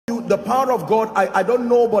the power of God, I don't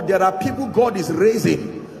know, but there are people God is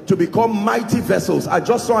raising to become mighty vessels. I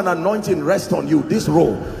just saw an anointing rest on you, this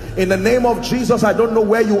row. In the name of Jesus, I don't know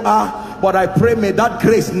where you are, but I pray may that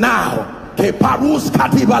grace now, let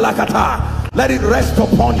it rest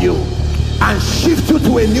upon you and shift you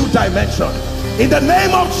to a new dimension. In the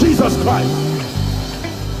name of Jesus Christ.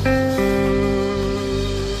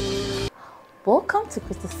 Welcome to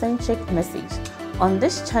Christocentric Message. On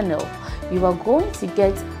this channel, you are going to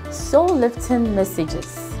get soul-lifting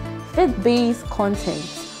messages, faith-based content,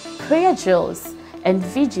 prayer drills, and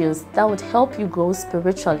videos that would help you grow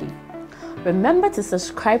spiritually. Remember to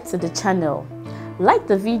subscribe to the channel, like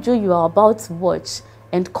the video you are about to watch,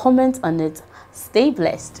 and comment on it. Stay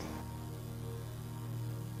blessed.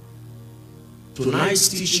 Tonight's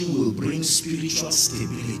teaching will bring spiritual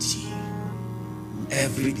stability to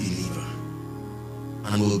every believer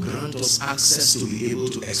and will grant us access to be able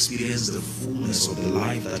to experience the fullness of the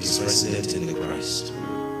life that is resident in the Christ.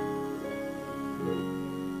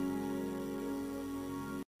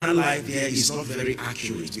 Eternal life here is not very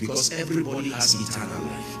accurate because everybody has eternal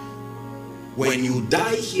life. When you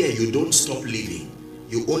die here, you don't stop living.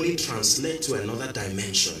 You only translate to another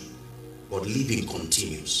dimension, but living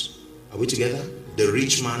continues. Are we together? The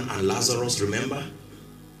rich man and Lazarus, remember?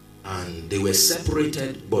 And they were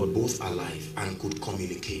separated, but both alive and could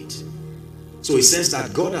communicate. So it says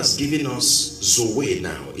that God has given us Zoe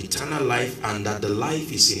now, eternal life, and that the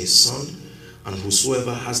life is in his Son, and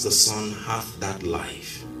whosoever has the Son hath that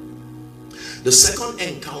life. The second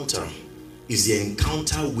encounter is the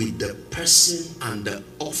encounter with the person and the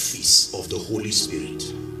office of the Holy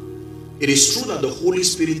Spirit. It is true that the Holy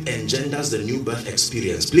Spirit engenders the new birth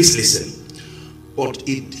experience. Please listen. But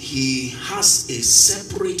he has a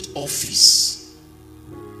separate office.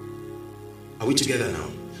 Are we together now?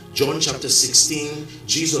 John chapter 16,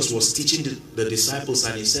 Jesus was teaching the disciples,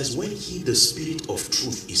 and he says, when he, the Spirit of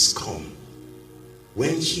truth, is come,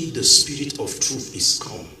 when he, the Spirit of truth, is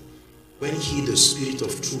come, when he, the Spirit of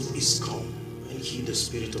truth, is come, when he, the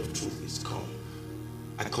Spirit of truth, is come,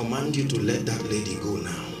 I command you to let that lady go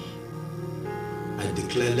now. I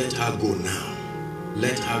declare, let her go now.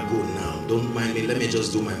 Let her go now. Don't mind me. Let me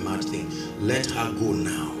just do my mad thing. Let her go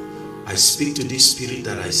now. I speak to this spirit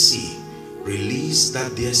that I see. Release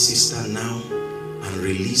that dear sister now and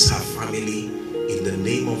release her family in the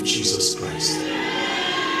name of Jesus Christ.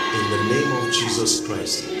 In the name of Jesus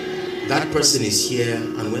Christ. That person is here,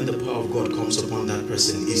 and when the power of God comes upon that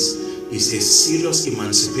person, is a serious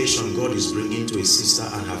emancipation God is bringing to his sister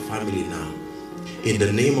and her family now. In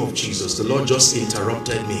the name of Jesus. The Lord just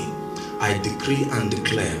interrupted me. I decree and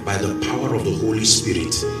declare by the power of the Holy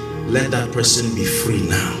Spirit, let that person be free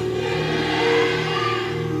now.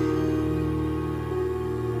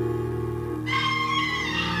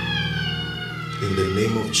 In the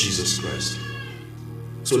name of Jesus Christ.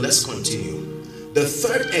 So let's continue. The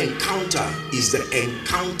third encounter is the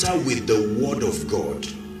encounter with the Word of God.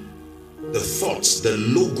 The thoughts, the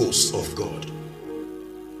logos of God.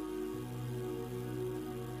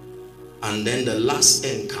 And then the last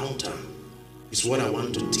encounter is what I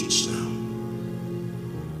want to teach now.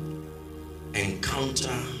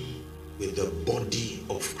 Encounter with the body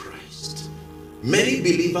of Christ. Many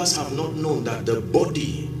believers have not known that the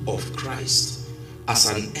body of Christ as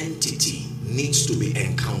an entity needs to be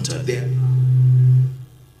encountered.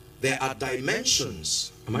 There are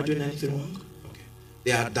dimensions. Am I doing anything wrong? Okay.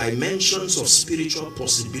 There are dimensions of spiritual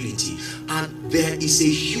possibility, and there is a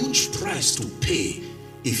huge price to pay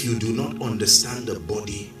if you do not understand the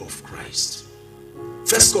body of Christ.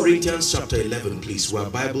 1 Corinthians chapter 11, please. We're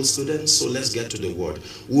Bible students, so let's get to the word.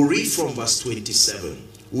 We'll read from verse 27.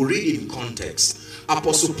 We'll read in context.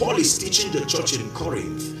 Apostle Paul is teaching the church in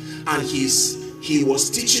Corinth, and he was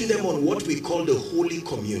teaching them on what we call the Holy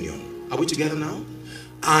Communion. Are we together now?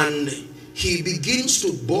 And he begins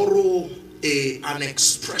to borrow an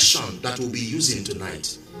expression that we'll be using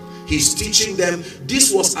tonight. He's teaching them.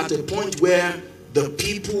 This was at a point where the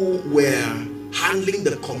people were handling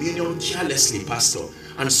the communion carelessly, Pastor.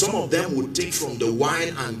 And some of them would take from the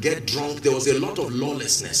wine and get drunk. There was a lot of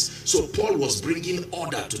lawlessness. So Paul was bringing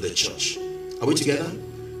order to the church. Are we together?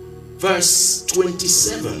 Verse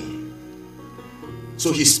 27.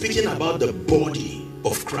 So he's speaking about the body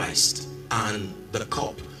of Christ and the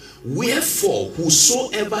cup. Wherefore,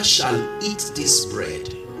 whosoever shall eat this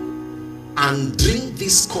bread and drink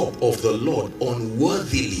this cup of the Lord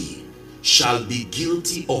unworthily shall be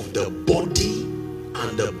guilty of the body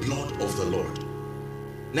and the blood of the Lord.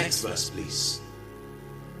 Next verse, please.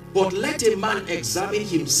 But let a man examine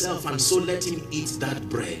himself, and so let him eat that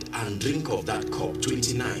bread and drink of that cup.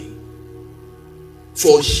 29.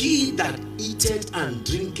 For he that eateth and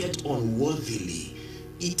drinketh unworthily,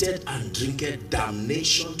 eateth and drinketh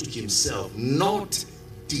damnation to himself, not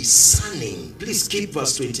discerning. Please keep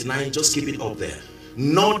verse 29, just keep it up there.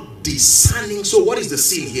 Not discerning. So what is the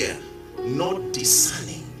sin here? Not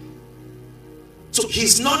discerning. So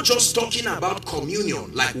he's not just talking about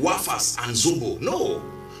communion like wafers and zobo. No,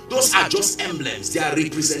 those are just emblems. They are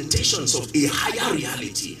representations of a higher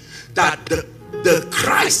reality, that the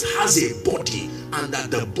Christ has a body and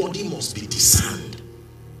that the body must be discerned.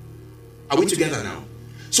 Are we together now?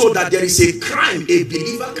 So that there is a crime a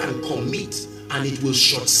believer can commit and it will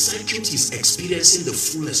short circuit his experiencing the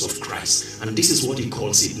fullness of Christ. And this is what he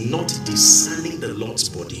calls it, not discerning the Lord's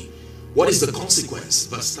body. What is the consequence?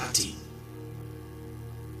 Verse 30.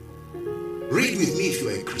 Read with me if you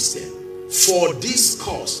are a Christian. For this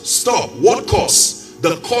cause, stop. What cause?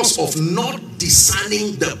 The cause of not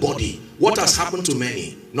discerning the body. What has happened to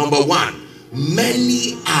many? Number one,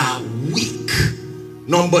 many are weak.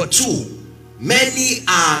 Number two, many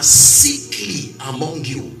are sickly among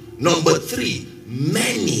you. Number three,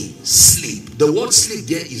 many sleep. The word sleep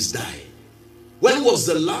there is die. When was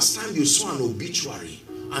the last time you saw an obituary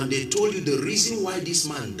and they told you the reason why this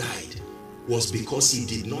man died was because he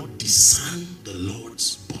did not discern the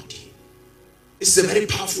Lord's body? It's a very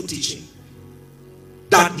powerful teaching,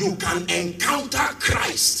 that you can encounter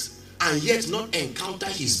Christ and yet not encounter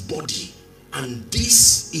his body, and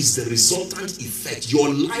this is the resultant effect.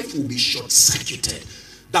 Your life will be short-circuited,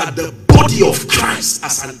 that the body of Christ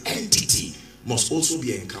as an entity must also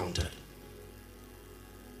be encountered.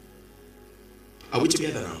 Are we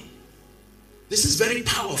together now? This is very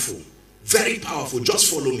powerful, very powerful.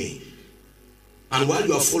 Just follow me, and while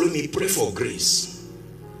you are following me, pray for grace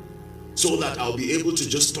so that I'll be able to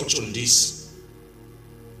just touch on this.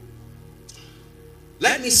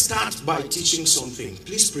 Let me start by teaching something.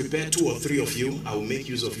 Please prepare 2 or 3 of you. I will make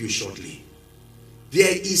use of you shortly.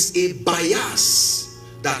 There is a bias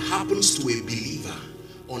that happens to a believer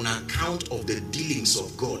on account of the dealings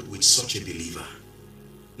of God with such a believer.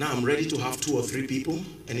 Now I'm ready to have 2 or 3 people.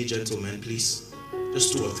 Any gentlemen, please?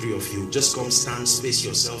 Just 2 or 3 of you. Just come, stand, space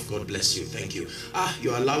yourself. God bless you. Thank you.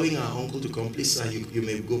 You're allowing our uncle to come. Please, sir, you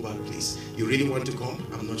may go back, please. You really want to come?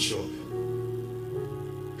 I'm not sure.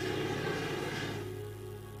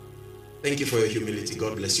 Thank you for your humility.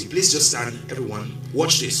 God bless you. Please just stand, everyone.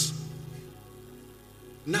 Watch this.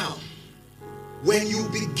 Now, when you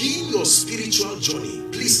begin your spiritual journey,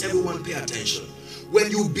 please everyone pay attention.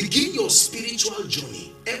 When you begin your spiritual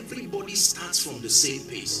journey, everybody starts from the same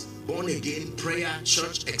pace. Born again, prayer,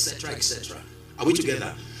 church, etc., etc. Are we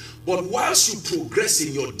together? But whilst you progress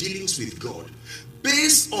in your dealings with God,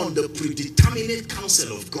 based on the predeterminate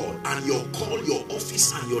counsel of God and your call, your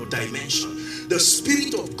office, and your dimension, the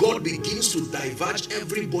Spirit of God begins to diverge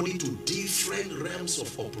everybody to different realms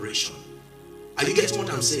of operation. Are you getting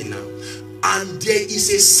what I'm saying now? And there is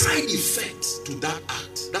a side effect to that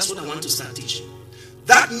act. That's what I want to start teaching.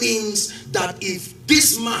 That means that if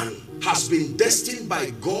this man has been destined by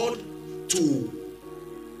God to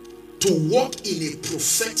walk in a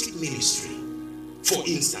prophetic ministry, for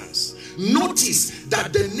instance, notice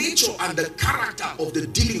that the nature and the character of the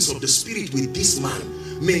dealings of the Spirit with this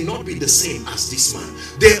man may not be the same as this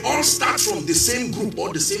man. They all start from the same group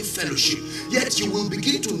or the same fellowship, yet you will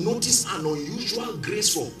begin to notice an unusual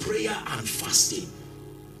grace for prayer and fasting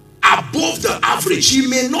above the average. He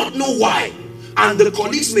may not know why, and the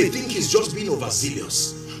colleagues may think he's just being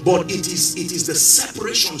overzealous. But it is the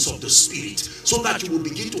separations of the Spirit, so that you will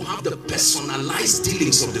begin to have the personalized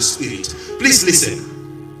dealings of the Spirit. Please listen.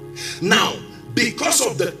 Now, because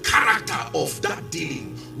of the character of that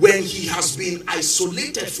dealing, when he has been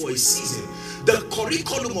isolated for a season, the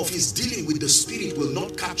curriculum of his dealing with the Spirit will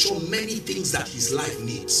not capture many things that his life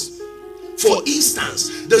needs. For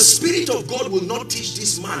instance, the Spirit of God will not teach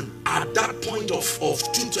this man at that point of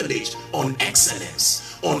tutelage on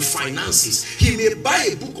excellence, on finances. He may buy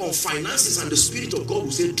a book on finances and the Spirit of God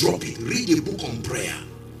will say, drop it, read a book on prayer.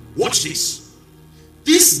 Watch this.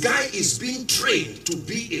 This guy is being trained to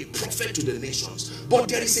be a prophet to the nations, but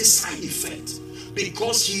there is a side effect.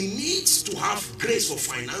 Because he needs to have grace for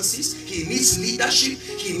finances, he needs leadership,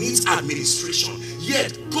 he needs administration.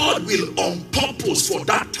 Yet God will on purpose for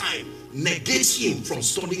that time negate him from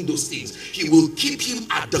studying those things. He will keep him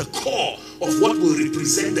at the core of what will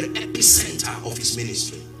represent the epicenter of his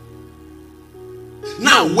ministry.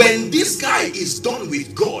 Now, when this guy is done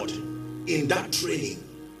with God in that training,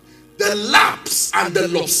 the lapse and the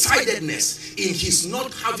lopsidedness in his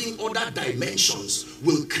not having other dimensions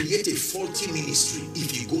will create a faulty ministry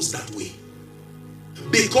if he goes that way.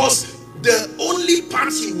 Because The only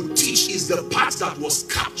part he would teach is the part that was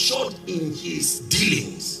captured in his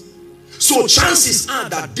dealings. So chances are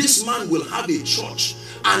that this man will have a church,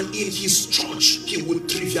 and in his church he would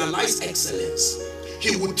trivialize excellence.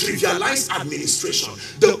 He would trivialize administration.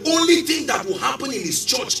 The only thing that will happen in his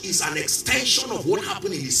church is an extension of what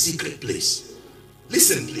happened in his secret place.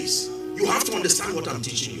 Listen, please. You have to understand what I'm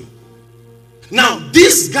teaching you. Now,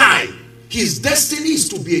 this guy, his destiny is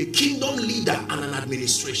to be a kingdom leader and an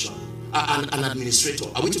administrator.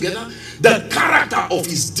 Are we together? The character of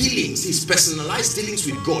his dealings, his personalized dealings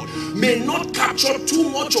with God, may not capture too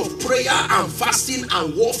much of prayer and fasting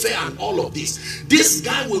and warfare and all of this. This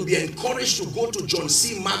guy will be encouraged to go to John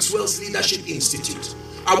C. Maxwell's Leadership Institute.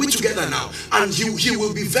 Are we together now? And he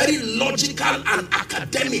will be very logical and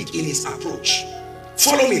academic in his approach.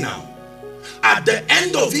 Follow me now. At the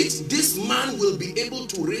end of it, this man will be able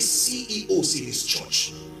to raise CEOs in his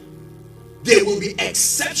church. They will be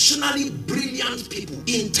exceptionally brilliant people,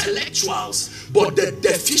 intellectuals, but the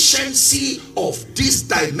deficiency of this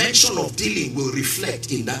dimension of dealing will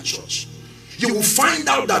reflect in that church. You will find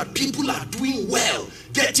out that people are doing well,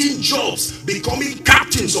 getting jobs, becoming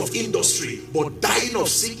captains of industry, but dying of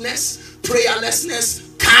sickness,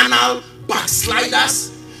 prayerlessness, carnal,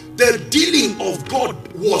 backsliders. The dealing of God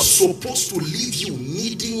was supposed to leave you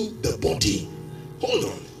needing the body. Hold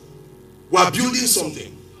on. We are building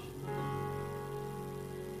something.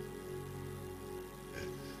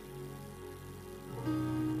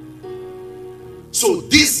 So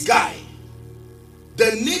this guy,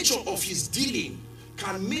 the nature of his dealing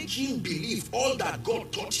can make him believe all that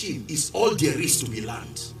God taught him is all there is to be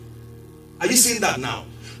learned. Are you seeing that now?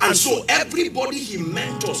 And so everybody he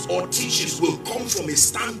mentors or teaches will come from a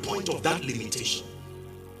standpoint of that limitation.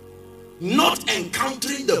 Not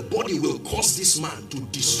encountering the body will cause this man to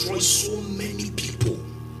destroy so many people,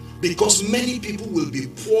 because many people will be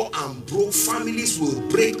poor and broke, families will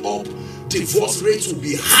break up, divorce rates will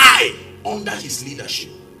be high under his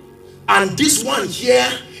leadership. And this one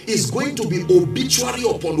here is going to be obituary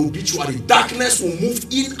upon obituary. Darkness will move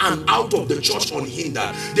in and out of the church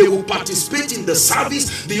unhindered. They will participate in the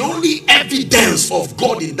service. The only evidence of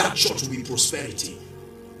God in that church will be prosperity.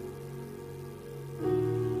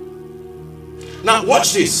 Now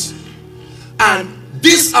watch this. And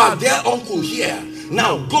these are their uncle here.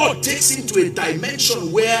 Now God takes him to a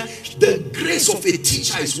dimension where the grace of a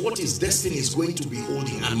teacher is what his destiny is going to be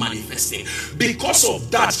holding and manifesting. Because of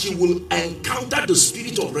that, he will encounter the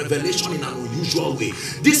spirit of revelation in an unusual way.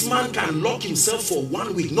 This man can lock himself for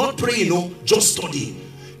 1 week, not praying, just studying.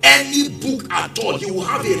 Any book at all, he will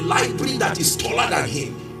have a library that is taller than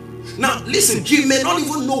him. Now listen, he may not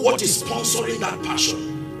even know what is sponsoring that passion.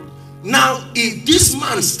 Now, if this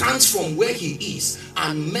man stands from where he is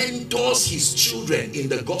and mentors his children in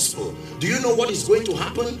the gospel, do you know what is going to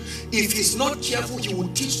happen? If he's not careful, he will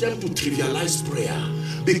teach them to trivialize prayer,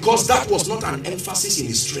 because that was not an emphasis in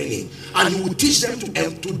his training. And he will teach them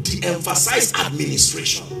to de-emphasize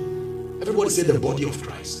administration. Everybody say the body of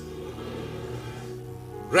Christ.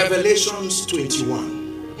 Revelations 21.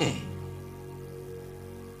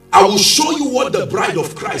 I will show you what the bride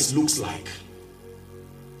of Christ looks like.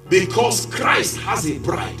 Because Christ has a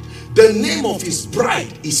bride. The name of his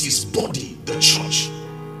bride is his body, the church.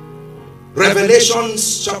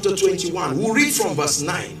 Revelations chapter 21. We'll read from verse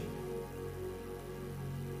 9.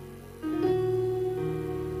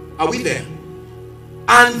 Are we there?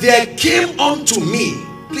 And there came unto me,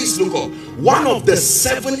 please look up, one of the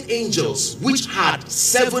 7 angels which had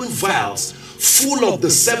 7 vials full of the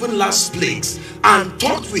 7 last plagues, and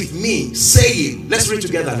talked with me, saying, let's read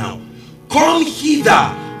together now. Come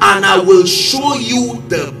hither, and I will show you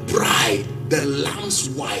the bride, the Lamb's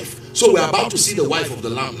wife. So we're about to see the wife of the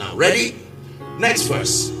Lamb now. Ready? Next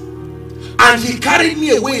verse. And he carried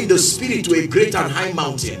me away in the spirit to a great and high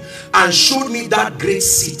mountain, and showed me that great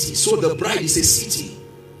city. So the bride is a city.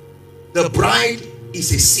 The bride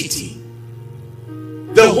is a city.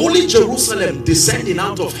 The holy Jerusalem descending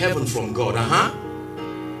out of heaven from God.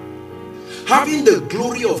 Having the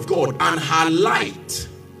glory of God, and her light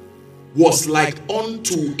was like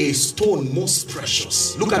unto a stone most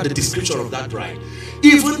precious. Look at the description of that bride.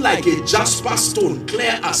 Even like a jasper stone,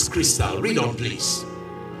 clear as crystal. Read on, please.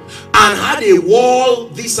 And had a wall,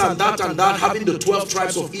 this and that, having the 12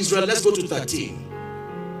 tribes of Israel. Let's go to 13.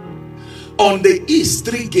 On the east,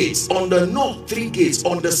 3 gates. On the north, 3 gates.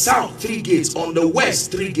 On the south, 3 gates. On the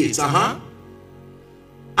west, 3 gates. And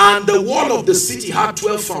the wall of the city had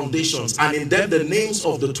 12 foundations, and in them the names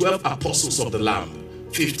of the 12 apostles of the Lamb.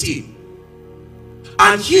 15.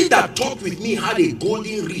 And he that talked with me had a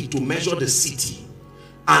golden reed to measure the city,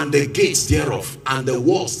 and the gates thereof, and the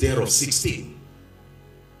walls thereof. 16.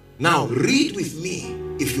 Now read with me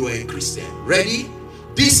if you are a Christian. Ready?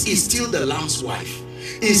 This is still the Lamb's wife.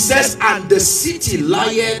 It says, and the city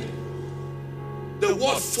lieth. The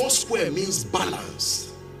word foursquare means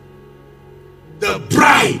balanced. The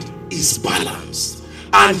bride is balanced.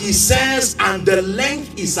 And he says, and the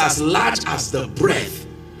length is as large as the breadth.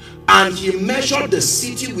 And he measured the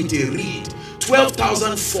city with a reed,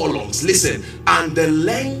 12,000 furlongs. Listen, and the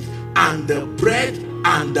length and the breadth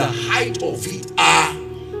and the height of it are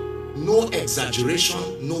no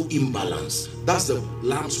exaggeration, no imbalance. That's the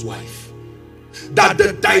Lamb's wife. That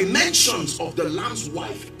the dimensions of the Lamb's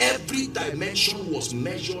wife, every dimension was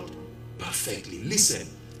measured perfectly. Listen,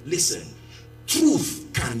 listen. Truth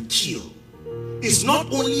can kill. It's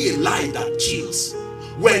not only a lie that kills.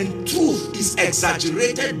 When truth is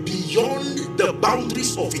exaggerated beyond the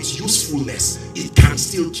boundaries of its usefulness, it can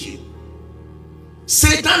still kill.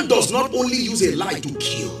 Satan does not only use a lie to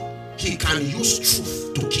kill, he can use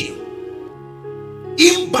truth to kill.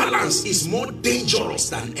 Imbalance is more dangerous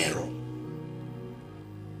than error,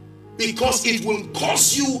 because it will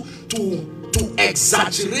cause you to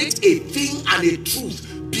exaggerate a thing and a truth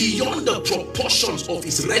beyond the proportions of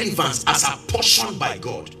its relevance as apportioned by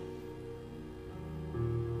God.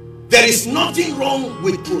 There is nothing wrong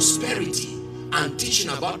with prosperity and teaching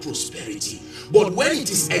about prosperity, but when it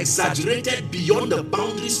is exaggerated beyond the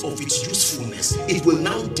boundaries of its usefulness, it will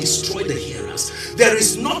now destroy the hearers. There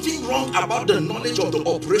is nothing wrong about the knowledge of the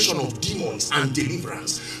operation of demons and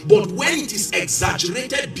deliverance, but when it is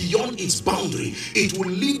exaggerated beyond its boundary, it will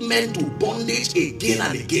lead men to bondage again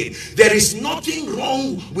and again. There is nothing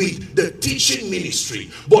wrong with the teaching ministry,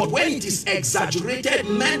 but when it is exaggerated,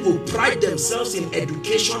 men will pride themselves in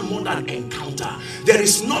education more than encounter. There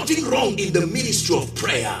is nothing wrong in the ministry of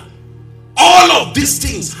prayer. All of these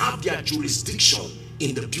things have their jurisdiction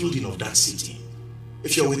in the building of that city.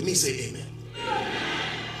 If you're with me, say amen.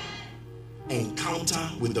 Encounter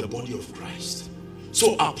with the body of Christ.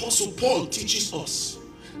 So Apostle Paul teaches us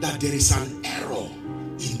that there is an error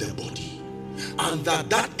in the body, and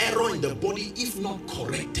that error in the body, if not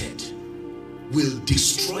corrected, will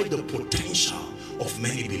destroy the potential of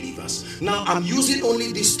many believers. Now I'm using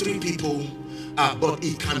only these three people, but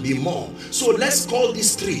it can be more. So let's call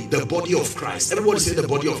these three the body of Christ. Everybody say the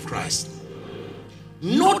body of Christ.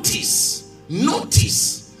 Notice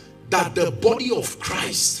that the body of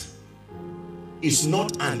Christ is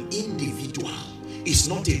not an individual. It's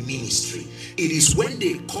not a ministry. It is when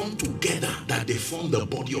they come together that they form the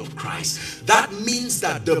body of Christ. That means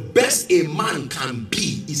that the best a man can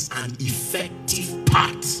be is an effective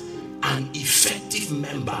part, an effective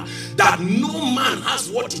member. That no man has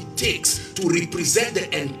what it takes to represent the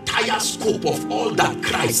entire scope of all that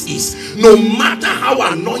Christ is. No matter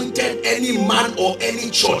how anointed any man or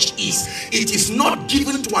any church is, it is not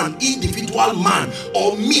given to an individual man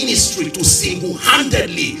or ministry to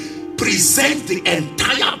single-handedly present the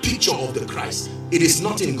entire picture of the Christ. It is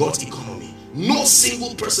not in God's economy. No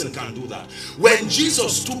single person can do that. When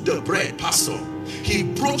Jesus took the bread, pastor, he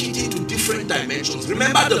broke it into different dimensions.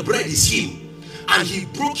 Remember, the bread is him, and he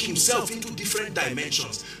broke himself into different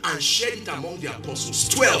dimensions and shared it among the apostles,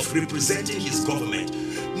 12 representing his government.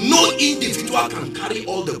 No individual can carry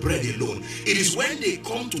all the bread alone. It is when they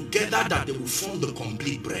come together that they will form the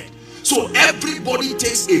complete bread. So everybody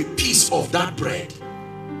takes a piece of that bread.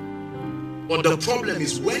 But the problem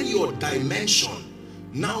is when your dimension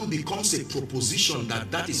now becomes a proposition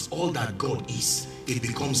that is all that God is, it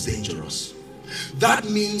becomes dangerous. That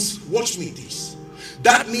means, watch me this,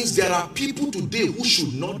 that means there are people today who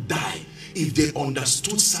should not die if they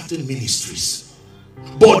understood certain ministries.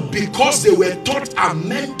 But because they were taught and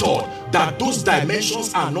mentored that those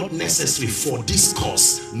dimensions are not necessary for this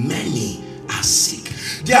cause, many are sick.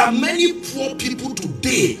 There are many poor people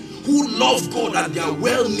today who love God and they are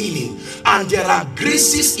well-meaning, and there are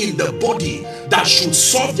graces in the body that should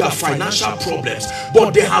solve their financial problems,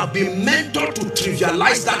 but they have been mentored to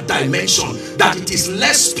trivialize that dimension, that it is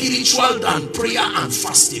less spiritual than prayer and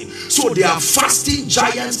fasting. So they are fasting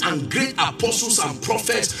giants and great apostles and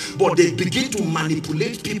prophets, but they begin to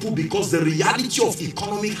manipulate people because the reality of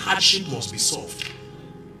economic hardship must be solved.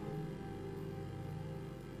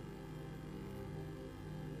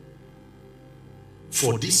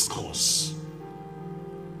 For this cause,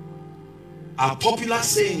 our popular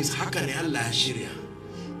saying is Hakane Allah Ashiria.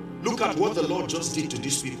 Look at what the Lord just did to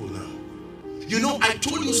these people now. You know, I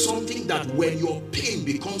told you something, that when your pain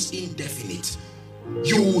becomes indefinite,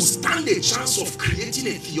 you will stand a chance of creating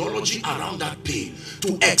a theology around that pain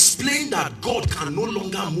to explain that God can no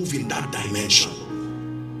longer move in that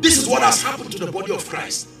dimension. This is what has happened to the body of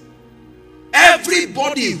Christ.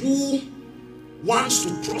 Everybody who wants to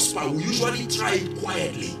prosper will usually try it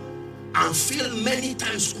quietly. and fail many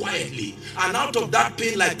times quietly, and out of that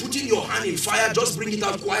pain, like putting your hand in fire, just bring it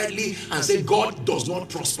out quietly and say, God does not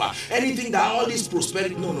prosper. Anything that all this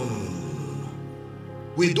prosperity, no.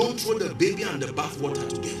 We don't throw the baby and the bathwater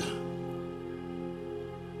together.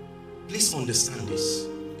 Please understand this.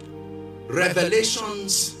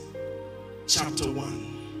 Revelations chapter 1.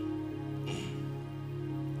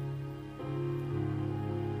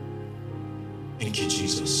 Thank you,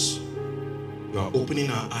 Jesus. You are opening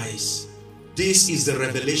our eyes. This is the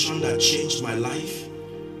revelation that changed my life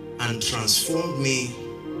and transformed me.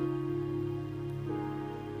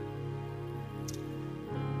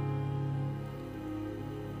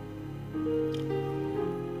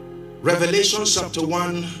 Revelation chapter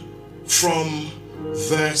 1 from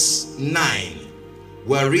verse 9.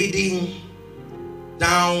 We're reading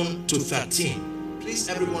down to 13. Please,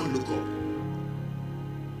 everyone, look up.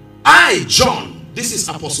 I, John, this is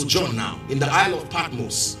Apostle John now, in the Isle of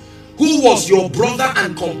Patmos, who was your brother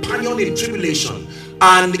and companion in tribulation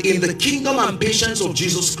and in the kingdom and patience of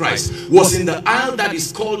Jesus Christ, was in the isle that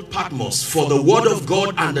is called Patmos for the word of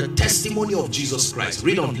God and the testimony of Jesus Christ.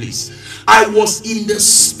 Read on, please. I was in the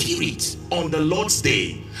spirit on the Lord's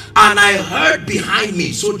day, and I heard behind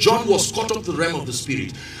me, so John was caught up to the realm of the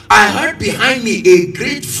spirit. I heard behind me a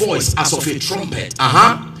great voice as of a trumpet,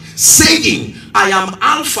 saying, I am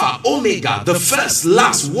Alpha, Omega, the first,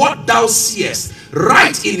 last. What thou seest,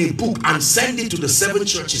 write in a book and send it to the 7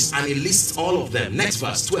 churches. And it lists all of them. Next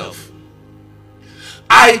verse, 12.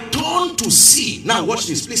 I turned to see. Now watch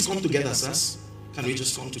this. Please come together, sirs. Can we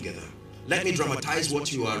just come together? Let me dramatize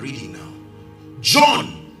what you are reading now.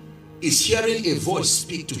 John is hearing a voice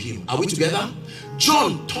speak to him. Are we together?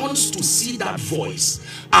 John turns to see that voice.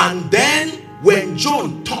 And then when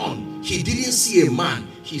John turned, he didn't see a man.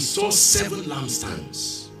 He saw 7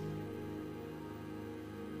 lampstands.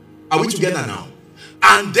 Are we together now?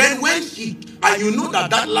 And then when and you know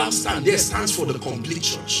that lampstand there stands for the complete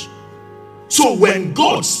church. So when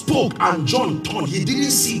God spoke and John turned, he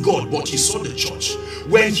didn't see God, but he saw the church.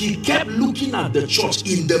 When he kept looking at the church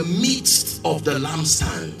in the midst of the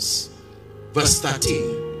lampstands, verse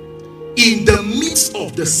 13, in the midst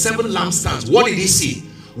of the 7 lampstands, what did he see?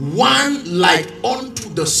 One like unto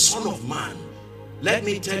the Son of Man. Let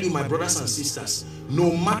me tell you, my brothers and sisters,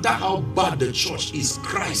 no matter how bad the church is,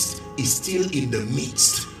 Christ is still in the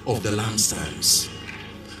midst of the lampstands.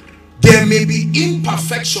 There may be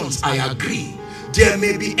imperfections, I agree. There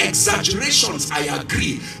may be exaggerations, I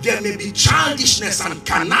agree. There may be childishness and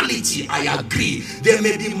carnality, I agree. There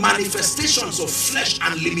may be manifestations of flesh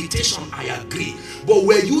and limitation, I agree. But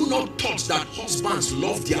were you not taught that husbands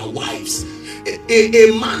love their wives?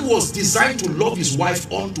 A man was designed to love his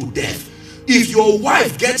wife unto death. If your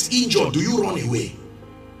wife gets injured, do you run away?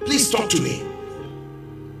 Please talk to me.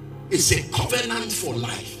 It's a covenant for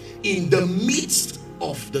life. In the midst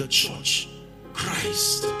of the church,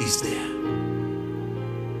 Christ is there.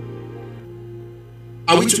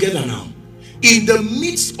 Are we together now? In the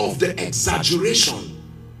midst of the exaggeration,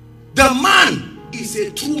 the man is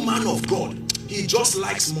a true man of God. He just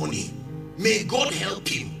likes money. May God help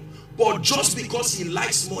him. But just because he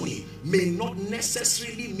likes money may not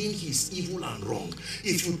necessarily mean he's evil and wrong.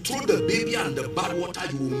 If you throw the baby and the bad water,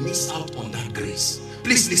 you will miss out on that grace.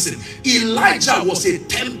 Please listen. Elijah was a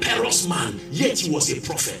temperous man, yet he was a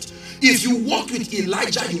prophet. If you walk with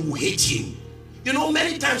Elijah, you will hate him. You know,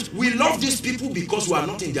 many times we love these people because we are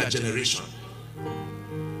not in their generation.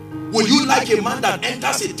 Would you like a man that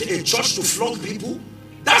enters a church to flog people?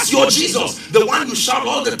 That's your Jesus, the one you shout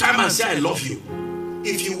all the time and say, I love you.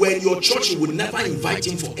 If you were in your church, you would never invite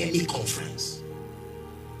him for any conference.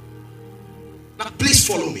 Now, please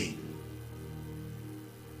follow me.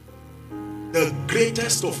 The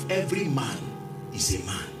greatest of every man is a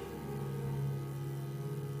man.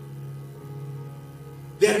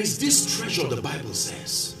 There is this treasure, the Bible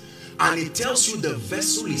says, and it tells you the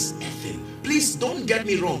vessel is earthen. Please don't get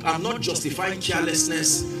me wrong. I'm not justifying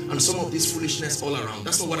carelessness and some of this foolishness all around.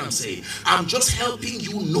 That's not what I'm saying. I'm just helping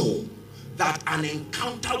you know that an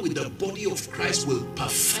encounter with the body of Christ will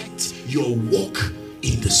perfect your walk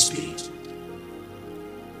in the Spirit.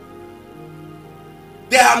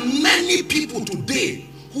 There are many people today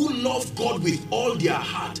who love God with all their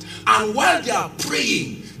heart, and while they are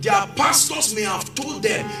praying, their pastors may have told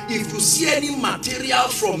them, if you see any material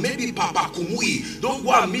from maybe Papa Kumui, don't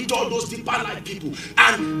go and meet all those deeper life people.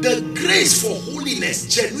 And the grace for holiness,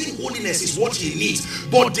 genuine holiness, is what he needs.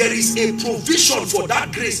 But there is a provision for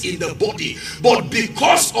that grace in the body. But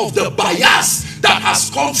because of the bias, that has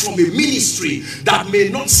come from a ministry that may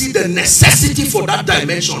not see the necessity for that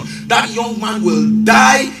dimension, that young man will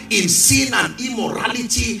die in sin and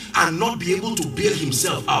immorality and not be able to bail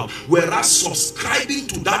himself out. Whereas subscribing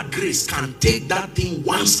to that grace can take that thing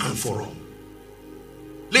once and for all.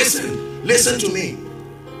 Listen to me.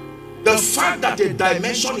 The fact that a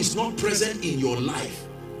dimension is not present in your life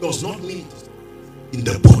does not mean it is in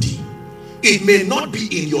the body. It may not be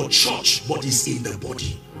in your church, but it's in the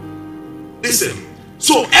body. Listen,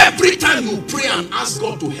 so every time you pray and ask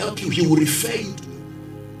God to help you, he will refer you to me.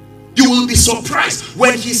 You will be surprised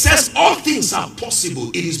when he says all things are possible.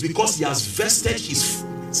 It is because he has vested his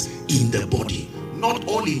fullness in the body. Not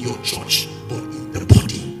all in your church, but in the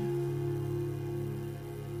body.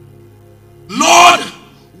 Lord,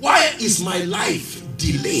 why is my life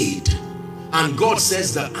delayed? And God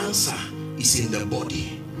says the answer is in the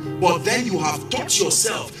body. But then you have taught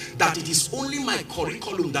yourself that it is only my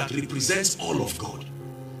curriculum that represents all of God.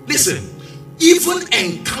 Listen, even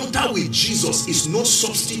encounter with Jesus is no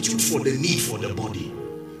substitute for the need for the body.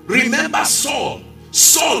 Remember Saul.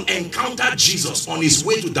 Saul encountered Jesus on his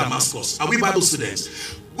way to Damascus. Are we Bible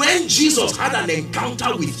students? When Jesus had an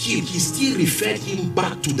encounter with him, he still referred him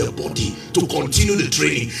back to the body to continue the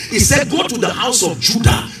training. He said, go to the house of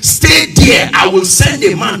Judah, stay there, I will send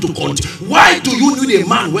a man to continue. Why do you need a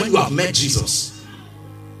man when you have met Jesus?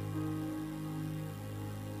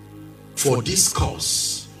 For this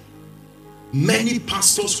cause, many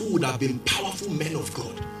pastors who would have been powerful men of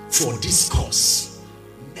God, for this cause,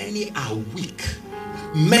 many are weak.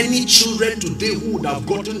 Many children today who would have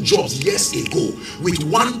gotten jobs years ago with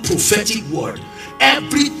one prophetic word,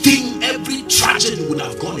 everything, every tragedy would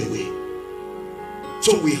have gone away.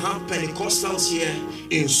 So we have Pentecostals here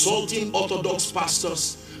insulting Orthodox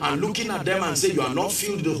pastors and looking at them and say, you are not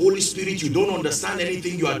filled with the Holy Spirit, you don't understand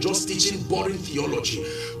anything, you are just teaching boring theology.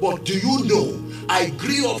 But do you know, I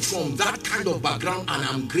grew up from that kind of background and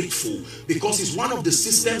I'm grateful because it's one of the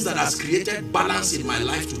systems that has created balance in my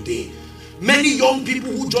life today. Many young people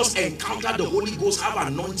who just encounter the Holy Ghost have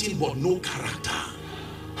anointing but no character.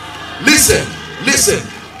 Listen.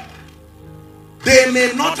 They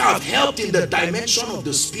may not have helped in the dimension of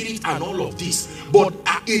the Spirit and all of this, but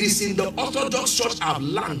it is in the Orthodox Church I've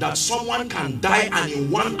learned that someone can die and in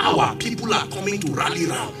 1 hour people are coming to rally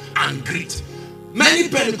around and greet. Many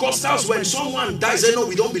Pentecostals, when someone dies, they know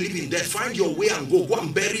we don't believe in death. Find your way and go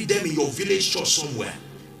and bury them in your village church somewhere.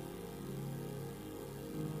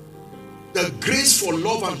 The grace for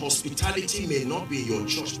love and hospitality may not be in your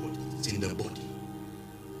church, but it's in the body.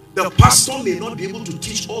 The pastor may not be able to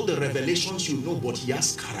teach all the revelations you know, but he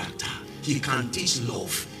has character. He can teach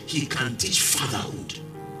love. He can teach fatherhood.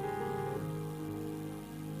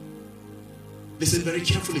 Listen very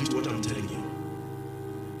carefully to what I'm telling you.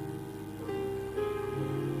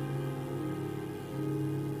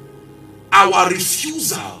 Our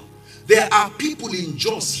refusal. There are people in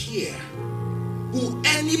Jos here who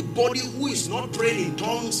anybody who is not praying in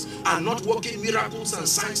tongues and not working miracles and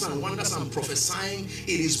signs and wonders and prophesying,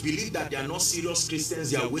 it is believed that they are not serious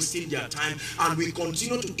Christians, they are wasting their time. And we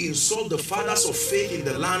continue to insult the fathers of faith in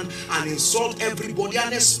the land and insult everybody,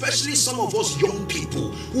 and especially some of us young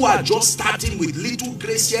people who are just starting with little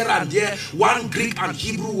grace here and there, one Greek and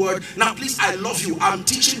Hebrew word. Now please, I love you, I'm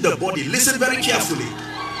teaching the body. Listen very carefully.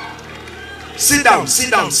 Sit down,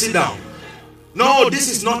 sit down, sit down. No, this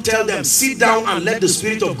is not tell them. Sit down and let the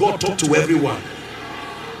Spirit of God talk to everyone.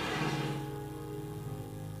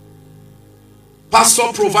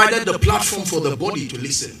 Pastor provided the platform for the body to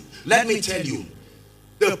listen. Let me tell you,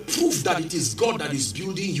 the proof that it is God that is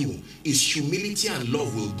building you is humility and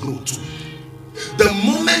love will grow too. The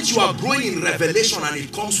moment you are growing in revelation and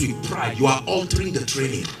it comes with pride, you are altering the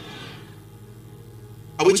training.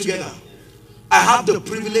 Are we together? I have the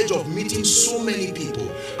privilege of meeting so many people,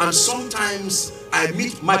 and sometimes I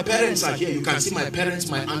meet, my parents are here, you can see my parents,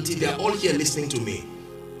 my auntie, they are all here listening to me.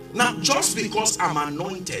 Now, just because I'm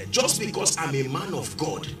anointed, just because I'm a man of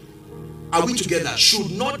God, are we together,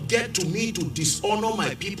 should not get to me to dishonor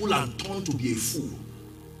my people and turn to be a fool.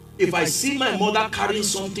 If I see my mother carrying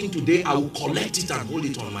something today, I will collect it and hold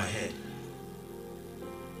it on my head.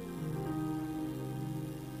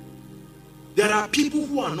 There are people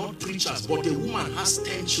who are not preachers, but a woman has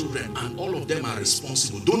 10 children and all of them are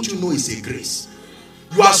responsible. Don't you know it's a grace?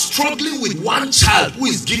 You are struggling with one child who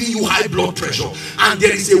is giving you high blood pressure, and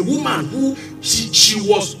there is a woman who she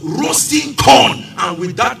was roasting corn, and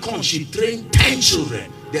with that corn she trained 10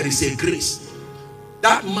 children. There is a grace.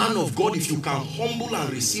 That man of God, if you can humble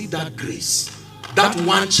and receive that grace, that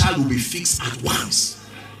one child will be fixed at once.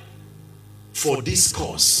 For this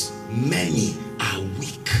cause, many are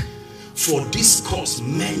weak. For this cause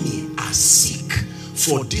many are sick.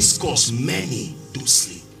 For this cause many do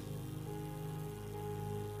sleep.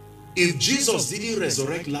 If Jesus didn't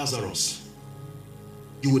resurrect Lazarus,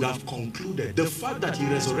 you would have concluded the fact that he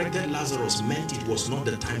resurrected Lazarus meant it was not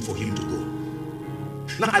the time for him to go.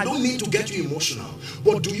 Now, I don't mean to get you emotional,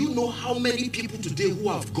 but do you know how many people today who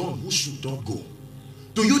have gone who should not go?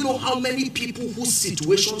 Do you know how many people whose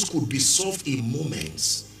situations could be solved in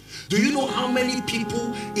moments? Do you know how many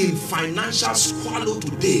people in financial squalor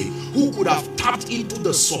today who could have tapped into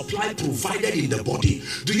the supply provided in the body?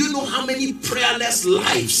 Do you know how many prayerless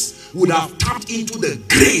lives would have tapped into the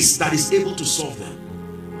grace that is able to solve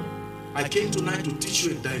them? I came tonight to teach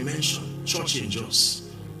you a dimension, church in Jos.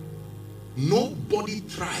 Nobody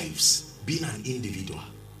thrives being an individual.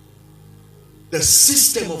 The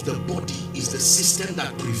system of the body is the system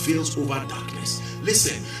that prevails over darkness.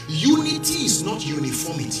 Listen, unity is not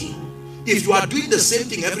uniformity. If you are doing the same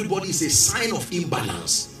thing, everybody is a sign of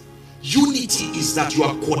imbalance. Unity is that you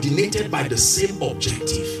are coordinated by the same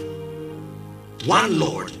objective. One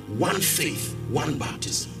Lord, one faith, one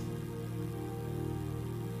baptism.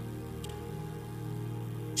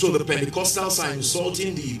 So the Pentecostals are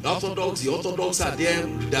insulting the Orthodox are there,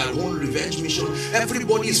 their own revenge mission.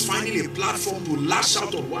 Everybody is finding a platform to lash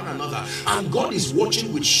out on one another. And God is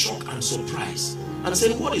watching with shock and surprise and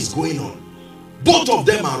saying, what is going on? Both of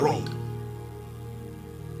them are wrong.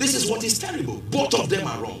 This is what is terrible. Both of them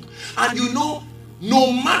are wrong. And you know,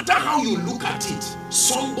 no matter how you look at it,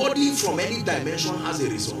 somebody from any dimension has a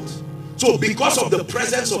result. So because of the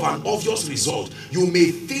presence of an obvious result, you may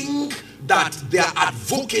think that their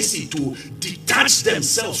advocacy to detach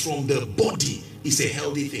themselves from the body is a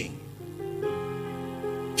healthy thing.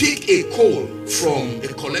 Pick a coal from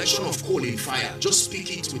a collection of coal in fire. Just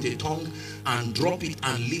pick it with a tongue and drop it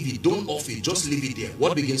and leave it. Don't off it, just leave it there.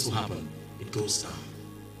 What begins to happen? It goes down.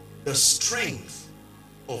 The strength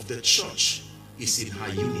of the church is in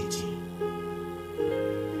her unity.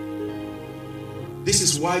 This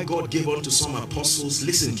is why God gave unto some apostles,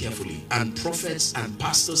 listen carefully, and prophets and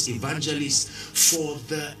pastors, evangelists, for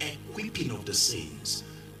the equipping of the saints,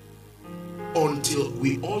 until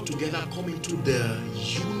we all together come into the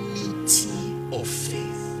unity of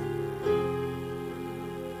faith.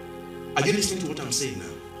 Are you listening to what I'm saying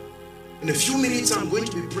now? In a few minutes, I'm going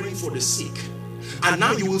to be praying for the sick. And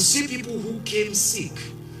now you will see people who came sick,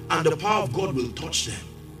 and the power of God will touch them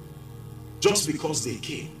just because they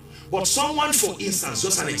came. But someone, for instance,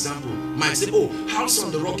 just an example, might say, oh, House on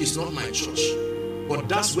the Rock is not my church. But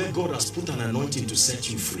that's where God has put an anointing to set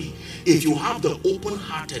you free. If you have the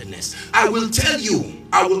open-heartedness, I will tell you,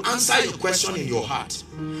 I will answer your question in your heart.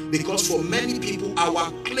 Because for many people, our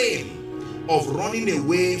claim of running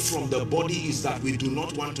away from the body is that we do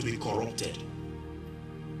not want to be corrupted.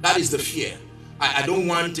 That is the fear. I don't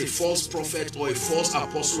want a false prophet or a false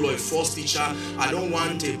apostle or a false teacher. I don't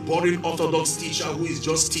want a boring Orthodox teacher who is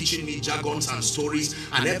just teaching me jargons and stories,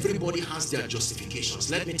 and everybody has their justifications.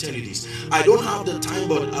 Let me tell you this. I don't have the time,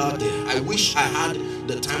 but I wish I had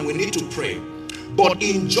the time. We need to pray. But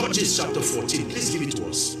in Judges chapter 14, please give it to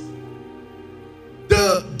us.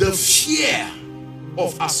 The fear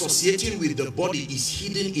of associating with the body is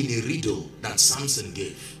hidden in a riddle that Samson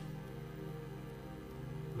gave.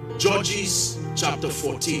 Judges chapter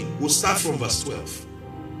 14. We'll start from verse 12.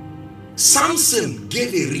 Samson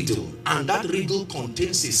gave a riddle, and that riddle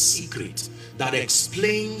contains a secret that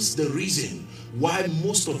explains the reason why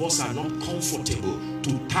most of us are not comfortable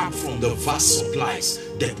to tap from the vast supplies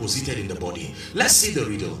deposited in the body. Let's see the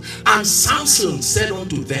riddle. And Samson said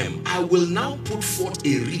unto them, I will now put forth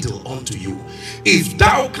a riddle unto you. If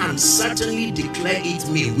thou canst certainly declare it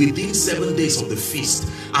me within 7 days of the feast,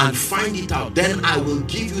 and find it out, then I will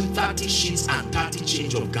give you 30 sheets and 30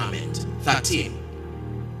 change of garment. 13.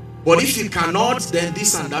 But if you cannot, then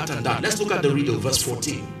this and that and that. Let's look at the riddle, verse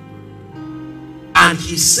 14. And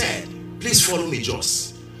he said, please follow me,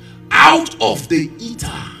 Jos. Out of the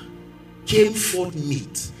eater came forth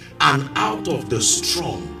meat, and out of the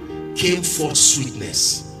strong came forth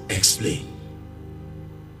sweetness. Explain.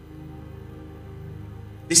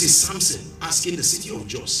 This is Samson asking the city of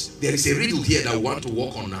Jos. There is a riddle here that we want to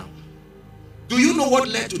work on now. Do you know what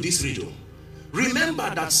led to this riddle? Remember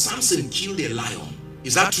that Samson killed a lion.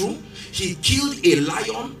 Is that true? He killed a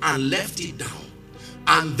lion and left it down.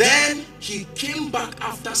 And then he came back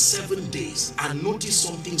after 7 days and noticed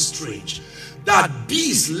something strange. That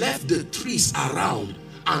bees left the trees around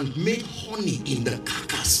and made honey in the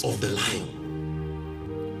carcass of the lion.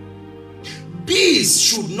 Bees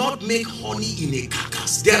should not make honey in a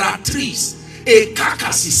carcass. There are trees. A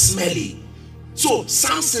carcass is smelly. So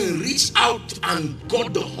Samson reached out and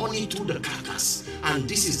got the honey through the carcass. And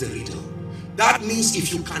this is the riddle. That means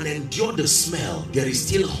if you can endure the smell, there is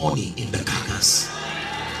still honey in the carcass.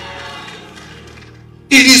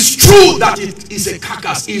 It is true that it is a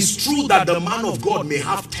carcass. It is true that the man of God may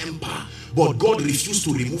have temper, but God refused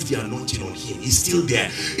to remove the anointing on him. He's still there.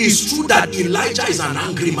 It's true that Elijah is an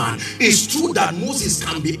angry man. It's true that Moses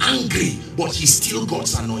can be angry, but he's still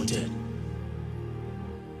God's anointed.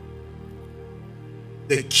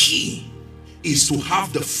 The key is to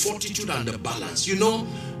have the fortitude and the balance. You know,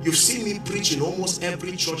 you've seen me preach in almost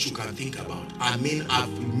every church you can think about. I mean,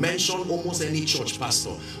 I've mentioned almost any church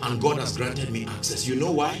pastor, and God has granted me access. You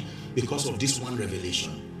know why? Because of this one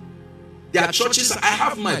revelation. There are churches, I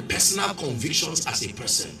have my personal convictions as a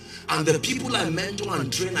person, and the people I mentor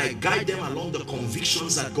and train, I guide them along the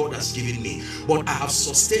convictions that God has given me. But I have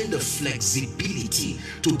sustained the flexibility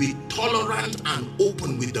to be tolerant and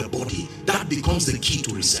open with the body. That becomes the key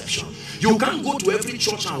to reception. You can't go to every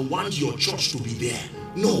church and want your church to be there.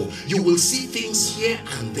 No, you will see things here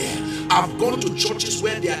and there. I've gone to churches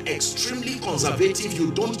where they are extremely conservative.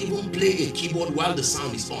 You don't even play a keyboard while the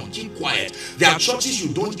sound is on. Keep quiet. There are churches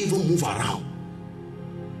you don't even move around.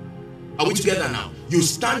 Are we together now? You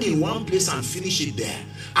stand in one place and finish it there.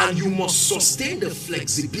 And you must sustain the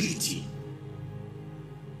flexibility.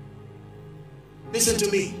 Listen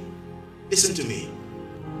to me. Listen to me.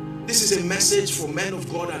 This is a message for men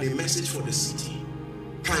of God and a message for the city.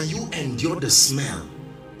 Can you endure the smell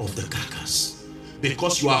of the carcass?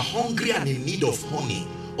 Because you are hungry and in need of honey.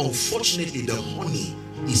 Unfortunately, the honey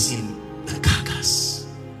is in the carcass.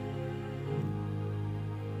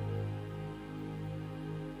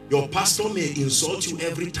 Your pastor may insult you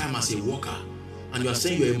every time as a worker, and you are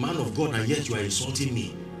saying you're a man of God and yet you are insulting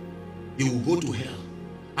me. You will go to hell.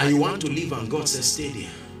 And you want to leave, and God says stay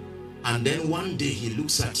there. And then one day he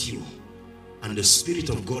looks at you and the Spirit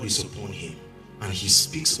of God is upon him, and he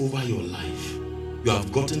speaks over your life. You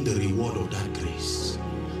have gotten the reward of that grace.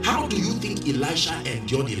 How do you think Elisha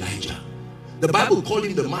endured Elijah? The Bible called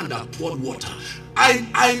him the man that poured water.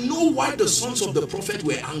 I know why the sons of the prophet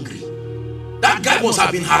were angry. That guy must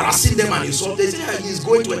have been harassing them and insulting. They say he's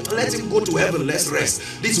going to, let him go to heaven, let's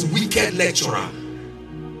rest. This wicked lecturer.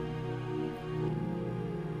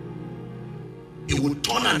 He would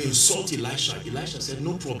turn and insult Elisha. Elisha said,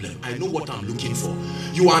 no problem. I know what I'm looking for.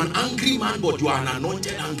 You are an angry man, but you are an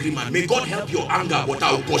anointed angry man. May God help your anger, but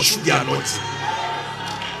I will pursue the anointing.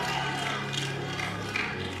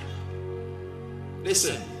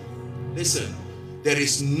 Listen, listen. There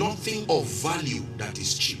is nothing of value that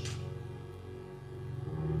is cheap.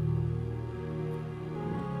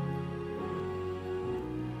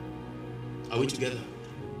 Are we together?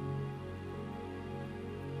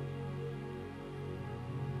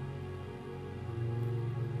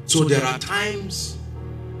 So there are times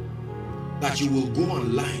that you will go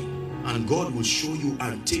online and God will show you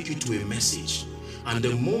and take you to a message. And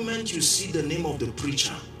the moment you see the name of the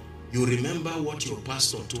preacher, you remember what your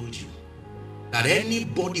pastor told you. That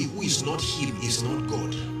anybody who is not him is not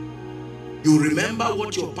God. You remember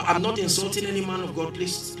what your... I'm not insulting any man of God.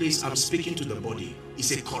 Please, please, I'm speaking to the body.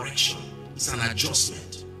 It's a correction. It's an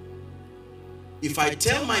adjustment. If I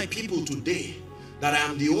tell my people today that I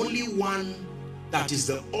am the only one that is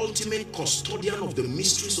the ultimate custodian of the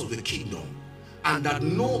mysteries of the kingdom, and that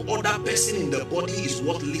no other person in the body is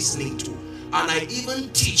worth listening to, and I even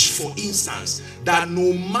teach, for instance, that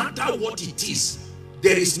no matter what it is,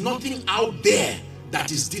 there is nothing out there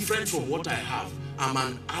that is different from what I have, I'm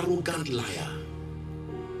an arrogant liar.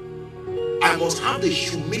 I must have the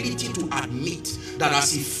humility to admit that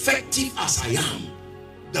as effective as I am,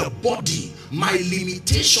 the body, my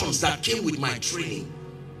limitations that came with my training,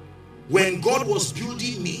 when God was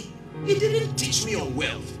building me, he didn't teach me on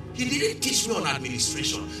wealth. He didn't teach me on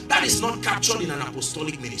administration. That is not captured in an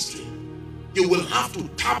apostolic ministry. You will have to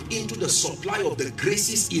tap into the supply of the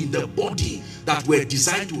graces in the body that were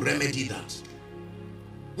designed to remedy that.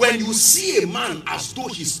 When you see a man as though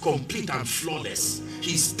he's complete and flawless,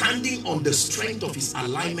 he's standing on the strength of his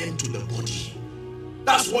alignment to the body.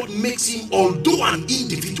 That's what makes him, although an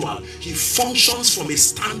individual, he functions from a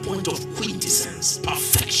standpoint of quintessence,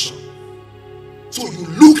 perfection. So you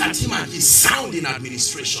look at him and he's sound in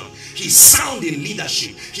administration, he's sound in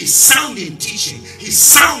leadership, he's sound in teaching, he's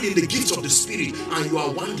sound in the gifts of the Spirit, and you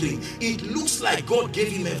are wondering, it looks like God gave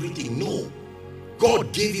him everything. No.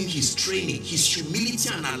 God gave him his training, his humility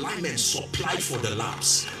and alignment supplied for the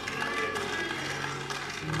labs.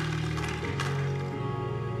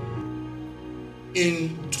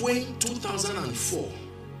 In 2004,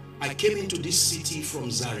 I came into this city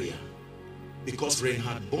from Zaria because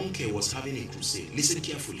Reinhard Bonke was having a crusade. Listen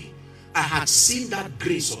carefully. I had seen that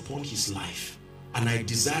grace upon his life, and I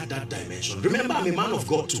desired that dimension. Remember, I'm a man of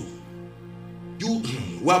God too.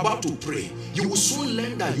 We're about to pray. You will soon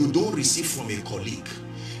learn that you don't receive from a colleague.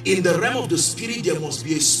 In the realm of the spirit, there must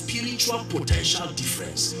be a spiritual potential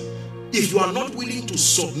difference. If you are not willing to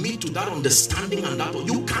submit to that understanding and that,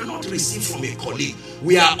 you cannot receive from a colleague.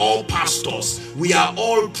 We are all pastors. We are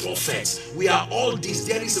all prophets. We are all this.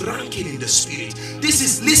 There is ranking in the spirit. This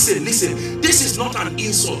is, listen, this is not an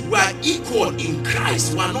insult. We are equal in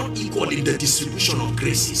Christ. We are not equal in the distribution of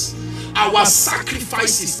graces. Our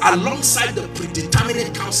sacrifices alongside the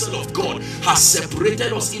predeterminate counsel of God has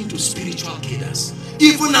separated us into spiritual cadres.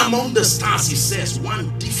 Even among the stars, he says,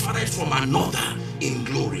 one different from another in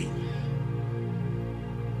glory.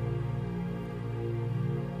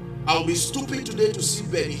 I'll be stupid today to see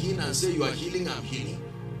Benny Hinn and say, you are healing, I'm healing.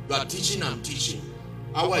 You are teaching, I'm teaching.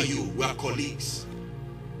 How are you? We are colleagues.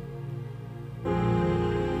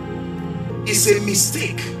 It's a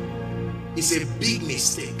mistake. It's a big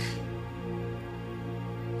mistake.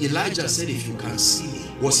 Elijah said, if you can see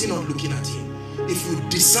me, was he not looking at him? If you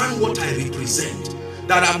discern what I represent,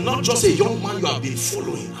 that I'm not just a young man you have been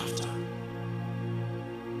following after.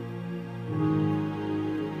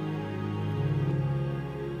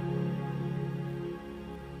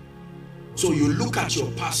 So you look at your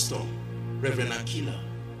pastor, Reverend Aquila.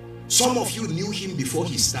 Some of you knew him before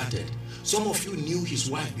he started. Some of you knew his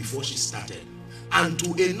wife before she started. And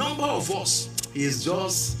to a number of us, he is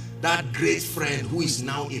just that great friend who is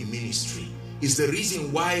now in ministry. Is the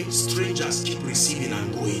reason why strangers keep receiving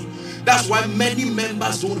and going. That's why many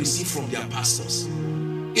members don't receive from their pastors.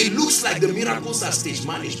 It looks like the miracles are stage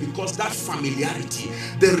managed because that familiarity,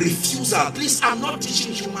 the refusal. Please, I'm not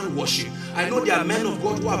teaching human worship. I know there are men of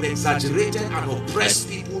God who have exaggerated and oppressed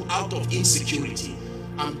people out of insecurity.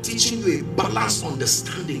 I'm teaching you a balanced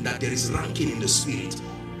understanding that there is ranking in the spirit.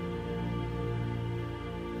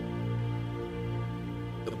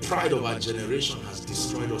 The pride of our generation has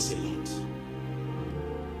destroyed us a lot.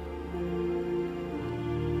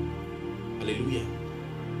 Hallelujah.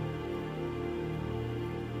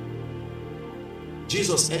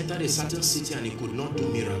 Jesus entered a certain city and he could not do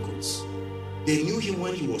miracles. They knew him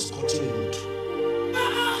when he was cutting wood.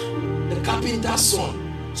 The carpenter's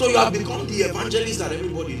son. So you have become the evangelist that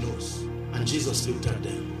everybody knows. And Jesus looked at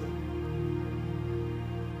them.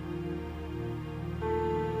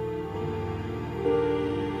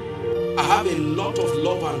 I have a lot of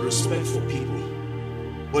love and respect for people.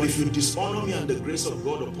 But if you dishonor me and the grace of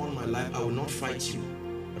God upon my life, I will not fight you.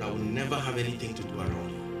 But I will never have anything to do around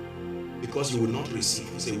you. Because you will not receive.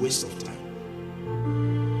 It's a waste of time.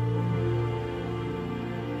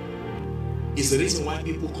 It's the reason why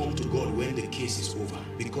people come to God when the case is over.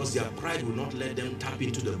 Because their pride will not let them tap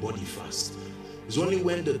into the body fast. It's only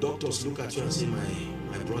when the doctors look at you and say,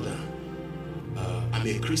 my brother, I'm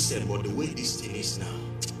a Christian, but the way this thing is now,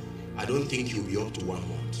 I don't think you'll be up to 1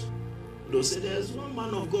 month. They'll say, there's one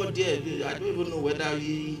man of God there. I don't even know whether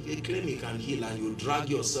he claim he can heal, and you drag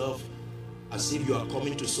yourself as if you are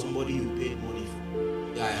coming to somebody you paid money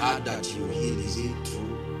for. Yeah, I heard that you heal. Is it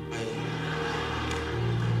true?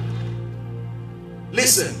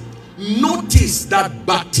 Listen, notice that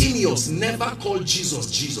Bartimaeus never called Jesus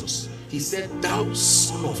Jesus. He said, thou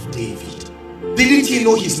son of David. Didn't he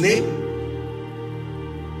know his name?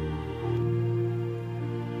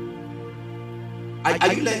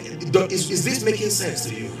 Are you like, is this making sense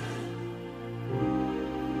to you?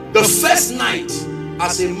 The first night,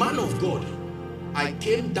 as a man of God, I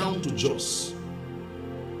came down to Jos.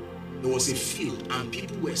 There was a field and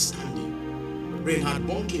people were standing. Reinhard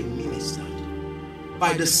Bonke ministered.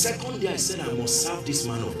 By the second day, I said, I must serve this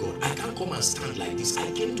man of God. I can't come and stand like this.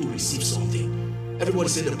 I came to receive something. Everybody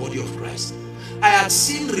said the body of Christ. I had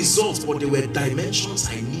seen results, but there were dimensions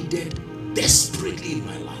I needed desperately in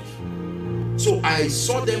my life. So I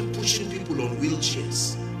saw them pushing people on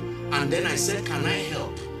wheelchairs. And then I said, can I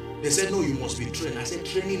help? They said, no, you must be trained. I said,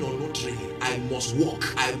 training or no training, I must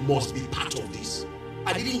walk. I must be part of this.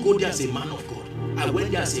 I didn't go there as a man of God. I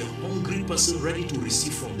went there as a hungry person ready to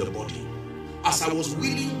receive from the body. As I was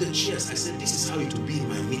wheeling the chairs, I said, this is how it will be in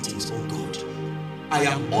my meetings, oh God. I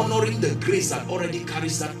am honoring the grace that already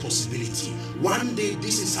carries that possibility. One day,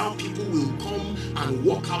 this is how people will come and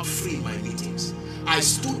walk out free in my meetings. I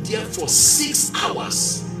stood there for 6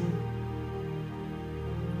 hours.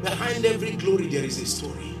 Behind every glory, there is a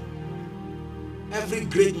story. Every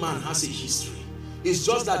great man has a history. It's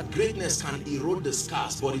just that greatness can erode the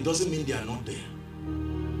scars, but it doesn't mean they are not there.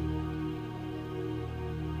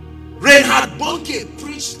 Reinhard Bonke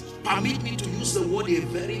preached, permit me to use the word, a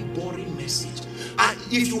very boring message. And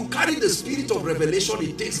if you carry the spirit of revelation,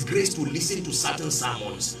 it takes grace to listen to certain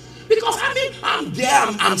sermons. Because I mean, I'm there,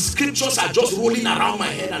 I'm scriptures are just rolling around my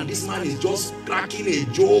head, and this man is just cracking a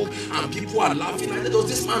joke, and people are laughing. And does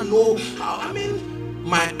this man know how? I mean,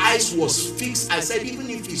 my eyes was fixed. I said, even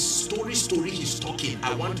if his story he's talking,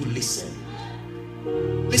 I want to listen.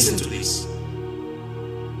 Listen to this.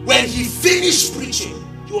 When he finished preaching,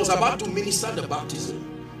 he was about to minister the baptism,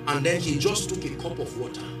 and then he just took a cup of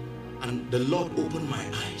water, and the Lord opened my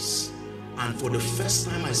eyes, and for the first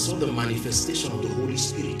time I saw the manifestation of the Holy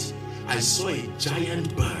Spirit. I saw a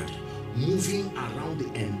giant bird moving around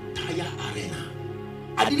the entire arena.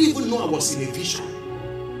 I didn't even know I was in a vision.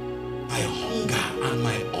 My hunger and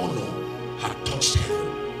my honor had touched heaven.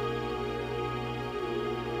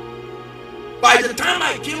 By the time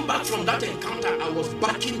I came back from that encounter, I was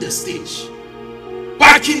backing the stage.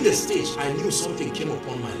 Backing the stage, I knew something came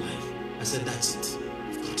upon my life. I said, that's it.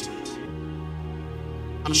 I've gotten it.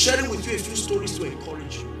 I'm sharing with you a few stories to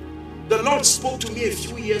encourage you. The Lord spoke to me a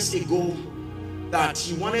few years ago that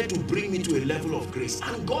he wanted to bring me to a level of grace.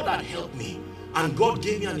 And God had helped me. And God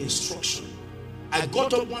gave me an instruction. I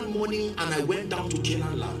got up one morning and I went down to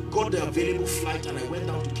Canaan land. Got the available flight and I went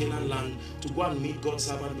down to Canaan land to go and meet God's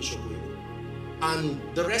servant Bishop William. And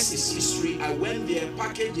the rest is history. I went there,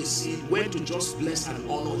 packaged the seed, went to just bless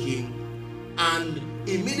and honor him. And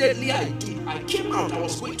immediately I did. I came out. I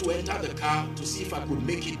was going to enter the car to see if I could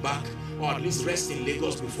make it back, or at least rest in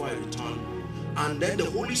Lagos before I return. And then the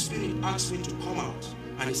Holy Spirit asked me to come out,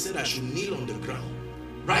 and he said I should kneel on the ground.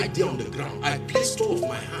 Right there on the ground, I placed two of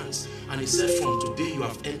my hands, and he said, from today you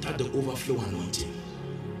have entered the overflow anointing.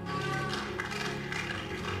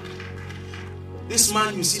 This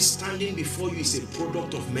man you see standing before you is a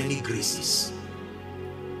product of many graces.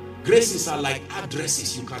 Graces are like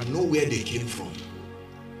addresses. You can know where they came from.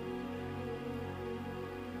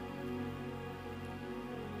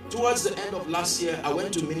 Towards the end of last year, I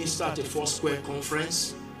went to minister at a Foursquare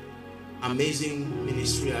conference. Amazing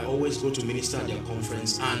ministry. I always go to minister at their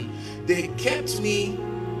conference. And they kept me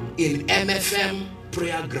in MFM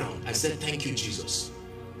prayer ground. I said, thank you, Jesus.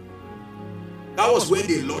 That was where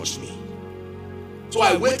they launched me. So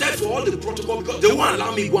I waited for all the protocol because they won't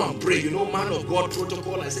allow me to go and pray. You know, man of God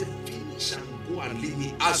protocol. I said, finish and go and leave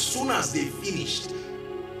me. As soon as they finished,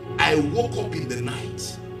 I woke up in the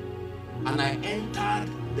night and I entered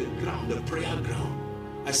the ground, the prayer ground.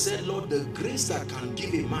 I said, Lord, the grace that can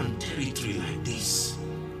give a man territory like this,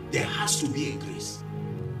 there has to be a grace.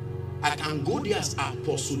 I can go there as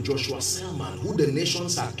Apostle Joshua Selman, who the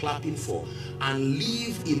nations are clapping for, and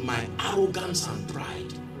live in my arrogance and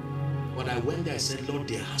pride. But I went there, I said, Lord,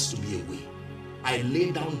 there has to be a way. I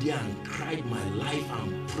lay down there and cried my life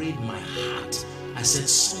and prayed my heart. I said,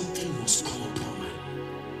 something must come upon my life.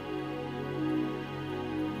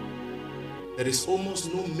 There is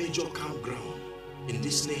almost no major campground in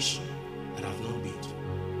this nation that I've not been to.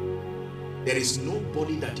 There is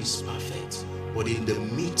nobody that is perfect, but in the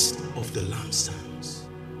midst of the lampstands.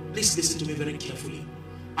 Please listen to me very carefully.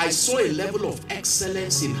 I saw a level of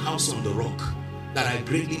excellence in House on the Rock that I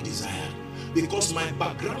greatly desired, because my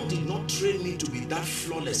background did not train me to be that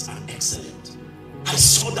flawless and excellent. I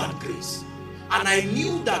saw that grace, and I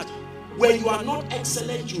knew that when you are not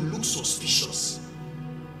excellent, you look suspicious.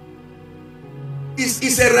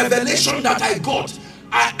 It's a revelation that I got.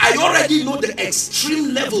 I already know the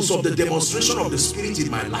extreme levels of the demonstration of the Spirit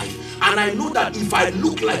in my life, and I know that if I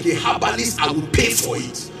look like a herbalist, I will pay for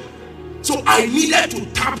it. So I needed to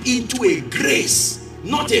tap into a grace,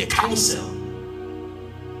 not a counsel.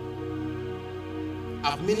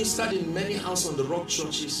 I've ministered in many House on the Rock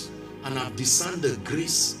churches, and I've discerned the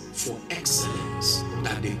grace for excellence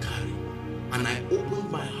that they carry. And I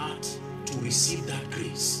opened my heart to receive that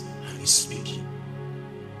grace, and he's speaking.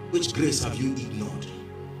 Which grace have you ignored?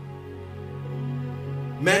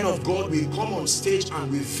 Men of God, we come on stage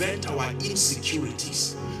and we vent our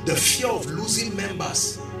insecurities. The fear of losing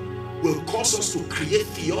members will cause us to create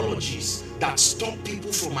theologies that stop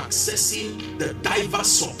people from accessing the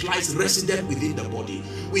diverse supplies resident within the body.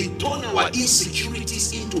 We turn our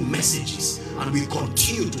insecurities into messages and we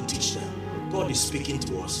continue to teach them. God is speaking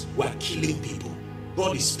to us. We're killing people.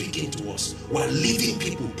 God is speaking to us. We're leaving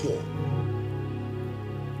people poor.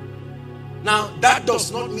 Now, that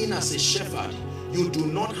does not mean as a shepherd, you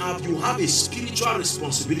have a spiritual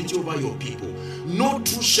responsibility over your people. No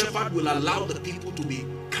true shepherd will allow the people to be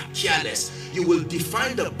careless. You will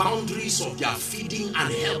define the boundaries of their feeding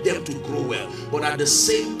and help them to grow well. But at the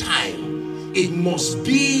same time, it must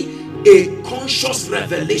be a conscious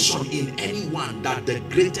revelation in anyone that the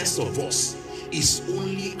greatest of us is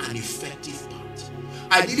only an effective part.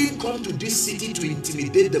 I didn't come to this city to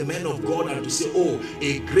intimidate the men of God and to say, oh,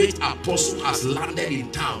 a great apostle has landed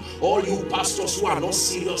in town. All you pastors who are not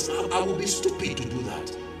serious, I will be stupid to do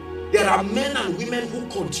that. There are men and women who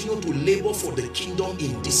continue to labor for the kingdom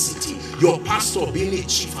in this city. Your pastor being a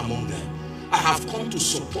chief among them. I have come to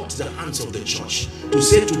support the hands of the church, to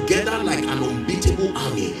say together like an unbeatable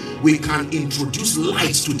army, we can introduce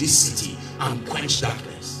light to this city and quench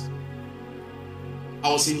darkness.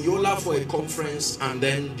 I was in Yola for a conference, and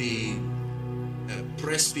then the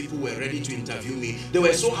press people were ready to interview me. They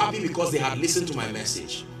were so happy because they had listened to my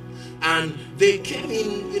message. And they came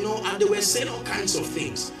in, and they were saying all kinds of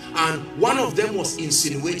things. And one of them was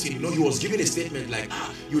insinuating, he was giving a statement like,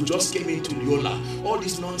 you just came into Yola. All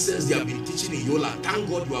this nonsense they have been teaching in Yola, thank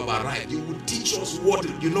God you have arrived. You would teach us what,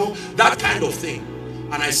 that kind of thing.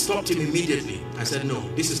 And I stopped him immediately. I said, no,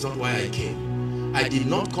 this is not why I came. I did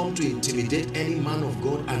not come to intimidate any man of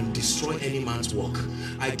God and destroy any man's work.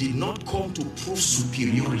 I did not come to prove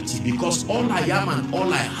superiority, because all I am and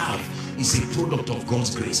all I have is a product of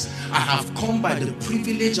God's grace. I have come by the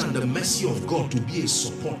privilege and the mercy of God to be a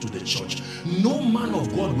support to the church. No man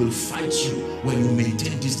of God will fight you when you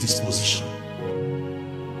maintain this disposition.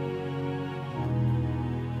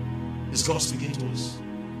 Is God speaking to us?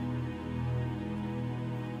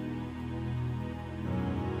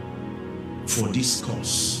 For this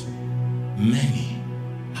cause, many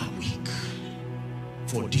are weak.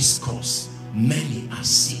 For this cause, many are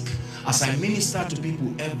sick. As I minister to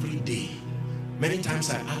people every day, many times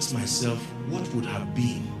I ask myself, what would have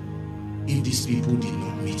been if these people did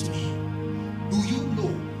not meet me? Do you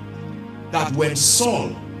know that when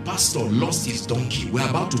Saul, pastor, lost his donkey, we're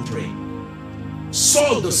about to pray.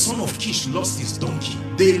 Saul, the son of Kish, lost his donkey.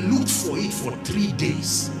 They looked for it for 3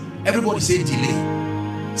 days. Everybody say delay.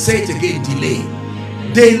 Say it again, delay.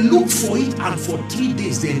 They looked for it, and for 3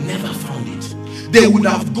 days they never found it. They would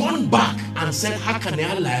have gone back and said,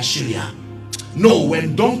 no,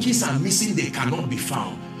 when donkeys are missing, they cannot be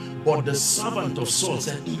found. But the servant of Saul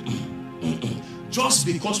said, just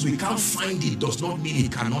because we can't find it does not mean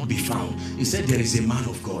it cannot be found. He said, there is a man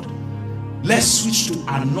of God. Let's switch to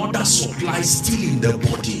another supply still in the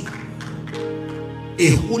body.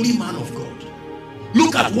 A holy man of God.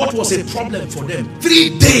 Look at what was a problem for them.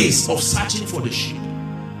 3 days of searching for the sheep,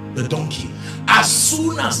 the donkey. As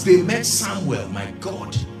soon as they met Samuel, my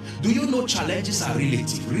God, do you know challenges are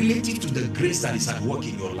relative to the grace that is at work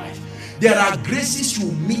in your life? There are graces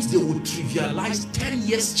you meet, they will trivialize 10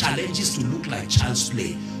 years challenges to look like child's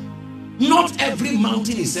play. Not every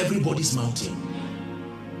mountain is everybody's mountain.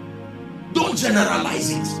 Don't generalize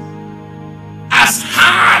it. As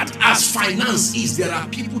hard as finance is, there are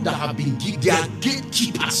people that have been they are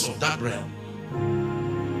gatekeepers of that realm.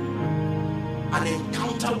 An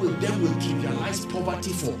encounter with them will trivialize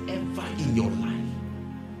poverty forever in your life.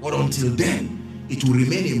 But until then, it will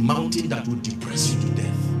remain a mountain that will depress you to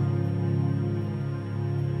death.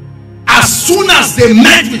 As soon as they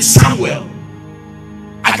met with Samuel,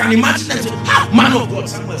 I can imagine them saying, man of God.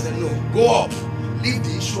 Samuel said, no, go up. Leave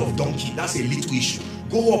the issue of donkey. That's a little issue.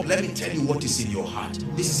 Go up. Let me tell you what is in your heart.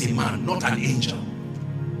 This is a man, not an angel.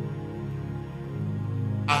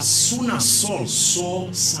 As soon as Saul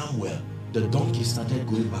saw Samuel, the donkey started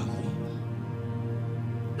going back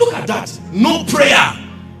home. Look at that. No prayer.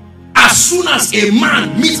 As soon as a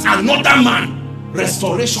man meets another man,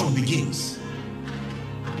 restoration begins.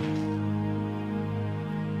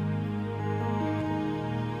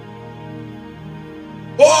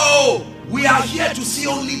 Oh, we are here to see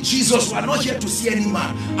only Jesus. We are not here to see any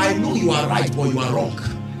man. I know you are right, but you are wrong.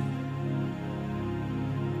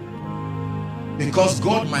 Because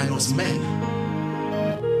God minus men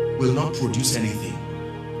will not produce anything.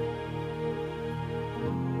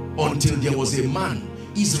 Until there was a man,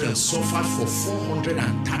 Israel suffered for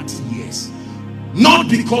 430 years. Not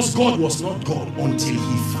because God was not God, until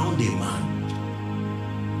he found a man.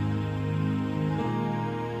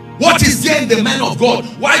 What is there in the men of God?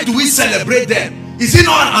 Why do we celebrate them? Is he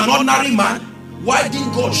not an ordinary man? Why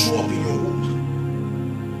didn't God show up in your home?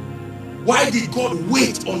 Why did God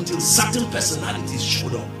wait until certain personalities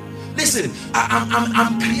showed up? Listen,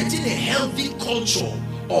 I'm creating a healthy culture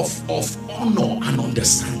of honor and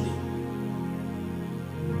understanding.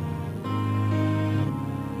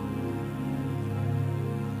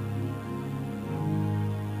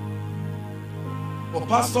 For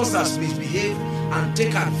pastors that misbehave and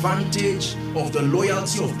take advantage of the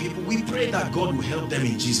loyalty of people, we pray that God will help them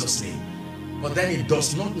in Jesus' name. But then it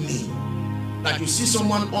does not mean that you see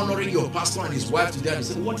someone honoring your pastor and his wife today and you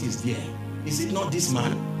say, what is there? Is it not this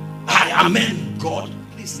man? Amen, God.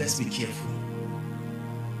 Please, let's be careful.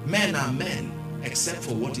 Men are men except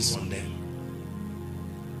for what is on them.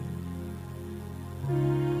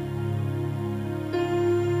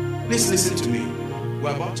 Please listen to me.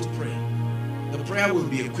 We're about to pray. The prayer will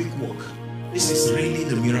be a quick walk. This is really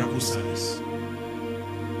the miracle service.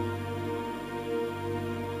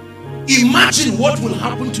 Imagine what will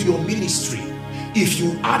happen to your ministry if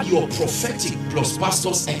you add your prophetic plus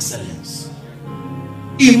pastor's excellence.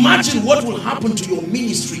 Imagine what will happen to your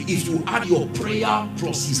ministry if you add your prayer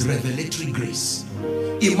plus his revelatory grace.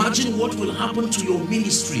 Imagine what will happen to your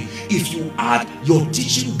ministry if you add your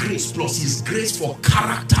teaching grace plus his grace for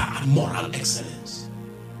character and moral excellence.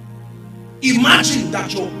 Imagine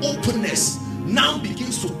that your openness now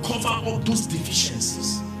begins to cover up those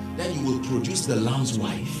deficiencies. Then you will produce the Lamb's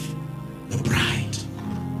wife, the bride,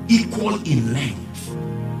 equal in length,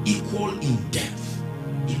 equal in depth,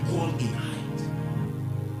 equal in height.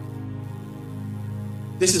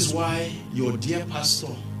 This is why your dear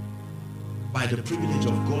pastor, by the privilege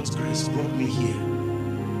of God's grace, brought me here.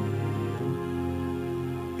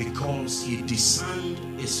 Because he discerned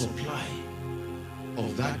a supply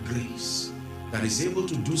of that grace that is able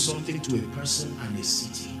to do something to a person and a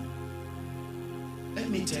city. Let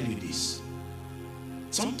me tell you this.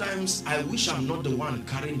 Sometimes I wish I'm not the one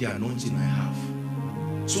carrying the anointing I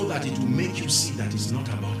have, so that it will make you see that it's not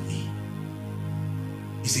about me.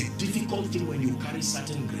 It's a difficult thing when you carry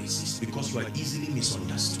certain graces because you are easily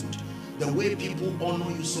misunderstood. The way people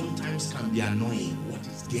honor you sometimes can be annoying. What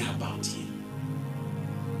is there about him?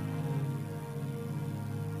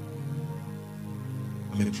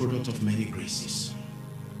 I'm a product of many graces.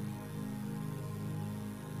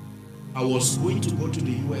 I was going to go to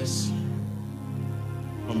the US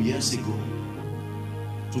some years ago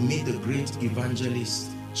to meet the great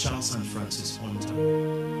evangelist Charles and Francis Hunter.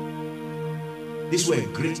 These were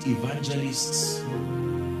great evangelists,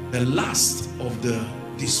 the last of the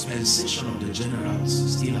dispensation of the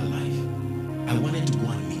generals still alive. I wanted to go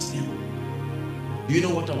and meet them. Do you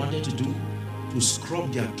know what I wanted to do? To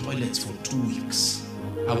scrub their toilets for 2 weeks.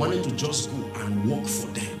 I wanted to just go and work for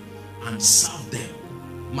them and serve them.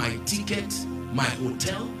 My ticket, my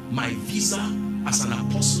hotel, my visa, as an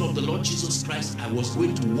apostle of the Lord Jesus Christ, I was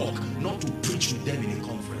going to work, not to preach with them in a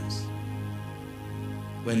conference.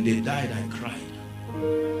 When they died, I cried.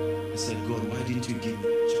 I said, God, why didn't you give me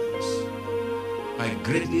a chance? My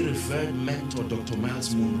greatly revered mentor, Dr.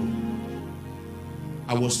 Miles Monroe,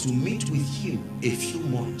 I was to meet with him a few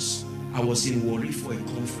months. I was in Warri for a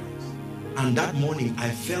conference. And that morning, I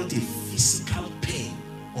felt a physical pain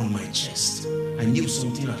on my chest. I knew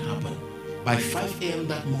something had happened. By 5 a.m.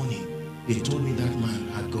 that morning, they told me that man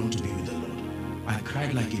had gone to be with the Lord. I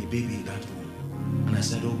cried like a baby in that room. And I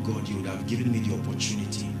said, oh God, you would have given me the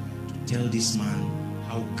opportunity to tell this man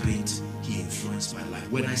how great he influenced my life.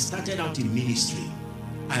 When I started out in ministry,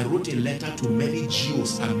 I wrote a letter to many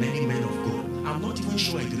GOs and many men of God. I'm not even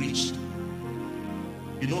sure it reached.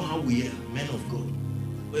 You know how we are, men of God.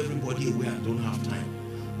 Everybody aware and don't have time.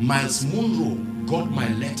 Miles Monroe got my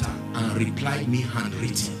letter and replied me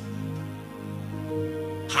handwritten.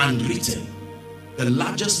 Handwritten. The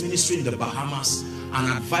largest ministry in the Bahamas, an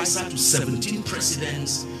advisor to 17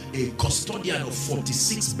 presidents, a custodian of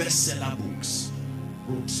 46 bestseller books,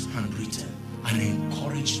 wrote handwritten and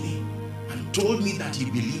encouraged me and told me that he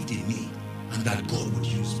believed in me and that God would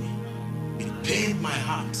use me. It pained my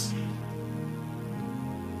heart.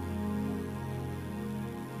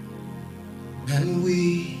 And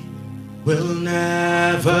we will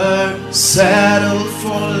never settle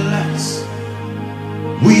for less.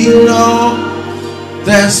 We know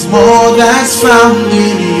there's more that's found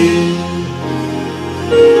in you.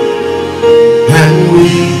 And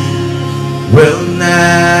we will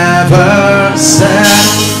never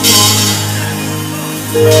settle.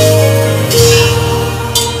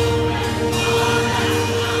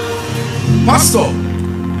 Pastor,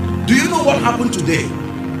 do you know what happened today?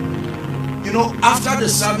 You know, after the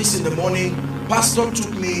service in the morning, Pastor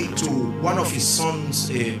took me to one of his sons,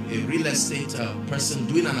 a real estate person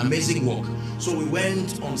doing an amazing work. So we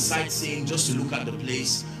went on sightseeing just to look at the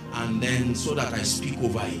place and then so that I speak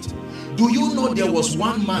over it. Do you know there was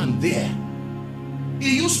one man there?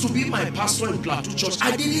 He used to be my pastor in Plateau Church.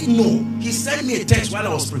 I didn't know. He sent me a text while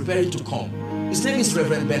I was preparing to come. His name is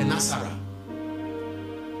Reverend Ben Nassara.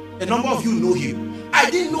 A number of you know him. I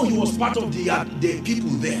didn't know he was part of the people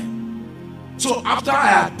there. So after I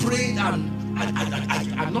had prayed and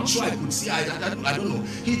I'm not sure I could see, I don't know.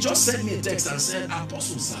 He just sent me a text and said,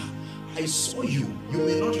 Apostle sir, I saw you. You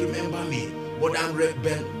may not remember me, but I'm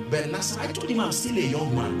Ben Nasser. I told him I'm still a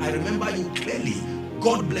young man. I remember you clearly.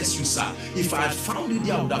 God bless you, sir. If I had found you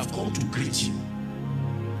there, I would have come to greet you.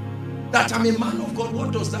 That I'm a man of God,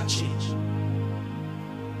 what does that change?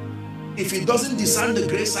 If he doesn't discern the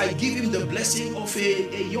grace, I give him the blessing of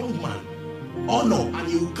a young man. Honor, and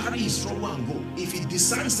he will carry his trouble and go. If he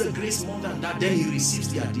discerns the grace more than that, then he receives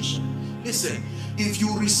the addition. Listen, if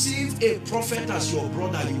you receive a prophet as your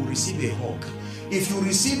brother, you will receive a hug. If you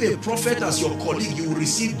receive a prophet as your colleague, you will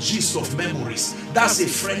receive gist of memories. That's a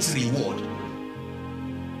friend's reward.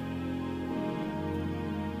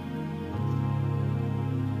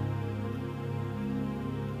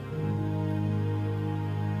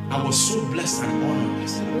 I was so blessed and honored. I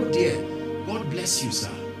said, oh dear, God bless you,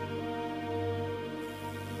 sir.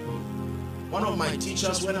 One of my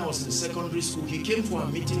teachers, when I was in secondary school, he came for a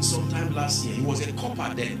meeting sometime last year. He was a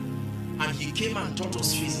copper then, and he came and taught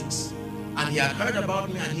us physics. And he had heard about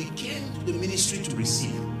me, and he came to the ministry to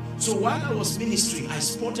receive. So while I was ministering, I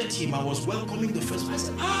spotted him. I was welcoming the first man. I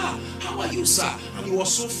said, how are you, sir? And he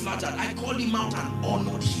was so flattered. I called him out and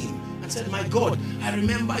honored him. I said, my God, I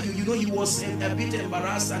remember you. You know, he was a bit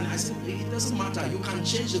embarrassed. And I said, it doesn't matter. You can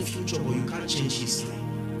change the future, but you can't change history.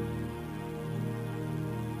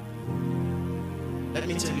 Let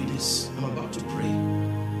me tell you this. I'm about to pray.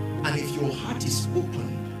 And if your heart is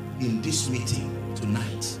open in this meeting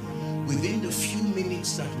tonight, within the few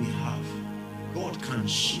minutes that we have, God can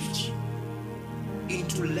shift you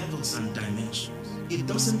into levels and dimensions. It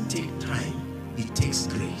doesn't take time, it takes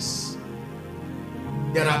grace.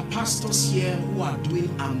 There are pastors here who are doing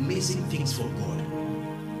amazing things for God.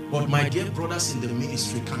 But my dear brothers in the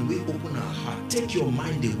ministry, can we open our heart? Take your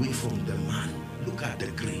mind away from the man. Look at the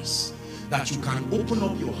grace. That you can open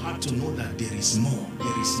up your heart to know that there is more.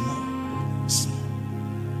 There is more. There is more.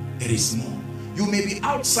 There is more. You may be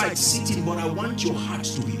outside sitting, but I want your heart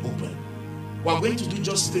to be open. We're going to do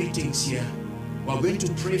just 3 things here. We're going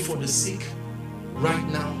to pray for the sick right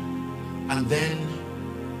now, and then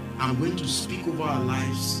I'm going to speak over our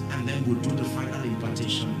lives, and then we'll do the final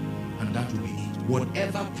impartation, and that will be it.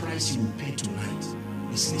 Whatever price you will pay tonight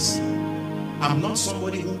is listening. I'm not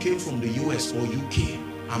somebody who came from the US or UK.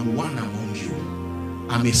 I'm one among you.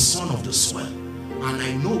 I'm a son of the soil. And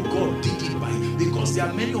I know God did it because there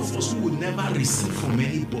are many of us who will never receive from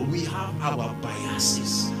anybody. We have our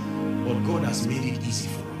biases. But God has made it easy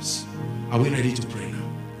for us. Are we ready to pray now?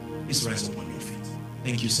 Please rise up on your feet.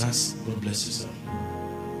 Thank you, sirs. God bless you, sir.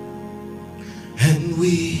 And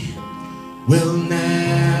we will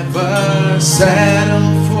never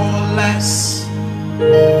settle for less.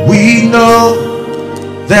 We know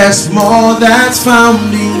there's more that's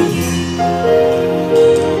found in you.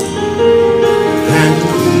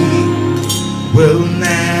 We'll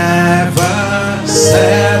never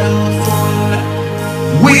settle for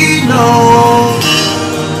less. We know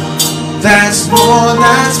there's more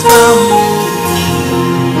that's found in you.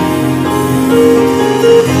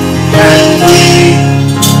 And we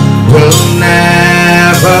will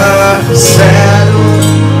never settle.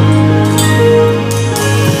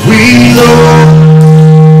 We know.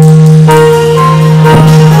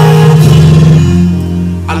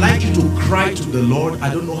 I'd like you to cry to the Lord. I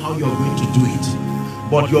don't know how you're going to do it,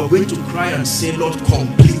 but you're going to cry and say, Lord,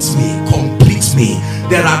 complete me, complete me.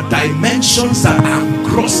 There are dimensions that I'm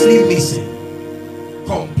grossly missing.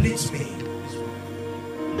 Complete me.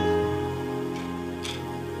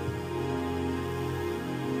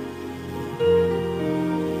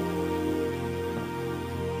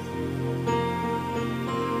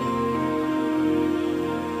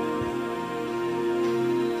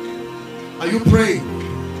 Are you praying?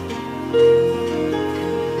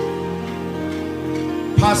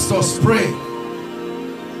 Pastors, pray.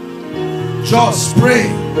 Just pray.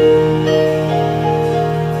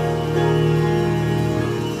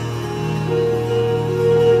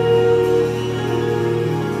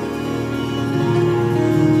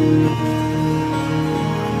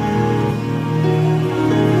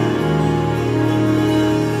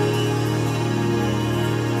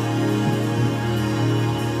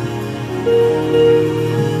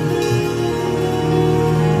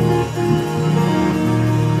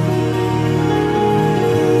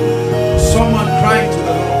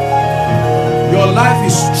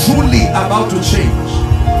 Truly about to change.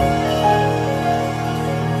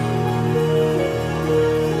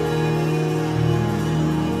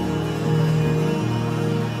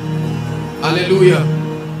 Hallelujah.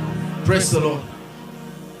 Praise the Lord.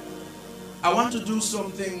 I want to do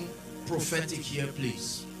something prophetic here,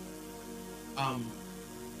 please. I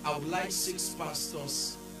would like 6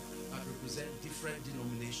 pastors that represent different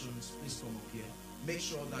denominations. Please come up here. Make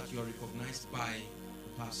sure that you are recognized by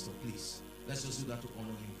the pastor, please. Let's just do that to honor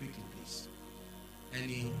him quickly, please.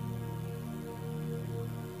 Any?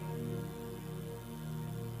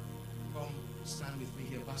 Come, stand with me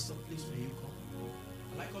here. Pastor, please, may you come.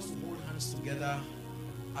 I'd like us to hold hands together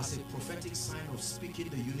as a prophetic sign of speaking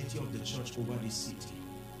the unity of the church over this city.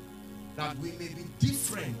 That we may be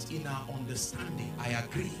different in our understanding. I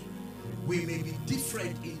agree. We may be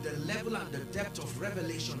different in the level and the depth of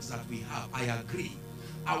revelations that we have. I agree.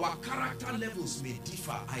 Our character levels may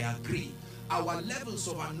differ. I agree. Our levels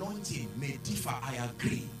of anointing may differ. I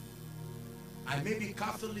agree. I may be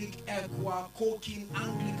Catholic, Equa, Cokin,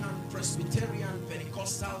 Anglican, Presbyterian,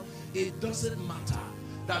 Pentecostal. It doesn't matter.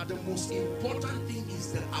 That the most important thing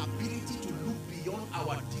is the ability to look beyond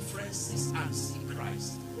our differences and see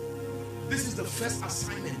Christ. This is the first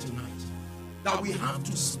assignment tonight. That we have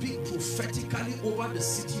to speak prophetically over the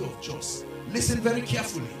city of Jos. Listen very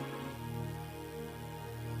carefully.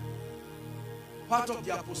 Part of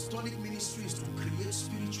the apostolic ministry is to create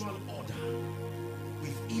spiritual order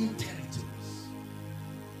within territories.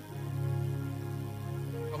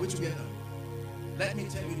 Are we together? Let me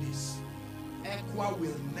tell you this. Equa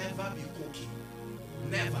will never be Cokin.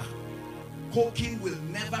 Never. Cokin will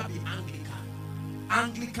never be Anglican.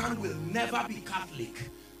 Anglican will never be Catholic.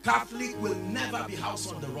 Catholic will never be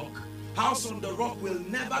House on the Rock. House on the Rock will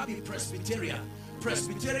never be Presbyterian.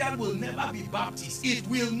 Presbyterian will never be Baptist. It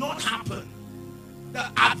will not happen. The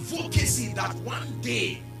advocacy that one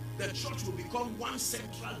day the church will become one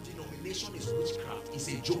central denomination is witchcraft is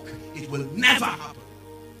a joke. It will never happen.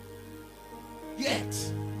 Yet,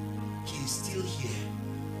 he is still here.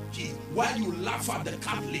 While you laugh at the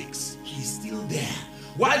Catholics, he's still there.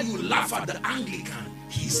 While you laugh at the Anglican,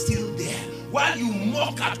 he's still there. While you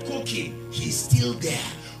mock at Cokin, he's still there.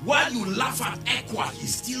 While you laugh at Equa,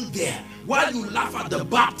 he's still there. While you laugh at the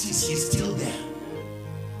Baptist, he's still there.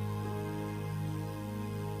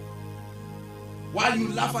 While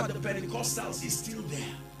you laugh at the Pentecostals, he's still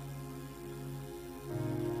there.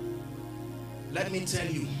 Let me tell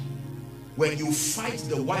you, when you fight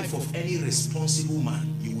the wife of any responsible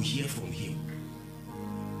man, you will hear from him.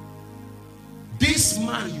 This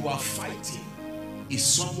man you are fighting is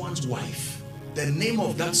someone's wife. The name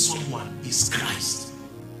of that someone is Christ.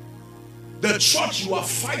 The church you are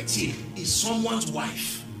fighting is someone's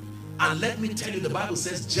wife. And let me tell you, the Bible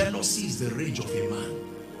says jealousy is the rage of a man.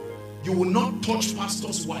 You will not touch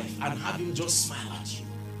pastor's wife and have him just smile at you.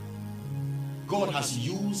 God has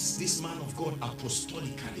used this man of God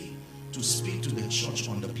apostolically to speak to the church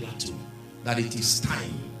on the plateau that it is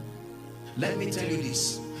time. Let me tell you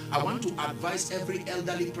this. I want to advise every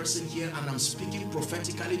elderly person here, and I'm speaking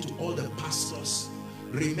prophetically to all the pastors.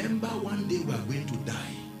 Remember, one day we are going to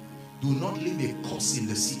die. Do not leave a curse in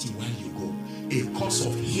the city while you go. A curse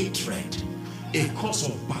of hatred, a curse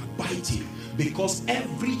of backbiting, because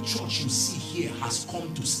every church you see here has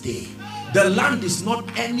come to stay. The land is not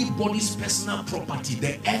anybody's personal property.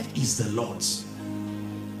 The earth is the Lord's.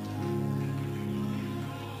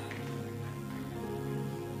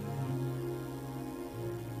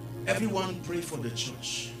 Everyone pray for the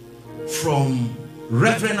church. From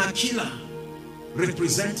Reverend Aquila,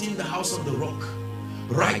 representing the House of the Rock,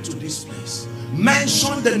 right to this place.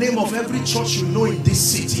 Mention the name of every church you know in this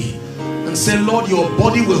city and say, Lord, your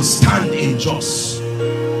body will stand in Jos.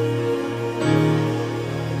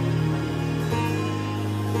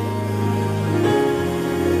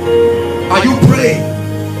 Are you praying?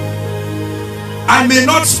 I may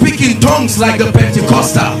not speak in tongues like the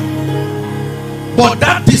Pentecostal, but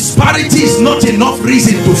that disparity is not enough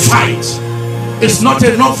reason to fight. It's not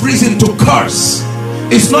enough reason to curse.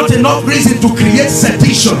 It's not enough reason to create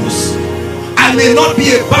seditions. I may not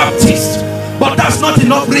be a Baptist, but that's not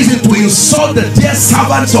enough reason to insult the dear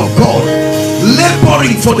servants of God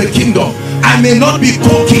laboring for the kingdom. I may not be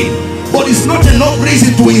cooking, but it's not enough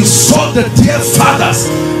reason to insult the dear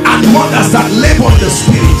fathers and mothers that labor in the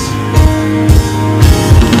spirit.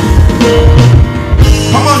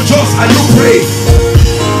 Come on, Jos, are you praying?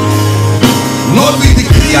 Lord, we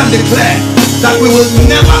decree and declare that we will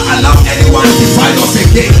never allow anyone divide us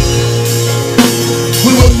again.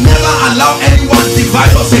 We will never allow anyone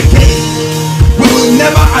divide us again. We will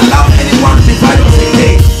never allow anyone divide us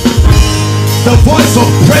again. The voice of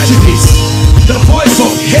prejudice, the voice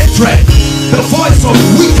of hatred, the voice of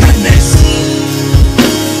wickedness,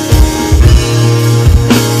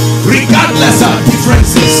 regardless of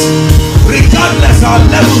differences, regardless of our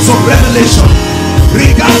levels of revelation,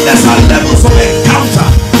 regardless of our levels of encounter,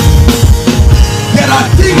 there are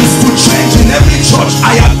things to change in every church.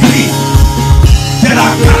 I agree. There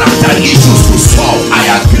are character issues to solve.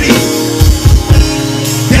 I agree.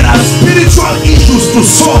 There are spiritual issues to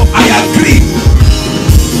solve. I agree.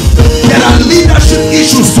 There are leadership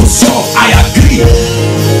issues to solve. I agree.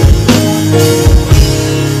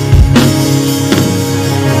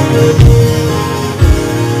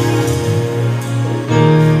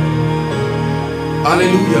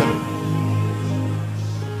 Hallelujah.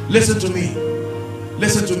 Listen to me.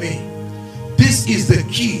 Listen to me.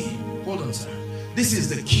 This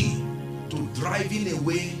is the key to driving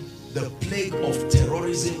away the plague of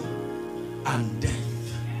terrorism and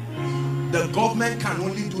death. The government can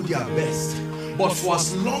only do their best, but for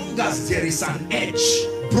as long as there is an edge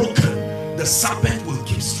broken, the serpent will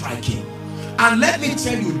keep striking. And let me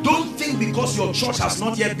tell you, don't think because your church has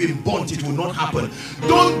not yet been burnt, it will not happen.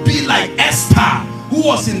 Don't be like Esther, who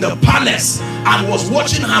was in the palace and was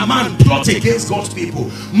watching her man plot against God's people.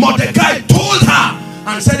 Mordecai told her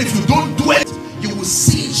and said, if you don't do it, you will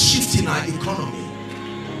see it shift in our economy.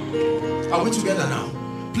 Are we together now?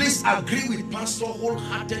 Please agree with Pastor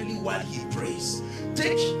wholeheartedly while he prays.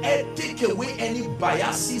 Take away any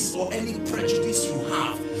biases or any prejudice you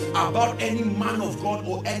have about any man of God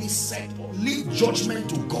or any sect. Leave judgment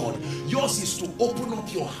to God. Yours is to open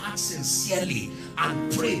up your heart sincerely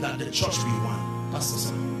and pray that the church be one. Pastor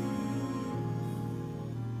Selman.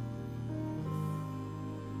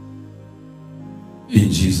 In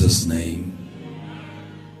Jesus' name.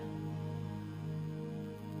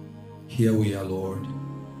 Here we are, Lord,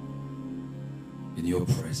 in your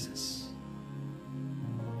presence.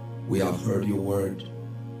 We have heard your word.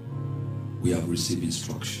 We have received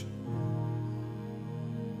instruction.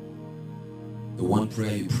 The one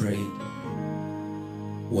prayer you prayed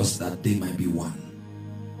was that they might be one,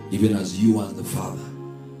 even as you and the Father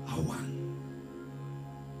are one.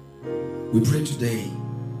 We pray today,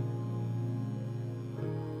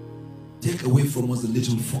 take away from us the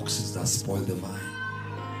little foxes that spoil the vine,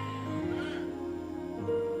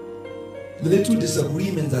 the little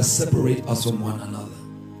disagreements that separate us from one another,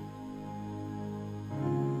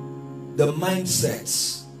 the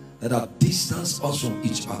mindsets that have distanced us from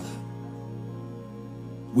each other.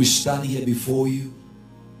 We stand here before you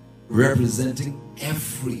representing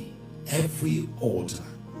every altar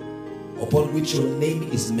upon which your name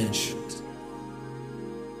is mentioned,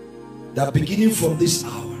 that beginning from this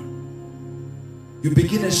hour you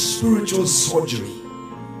begin a spiritual surgery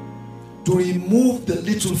to remove the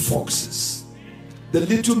little foxes, the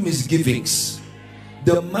little misgivings,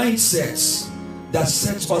 the mindsets that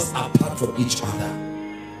sets us apart from each other.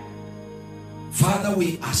 Father,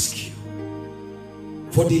 we ask you,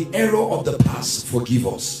 for the error of the past, forgive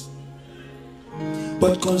us.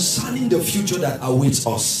 But concerning the future that awaits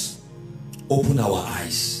us, open our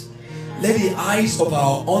eyes. Let the eyes of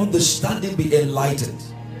our understanding be enlightened.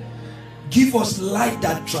 Give us light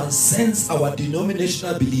that transcends our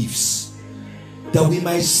denominational beliefs, that we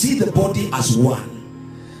might see the body as one.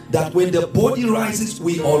 That when the body rises,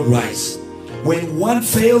 we all rise. When one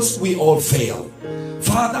fails, we all fail.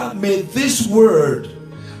 Father, may this word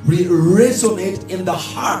resonate in the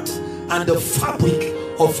heart and the fabric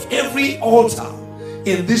of every altar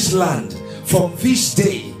in this land from this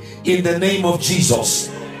day, in the name of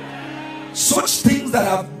Jesus. Such things that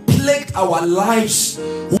have plagued our lives.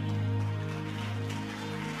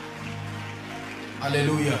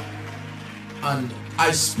 Hallelujah. And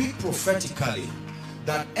I speak prophetically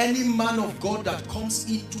that any man of God that comes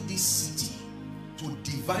into this city to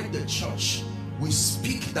divide the church, we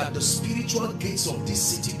speak that the spiritual gates of this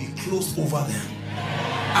city be closed over them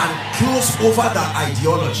and closed over their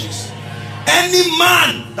ideologies. Any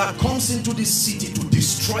man that comes into this city to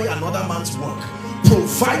destroy another man's work,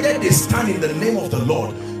 provided they stand in the name of the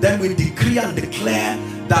Lord, then we decree and declare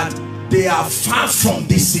that they are far from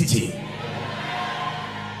this city.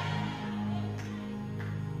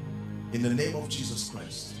 In the name of Jesus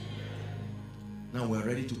Christ. Now we're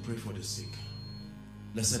ready to pray for the sick.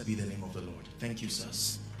 Blessed be the name of the Lord. Thank you,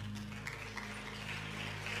 sirs.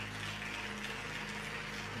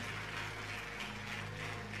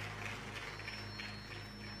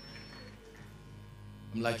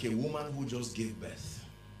 I'm like a woman who just gave birth.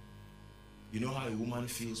 You know how a woman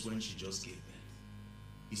feels when she just gave birth?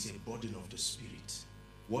 It's a burden of the spirit.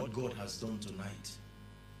 What God has done tonight,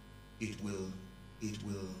 it will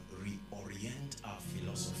reorient our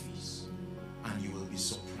philosophies, and you will be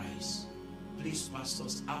surprised. Please,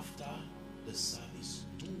 pastors, after the service,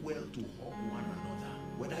 do well to hug one another,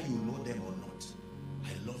 whether you know them or not.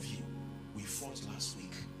 I love you. We fought last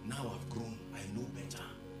week. Now I've grown. I know better.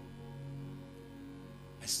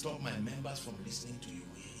 I stopped my members from listening to you.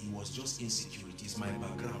 It was just insecurity. It's my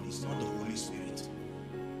background. It's not the Holy Spirit.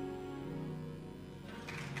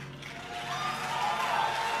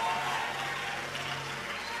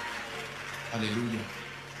 Hallelujah.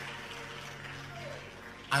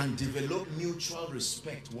 And develop mutual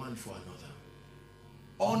respect one for another.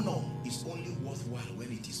 Honor is only worthwhile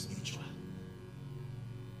when it is mutual.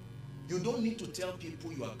 You don't need to tell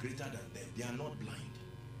people you are greater than them. They are not blind.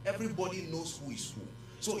 Everybody knows who is who.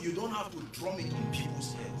 So you don't have to drum it on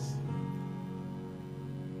people's heads.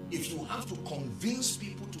 If you have to convince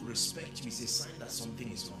people to respect you, it's a sign that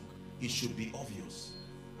something is wrong. It should be obvious.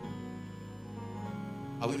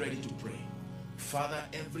 Are we ready to pray? Father,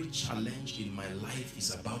 every challenge in my life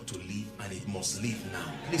is about to leave, and it must leave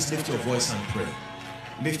now. Please lift your voice and pray.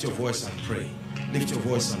 Lift your voice and pray. Lift your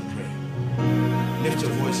voice and pray. Lift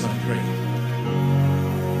your voice and pray.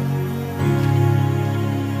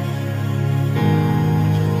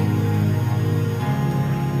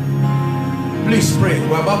 Please pray.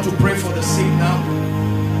 We're about to pray for the sick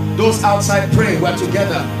now. Those outside, pray. We're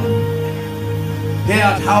together. Here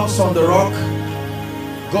at House on the Rock,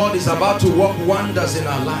 God is about to work wonders in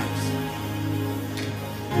our lives.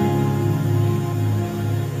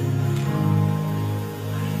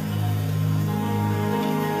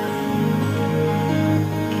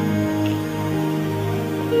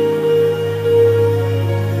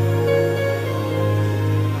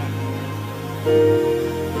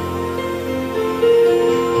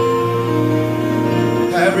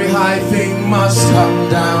 Every high thing must come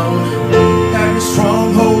down. Every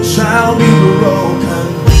stronghold shall be broken.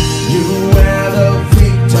 You wear the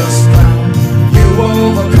victor's crown. You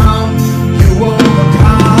overcome. You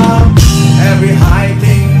overcome. Every high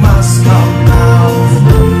thing must come down.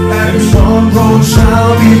 Every stronghold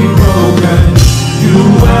shall be broken. You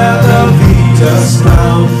wear the victor's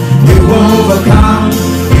crown. You overcome.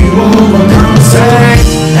 You overcome. Say,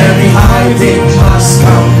 every high thing must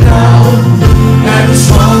come down. Every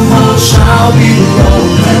stronghold shall be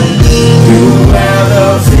broken. You wear the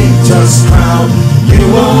victor's crown. You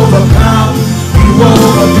overcome. You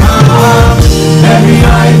overcome. Every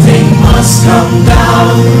high thing must come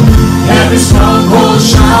down. Every stronghold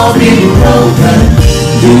shall be broken.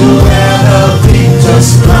 You wear the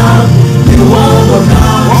victor's crown. You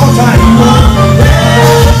overcome. All time.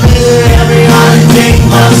 Every high thing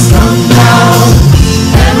must come down.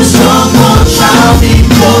 Every stronghold shall be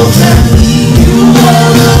broken. You wear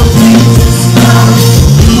the victor's crown.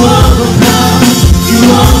 You overcome. You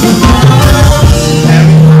overcome.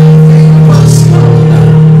 Every high thing must come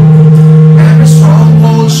down. Every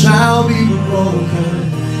stronghold shall be broken.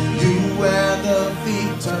 You wear the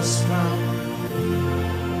victor's crown.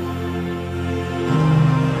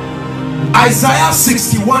 Isaiah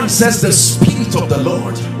 61 says, the Spirit of the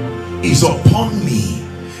Lord is upon me.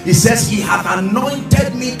 He says, he hath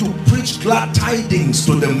anointed me to preach glad tidings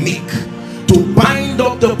to the meek, to bind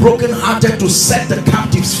up the brokenhearted, to set the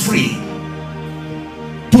captives free,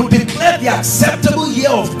 to declare the acceptable year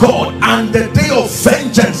of God and the day of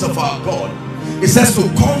vengeance of our God. It says to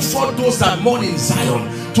comfort those that mourn in Zion,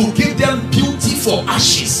 to give them beauty for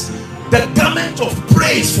ashes, the garment of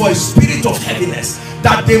praise for a spirit of heaviness,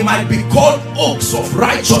 that they might be called oaks of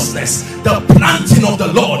righteousness, the planting of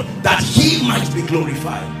the Lord, that he might be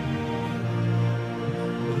glorified.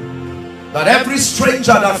 That every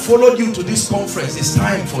stranger that followed you to this conference, it's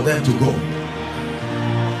time for them to go.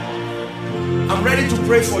 I'm ready to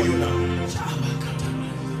pray for you now.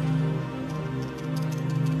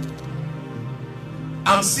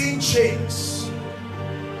 I'm seeing chains.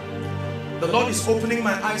 The Lord is opening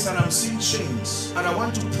my eyes and I'm seeing chains, and I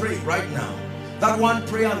want to pray right now. That one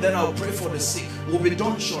prayer, and then I'll pray for the sick. We'll be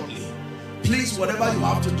done shortly. Please, whatever you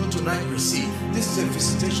have to do tonight, receive. This is a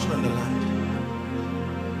visitation on the land.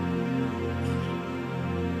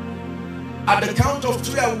 At the count of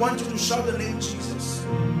 3, I want you to shout the name Jesus.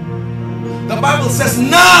 The Bible says,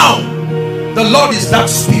 now the Lord is that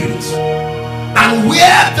Spirit, and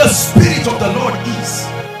where the Spirit of the Lord is,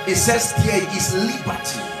 it says there is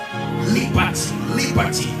liberty, liberty,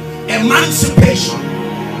 liberty, emancipation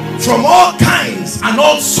from all kinds and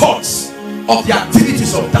all sorts of the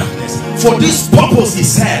activities of darkness. For this purpose, he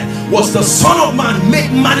said, was the Son of Man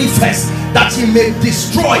made manifest, that he may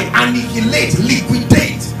destroy, annihilate,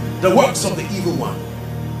 liquidate the works of the evil one.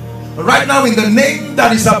 Right now, in the name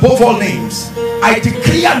that is above all names, I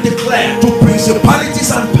decree and declare to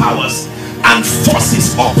principalities and powers and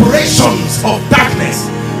forces, operations of darkness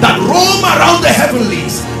that roam around the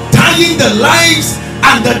heavenlies, tying the lives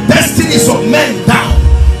and the destinies of men down.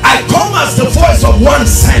 I come as the voice of one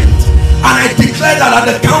sent, and I declare that at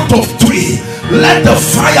the count of 3, let the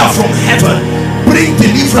fire from heaven bring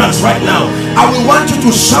deliverance right now. I will want you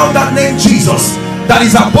to shout that name Jesus that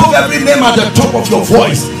is above every name at the top of your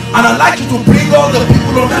voice, and I'd like you to bring all the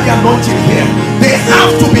people under the anointing here. They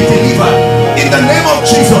have to be delivered in the name of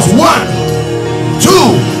Jesus. 1, 2,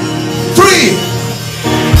 3.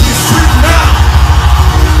 Be free now.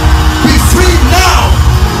 Be free now.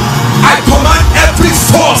 I command every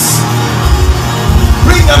force,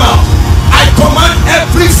 bring them out. I command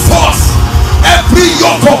every force, every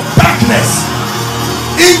yoke of darkness,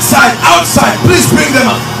 inside, outside, please bring them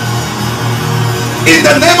out. In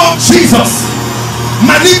the name of Jesus,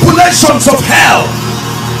 manipulations of hell,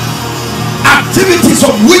 activities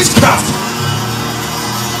of witchcraft.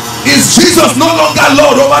 Is Jesus no longer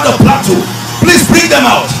Lord over the plateau? Please bring them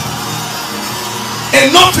out.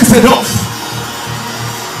 Enough is enough.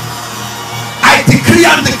 I decree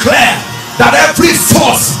and declare that every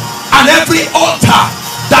force and every altar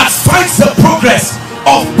that fights the progress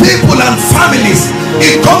of people and families,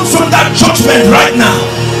 it comes under judgment right now.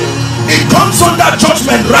 It comes under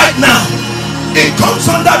judgment right now. It comes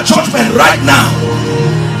under judgment right now.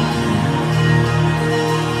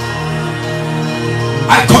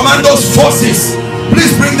 I command those forces,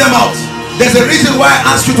 please bring them out. There's a reason why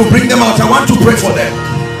I asked you to bring them out. I want to pray for them.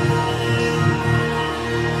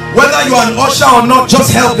 Whether you are an usher or not,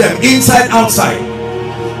 just help them inside, outside.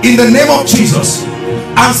 In the name of Jesus,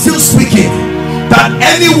 I'm still speaking that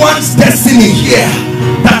anyone's destiny here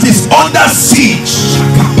that is under siege,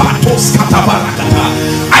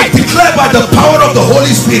 I declare by the power of the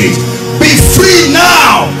Holy Spirit, be free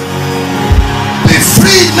now. Be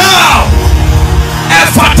free now.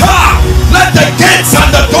 Ephata, let the gates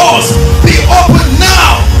and the doors be open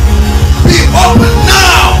now. Be open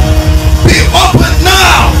now. Be open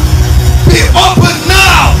now. Be open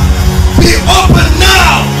now. Be open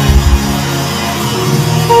now.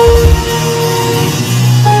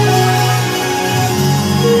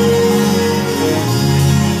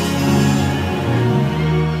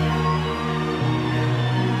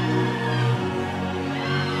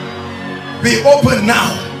 Be open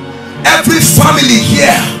now. Every family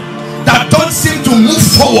here that don't seem to move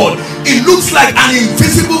forward, it looks like an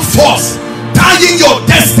invisible force tying your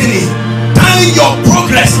destiny, tying your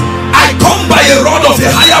progress. I come by a rod of a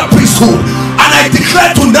higher priesthood and I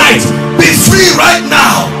declare tonight, be free right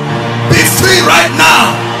now. Be free right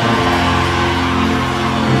now.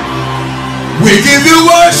 We give you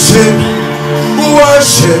worship,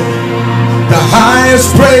 worship, the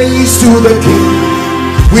highest praise to the King.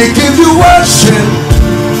 We give you worship,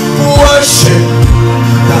 worship,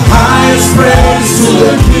 the highest praise to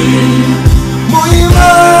the King.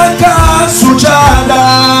 Muimaka sujada,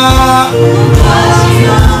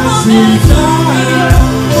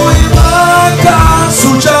 muimaka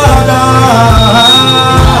sujada.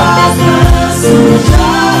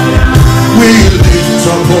 We lift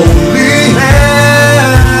up holy hands.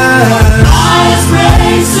 Highest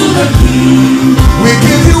praise to the King. We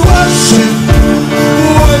give you worship,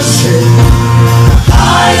 worship.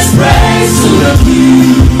 Highest praise to the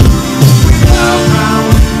King. We bow down,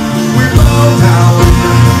 we bow down.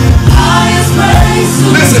 Highest praise to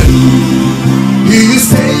the King. He is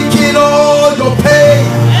taking all your pain.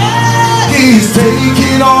 He is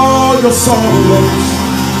taking all your sorrows.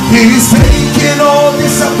 He is taking all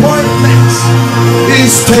disappointments. He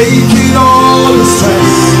is taking all the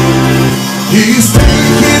stress. He is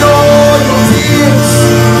taking all your fears.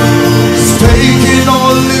 He's taking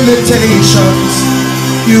all limitations.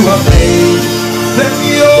 You have made them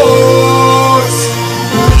yours.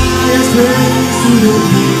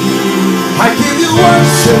 I give you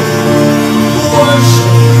worship,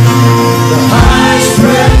 worship, the highest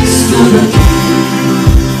praise to the King.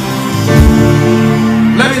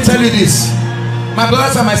 Let me tell you this, my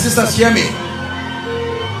brothers and my sisters, hear me.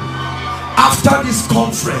 After this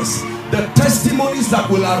conference, the testimonies that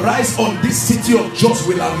will arise on this city of Jos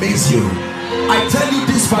will amaze you. I tell you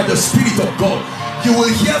this by the Spirit of God. You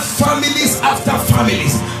will hear families after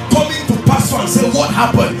families coming to pastor and say, what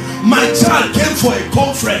happened? My child came for a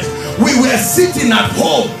conference. We were sitting at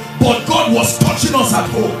home, but God was touching us at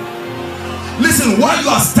home. Listen, while you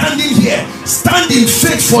are standing here, stand in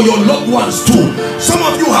faith for your loved ones too. Some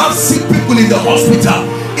of you have sick people in the hospital.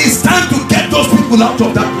 It's time to get those people out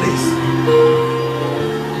of that place.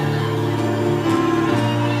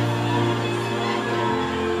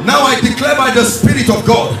 Now I declare by the Spirit of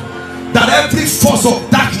God that every force of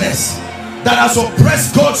darkness that has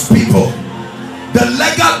oppressed God's people, the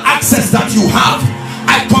legal access that you have,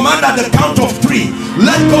 I command at the count of 3,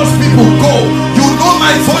 let God's people go. You know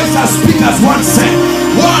my voice as speak as one said.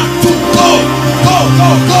 1, 2, go, go, go,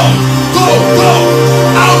 go, go, go.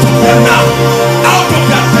 Out of them now, out of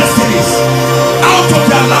their destinies, out of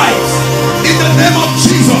their lives, in the name of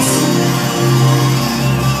Jesus.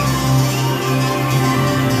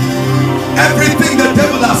 Everything the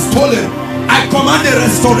devil has stolen, I command a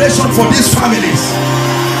restoration for these families.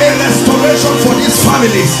 A restoration for these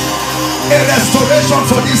families. A restoration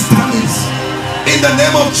for these families. In the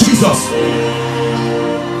name of Jesus.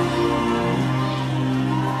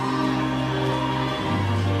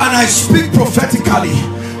 And I speak prophetically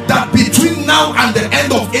that between now and the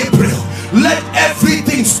end of April, let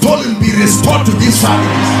everything stolen be restored to these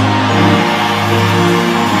families.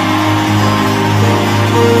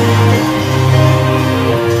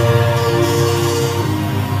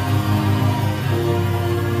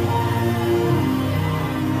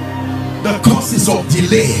 The causes of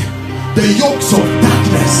delay, the yokes of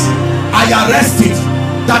darkness, I arrest it,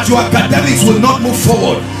 that your academics will not move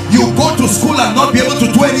forward. You go to school and not be able to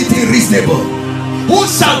do anything reasonable. Who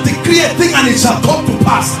shall decree a thing and it shall come to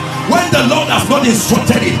pass when the Lord has not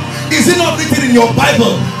instructed it? Is it not written in your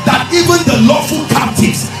Bible that even the lawful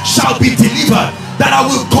captives shall be delivered? That I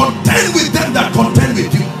will contend with them that contend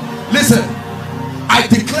with you. Listen, I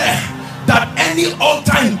declare that any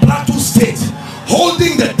altar in Plateau State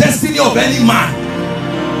holding the destiny of any man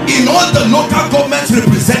in all the local governments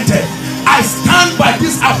represented, I stand by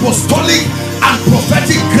this apostolic and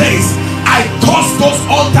prophetic grace. I curse those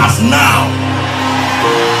altars now.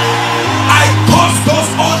 I curse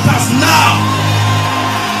those altars now.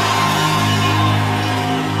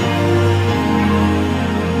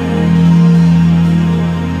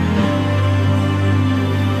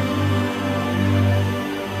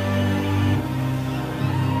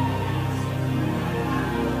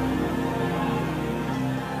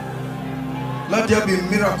 Let there be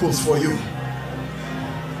miracles for you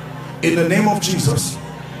in the name of Jesus.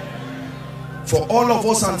 For all of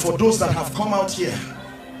us and for those that have come out here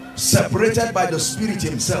separated by the Spirit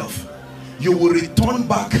himself, you will return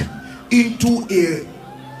back into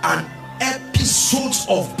an episode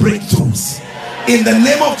of breakthroughs in the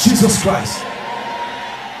name of Jesus Christ.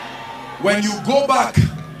 When you go back,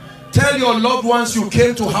 tell your loved ones you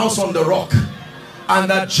came to House on the Rock and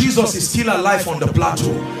that Jesus is still alive on the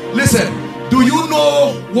plateau. Listen, do you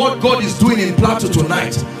know what God is doing in Plateau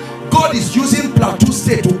tonight? God is using Plateau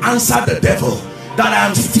State to answer the devil that I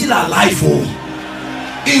am still alive.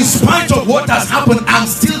 Oh, in spite of what has happened, I'm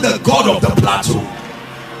still the God of the plateau.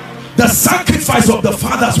 The sacrifice of the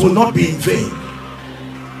fathers will not be in vain.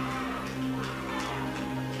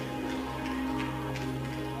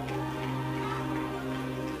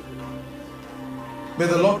 May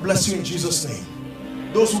the Lord bless you in Jesus'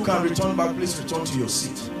 name. Those who can return back, please return to your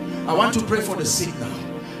seat. I want to pray for the sick now.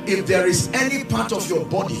 If there is any part of your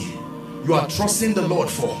body you are trusting the Lord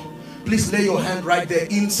for, please lay your hand right there,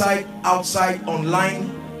 inside, outside,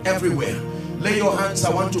 online, everywhere. Lay your hands.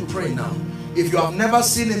 I want to pray now. If you have never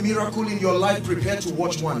seen a miracle in your life, prepare to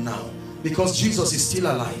watch one now, because Jesus is still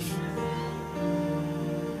alive.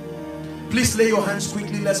 Please lay your hands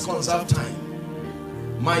quickly. Let's conserve time.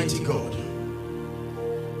 Mighty God,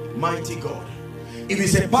 mighty God. If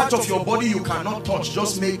it's a part of your body you cannot touch,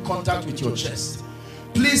 just make contact with your chest.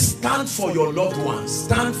 Please stand for your loved ones.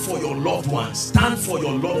 Stand for your loved ones. Stand for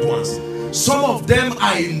your loved ones. Some of them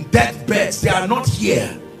are in deathbeds. They are not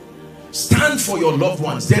here. Stand for your loved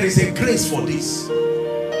ones. There is a grace for this.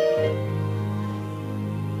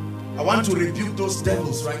 I want to rebuke those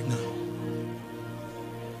devils right now.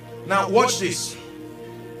 Now watch this.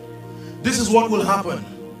 This is what will happen.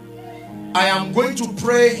 I am going to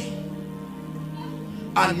pray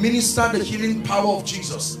and minister the healing power of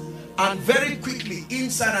Jesus, and very quickly,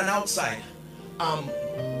 inside and outside,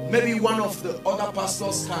 maybe one of the other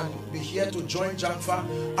pastors can be here to join Janfa.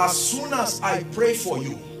 As soon as I pray for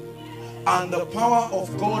you and the power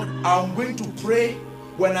of God, I'm going to pray.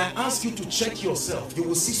 When I ask you to check yourself, you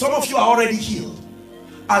will see some of you are already healed.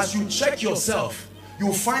 As you check yourself, you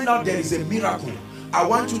will find out there is a miracle. I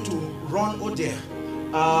want you to run over there.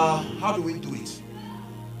 How do we do it?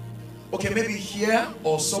 Okay, maybe here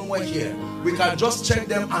or somewhere here. We can just check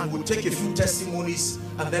them and we'll take a few testimonies,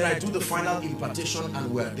 and then I do the final impartation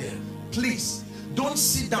and we're there. Please, don't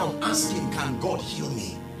sit down asking, can God heal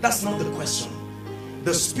me? That's not the question.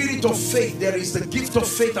 The spirit of faith, there is the gift of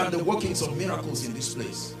faith and the workings of miracles in this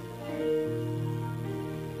place.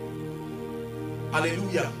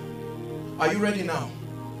 Hallelujah. Are you ready now?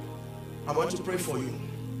 I want to pray for you.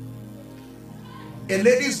 A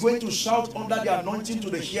lady is going to shout under the anointing to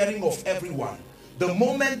the hearing of everyone. The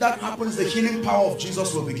moment that happens, the healing power of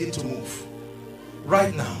Jesus will begin to move.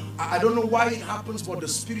 Right now. I don't know why it happens, but the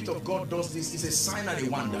Spirit of God does this. It's a sign and a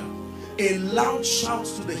wonder. A loud shout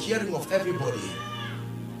to the hearing of everybody.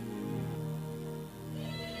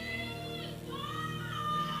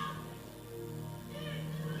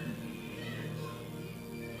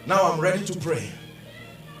 Now I'm ready to pray.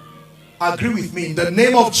 Agree with me in the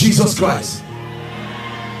name of Jesus Christ.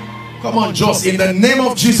 Come on, just in the name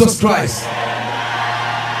of Jesus Christ.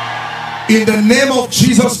 In the name of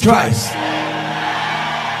Jesus Christ.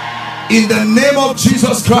 In the name of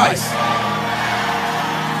Jesus Christ.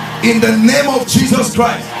 In the name of Jesus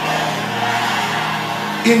Christ.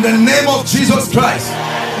 In the name of Jesus Christ.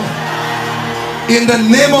 In the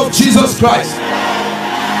name of Jesus Christ.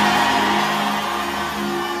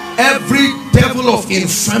 Every devil of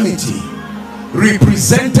infirmity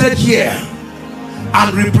represented here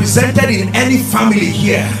and represented in any family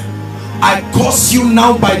here, I curse you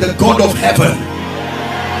now by the God of heaven.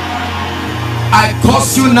 I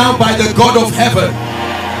curse you now by the God of heaven.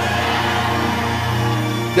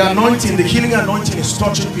 The anointing, the healing anointing is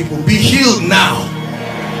touching people. Be healed now.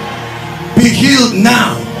 Be healed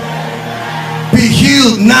now. Be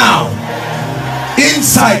healed now.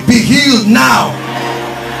 Inside, be healed now.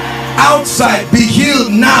 Outside, be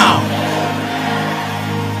healed now.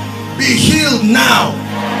 Be healed now.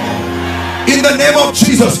 In the name of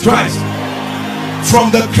Jesus Christ. From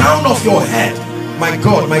the crown of your head, my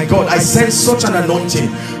God, I sense such an anointing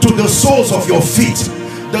to the soles of your feet.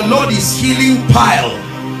 The Lord is healing Pile.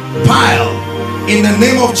 In the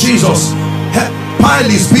name of Jesus. Pile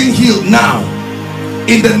is being healed now.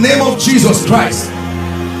 In the name of Jesus Christ.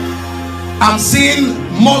 I'm seeing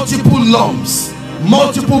multiple lumps,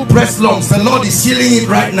 multiple breast lumps. The Lord is healing it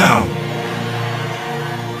right now.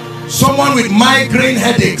 Someone with migraine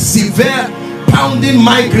headaches, severe pounding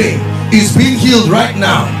migraine, is being healed right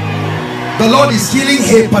now. The Lord is healing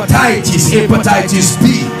hepatitis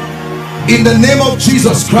B, in the name of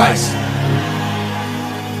Jesus Christ.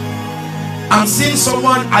 I'm seeing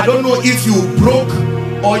someone, I don't know if you broke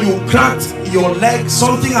or you cracked your leg,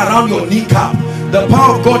 something around your kneecap. The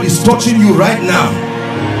power of God is touching you right now.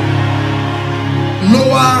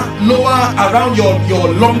 Lower around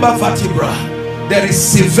your lumbar vertebra, there is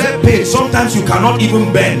severe pain. Sometimes you cannot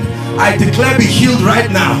even bend. I declare, be healed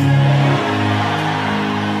right now.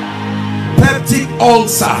 Peptic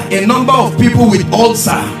ulcer, a number of people with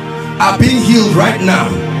ulcer are being healed right now.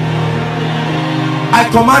 I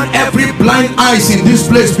command every blind eyes in this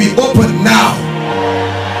place be open now.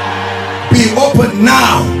 Be open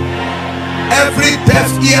now. Every deaf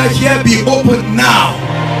ear here be open now.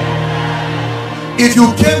 If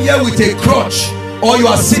you came here with a crutch or you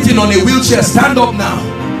are sitting on a wheelchair, stand up now.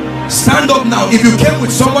 Stand up now. If you came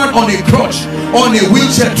with someone on a crutch or on a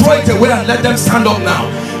wheelchair, throw it away and let them stand up now.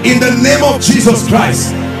 In the name of Jesus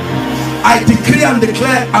Christ, I decree and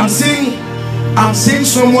declare, I'm seeing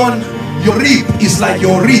someone, your rib is like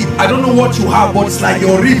your rib. I don't know what you have, but it's like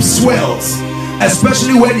your rib swells,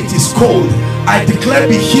 especially when it is cold. I declare,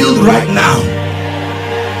 be healed right now.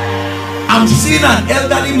 I'm seeing an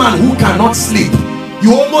elderly man who cannot sleep.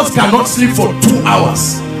 You almost cannot sleep for 2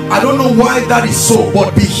 hours. I don't know why that is so,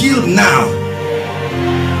 but be healed now.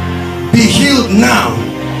 Be healed now.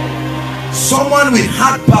 Someone with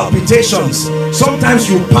heart palpitations, sometimes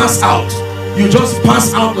you pass out. You just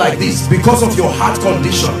pass out like this because of your heart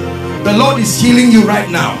condition. The Lord is healing you right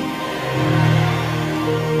now.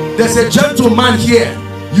 There's a gentleman here.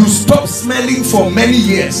 You stopped smelling for many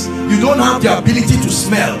years. You don't have the ability to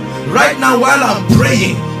smell. Right now, while I'm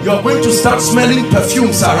praying, you're going to start smelling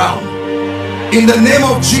perfumes around. In the name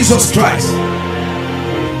of Jesus Christ.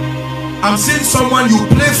 I'm seeing someone, you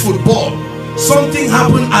play football. Something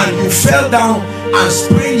happened and you fell down and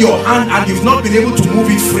sprained your hand and you've not been able to move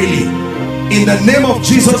it freely. In the name of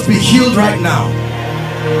Jesus, be healed right now.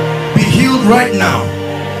 Be healed right now.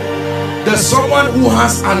 There's someone who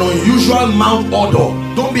has an unusual mouth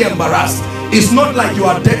odor. Don't be embarrassed. It's not like you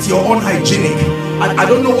are dirty or unhygienic. I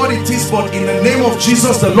don't know what it is, but in the name of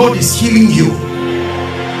Jesus, the Lord is healing you.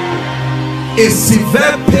 A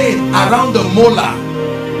severe pain around the molar.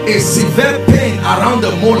 A severe pain around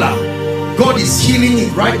the molar. God is healing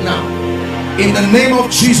it right now. In the name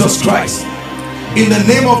of Jesus Christ. In the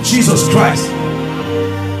name of Jesus Christ.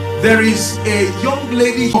 There is a young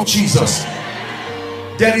lady of Jesus.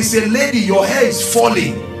 There is a lady, your hair is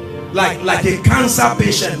falling like a cancer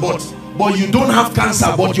patient, but you don't have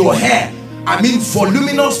cancer, but your hair, I mean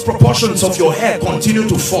voluminous proportions of your hair continue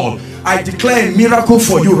to fall. I declare a miracle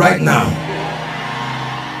for you right now.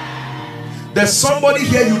 There's somebody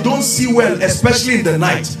here, you don't see well, especially in the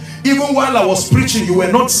night. Even while I was preaching, you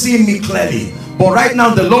were not seeing me clearly, but right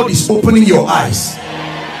now the Lord is opening your eyes.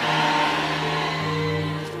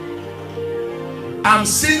 I'm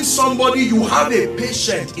seeing somebody, you have a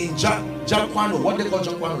patient in Jakwano. What they call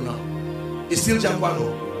Jakwano now? It's still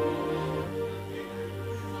Jakwano.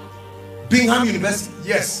 Bingham University.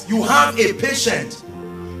 Yes, you have a patient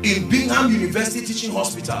in Bingham University Teaching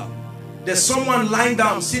Hospital. There's someone lying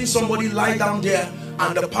down. I'm seeing somebody lie down there,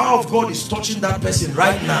 and the power of God is touching that person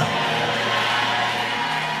right now.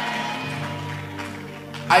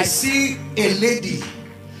 I see a lady.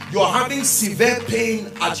 You're having severe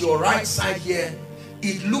pain at your right side here.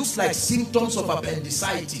 It looks like symptoms of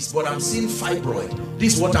appendicitis, but I'm seeing fibroid.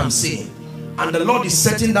 This is what I'm seeing. And the Lord is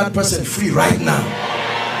setting that person free right now.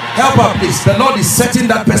 Help her, please. The Lord is setting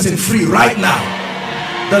that person free right now.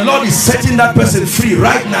 The Lord is setting that person free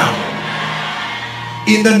right now.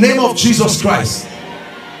 In the name of Jesus Christ.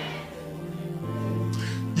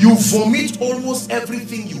 You vomit almost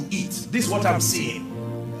everything you eat. This is what I'm seeing.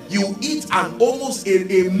 You eat and almost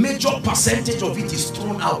a major percentage of it is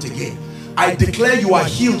thrown out again. I declare you are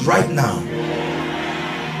healed right now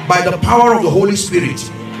by the power of the Holy Spirit.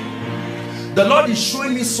 The Lord is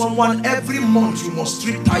showing me someone every month you must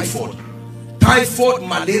treat typhoid. Typhoid,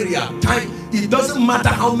 malaria, it doesn't matter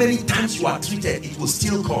how many times you are treated, it will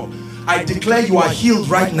still come. I declare you are healed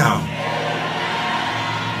right now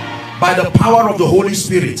by the power of the Holy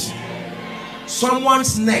Spirit.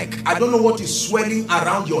 Someone's neck, I don't know what is swelling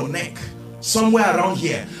around your neck, somewhere around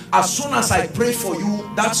here. As soon as I pray for you,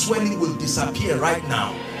 that swelling will disappear right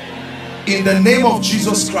now. In the name of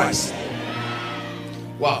Jesus Christ.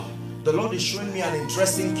 Wow, the Lord is showing me an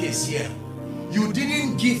interesting case here. You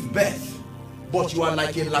didn't give birth, but you are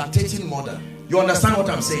like a lactating mother. You understand what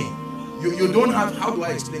I'm saying? You don't have, how do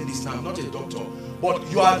I explain this now? I'm not a doctor, but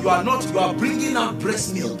you are bringing out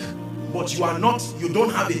breast milk, but you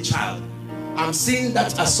don't have a child. I'm saying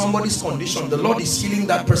that as somebody's condition. The Lord is healing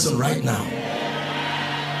that person right now.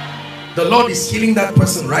 The Lord is healing that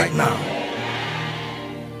person right now.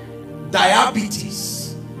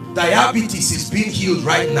 Diabetes is being healed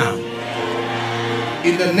right now.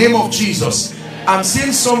 In the name of Jesus. I'm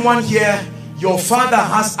seeing someone here, your father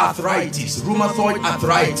has arthritis, rheumatoid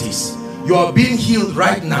arthritis. You are being healed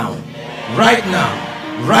right now. Right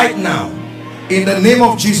now. Right now. In the name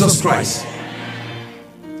of Jesus Christ.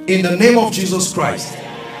 In the name of Jesus Christ.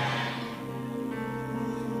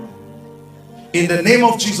 In the name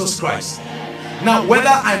of Jesus Christ. Now, whether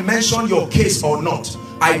I mention your case or not,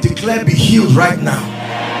 I declare be healed right now.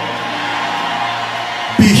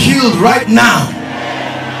 Be healed right now.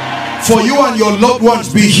 For you and your loved ones,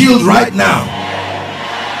 be healed right now.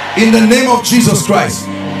 In the name of Jesus Christ.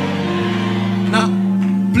 Now,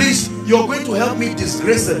 please, you're going to help me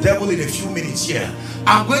disgrace the devil in a few minutes here.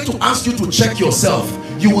 I'm going to ask you to check yourself.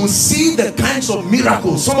 You will see the kinds of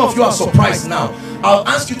miracles. Some of you are surprised now. I'll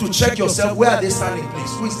ask you to check yourself. Where are they standing,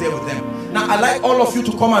 please? Who is there with them? Now, I'd like all of you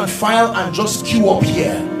to come and file and just queue up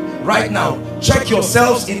here right now. Check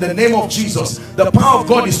yourselves in the name of Jesus. The power of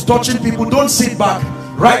God is touching people. Don't sit back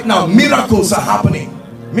right now. Miracles are happening.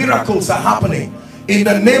 Miracles are happening in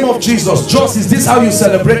the name of Jesus. Just, is this how you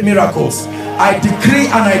celebrate miracles? I decree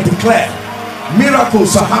and I declare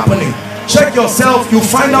miracles are happening. Check yourself. You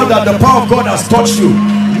find out that the power of God has touched you.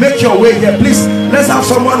 Make your way here, please. Let's have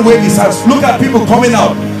someone wave his hands. Look at people coming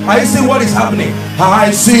out. Are you seeing what is happening?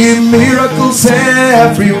 I see miracles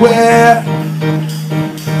everywhere.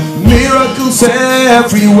 Miracles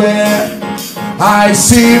everywhere. I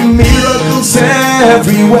see miracles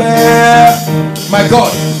everywhere. My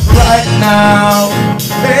God, right now.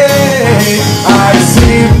 Hey, I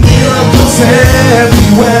see miracles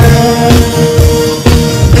everywhere.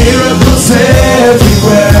 Miracles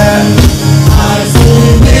everywhere. I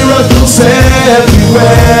see miracles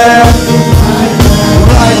everywhere.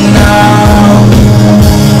 Right now.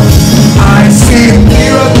 I see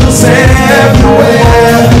miracles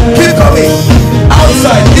everywhere. Keep coming.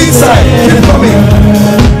 Outside, inside, keep coming.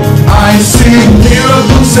 I see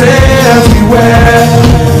miracles everywhere.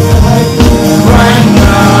 Right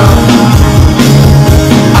now.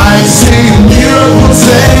 I see miracles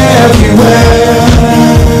everywhere.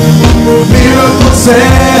 Miracles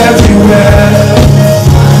everywhere.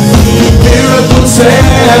 Miracles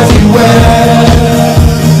everywhere.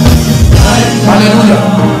 Hallelujah.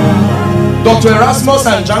 Dr. Erasmus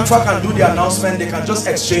and Janfa can do the announcement. They can just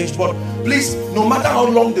exchange. But please, no matter how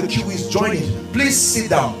long the queue is joining, please sit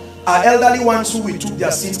down. Our elderly ones who we took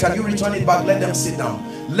their seats, can you return it back? Let them sit down.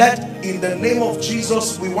 In the name of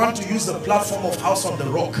Jesus, we want to use the platform of House on the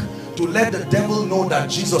Rock to let the devil know that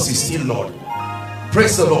Jesus is still Lord.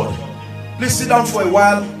 Praise the Lord. Please sit down for a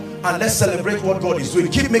while and let's celebrate what God is doing.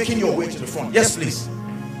 Keep making your way to the front. Yes, please.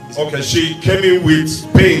 Okay, she came in with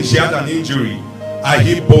pain. She had an injury. A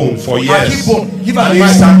hip bone for years. A hip bone. Give her the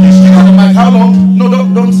mic. Give her the mic. How long? No,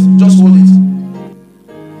 don't. Just hold it.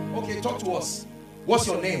 Okay, talk to us. What's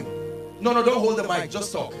your name? No, don't hold the mic.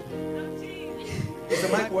 Just talk. Is the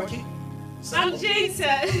mic working? I'm Jane,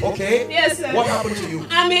 sir. Okay. Yes, sir. What happened to you?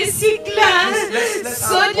 I'm a sickler. Let's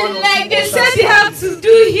so they said they have to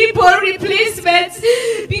do hip bone replacement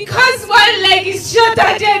because one leg is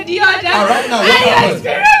shorter than the other. All right, now what happened? I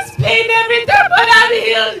experience pain every time, but I'm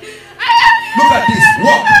healed. Look at this.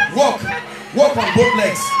 Walk on both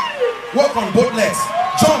legs. Walk on both legs.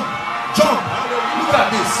 Jump. Look at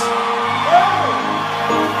this.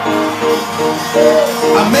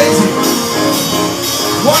 Amazing.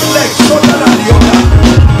 One leg shorter than the other.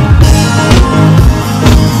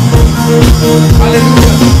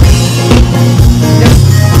 Hallelujah. Yes.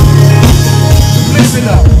 Please sit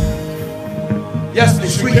down. Yes,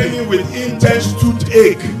 please. She came in with intense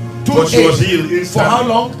toothache. But she was healed instantly. For how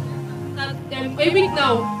long? A week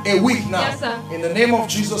now. A week now. Yes, sir. In the name of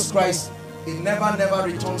Jesus Christ, it never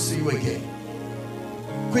returns to you again.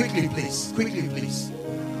 Quickly, please. Quickly, please.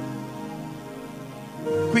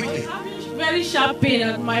 Quickly. I'm having very sharp pain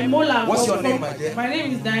at my molar. What's your name, my dear? My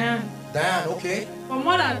name is Diane. Diane, okay. For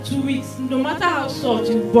more than 2 weeks, no matter how soft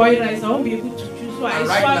you boil rice, I won't be able to chew. So I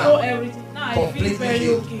swallow everything. Now I feel very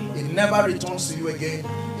healed. okay. It never returns to you again.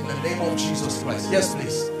 In the name of Jesus Christ. Yes,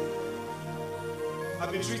 please.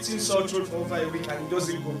 I've been treating sore throat for over a week and it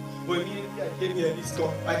doesn't go. But immediately I came here and it's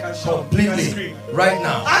gone. I can shout. Completely. Right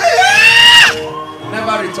now.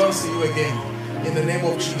 Never returns to you again. In the name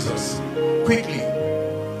of Jesus. Quickly.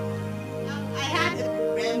 I had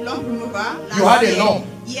a lump remover. You had a lump?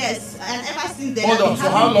 Yes. And ever since then. Hold on. For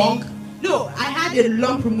how long? No, I had a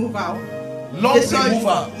lump removal. Lump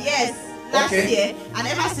removal? Yes. Last year. And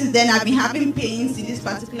ever since then I've been having pains in this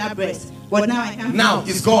particular breast. But now I can't. Now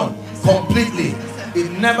it's gone. Completely. It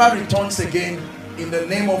never returns again in the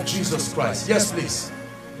name of Jesus Christ. Yes, please.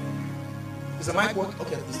 Is the mic working?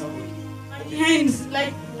 Okay, it's not working. My hands,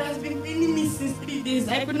 like, that's been paining me since 3 days.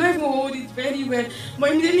 I could not even hold it very well.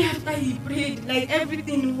 But immediately after he prayed, like,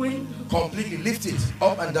 everything went. Completely. Lift it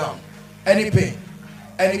up and down. Any pain.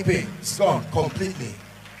 Any pain. It's gone. Completely.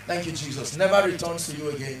 Thank you, Jesus. Never returns to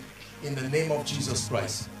you again in the name of Jesus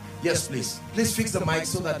Christ. Yes, please. Please fix the mic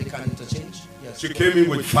so that they can interchange. Yes. She came in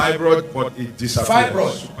with fibroid, but it disappeared.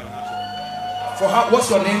 Fibroid. For how?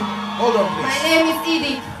 What's your name? Hold on, please. My name is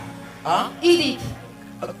Edith. Huh? Edith.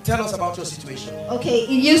 Tell us about your situation. Okay,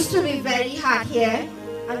 it used to be very hard here,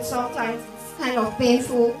 and sometimes it's kind of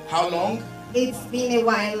painful. How long? It's been a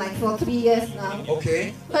while, like for 3 years now.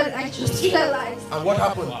 Okay. But I just realized. And what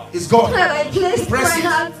happened? It's gone. That I placed my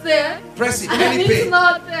hands there. Press it. And Any pain? it's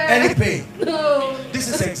not there. Any pain? No. This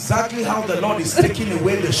is exactly how the Lord is taking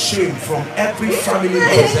away the shame from every family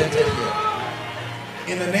represented here.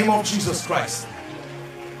 In the name of Jesus Christ.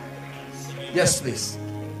 Yes, please.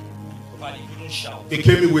 He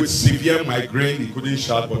came in with severe migraine. He couldn't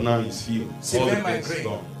shout, but now he's healed. Severe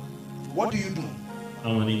migraine. What do you do?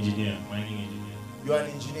 I'm an engineer, mining engineer. You are an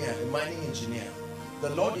engineer, a mining engineer. The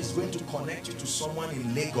Lord is going to connect you to someone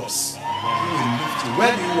in Lagos who will lift you.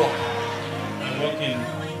 Where do you work? I work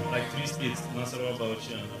in like 3 states, Nasarawa,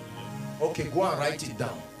 Bauchi, and Abuja. Okay, go and write it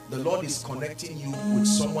down. The Lord is connecting you with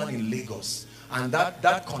someone in Lagos. And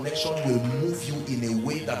that connection will move you in a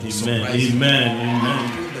way that will surprise you.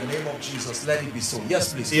 Amen. In the name of Jesus, let it be so.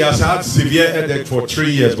 Yes, please. He has had severe headache for 3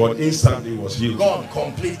 years, but instantly was healed. Gone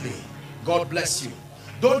completely. God bless you.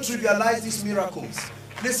 Don't trivialize these miracles.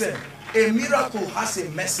 Listen, a miracle has a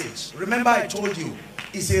message. Remember I told you,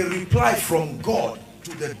 it's a reply from God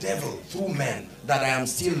to the devil through men that I am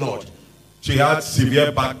still Lord. She had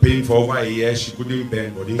severe back pain for over a year. She couldn't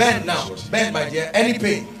bend. But bend now. Bend, my dear. Any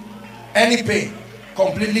pain. Any pain.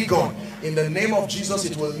 Completely gone. In the name of Jesus,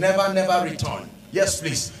 it will never return. Yes,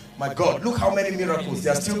 please. My God, look how many miracles.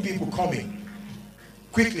 There are still people coming.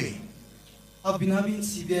 Quickly. I've been having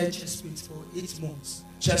severe chest pains for 8 months.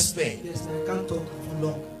 Chest pain? Yes, I can't talk for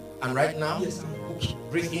long. And right now? Yes, I'm okay.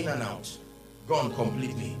 Breathe in and out. Gone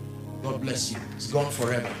completely. God bless you. It's gone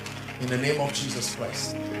forever. In the name of Jesus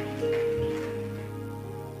Christ.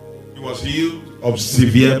 He was healed of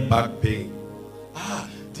severe back pain. Ah,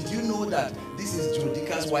 did you know that this is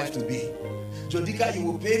Jodica's wife to be? Jodica, you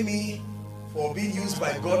will pay me for being used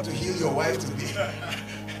by God to heal your wife to be.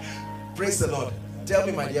 Praise the Lord. Tell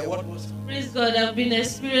me, my dear, what was? Praise God, I've been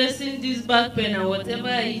experiencing this back pain, and whatever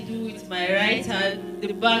I do with my right hand,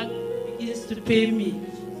 the back begins to pain me.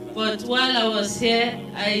 But while I was here,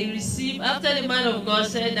 I received, after the man of God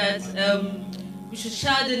said that we should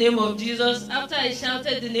shout the name of Jesus. After I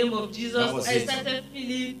shouted the name of Jesus, I started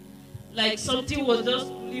feeling like something was just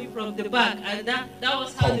pulling from the back, and that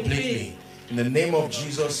was how the pain. In the name of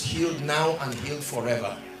Jesus, healed now and healed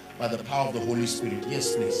forever by the power of the Holy Spirit.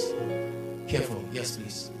 Yes, please. Careful. Yes,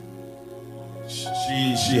 please.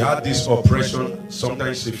 She had this oppression.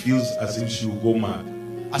 Sometimes she feels as if she will go mad.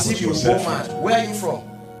 As if you will go mad. Where are you from?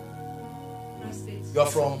 You are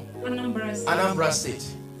from Anambra State. Anambra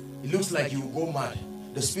State. It looks like you will go mad.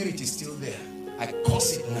 The spirit is still there. I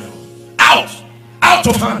curse it now. Out! Out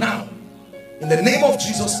of her now. In the name of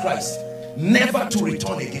Jesus Christ. Never to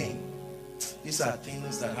return again. These are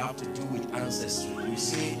things that have to do with ancestry. You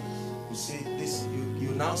see this.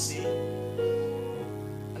 You now see.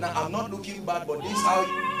 And I'm not looking bad, but this is how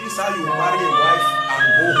you marry a wife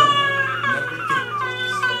and go home and everything.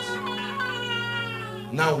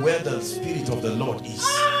 Now where the Spirit of the Lord is,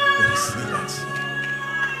 Receive that.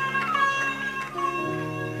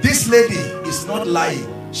 This lady is not lying.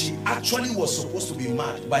 She actually was supposed to be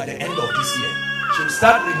mad by the end of this year. She will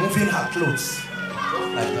start removing her clothes.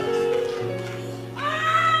 Like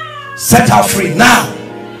that. Set her free now.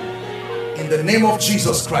 In the name of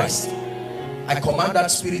Jesus Christ. I command that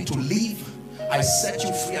spirit to leave. I set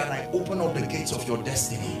you free and I open up the gates of your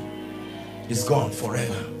destiny. It's gone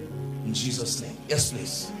forever. In Jesus' name. Yes,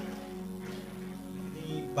 please.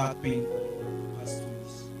 Back pain.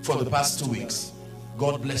 For the past 2 weeks.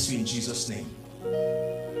 God bless you in Jesus' name.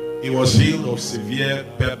 He was healed of severe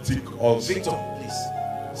peptic ulcer. Victor, please.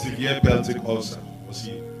 Severe peptic ulcer was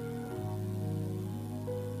healed.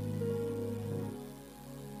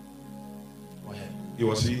 Go ahead. He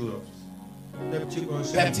was healed of Peptic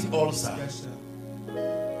ulcer. Peptic ulcer. Yes, sir.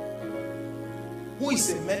 Who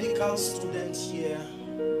is a medical student here?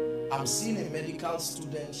 I'm seeing a medical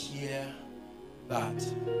student here that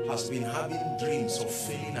has been having dreams of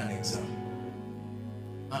failing an exam.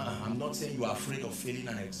 I'm not saying you are afraid of failing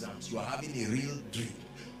an exam. You are having a real dream.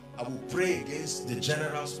 I will pray against the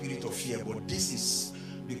general spirit of fear, but this is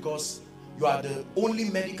because you are the only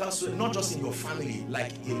medical student, not just in your family,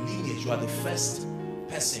 like a lineage. You are the first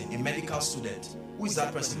person, a medical student. Who is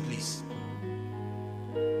that person, please?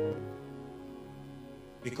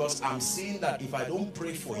 Because I'm seeing that if I don't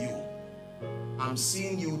pray for you, I'm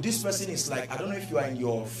seeing you, this person is like, I don't know if you are in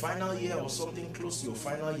your final year or something close to your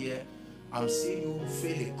final year. I'm seeing you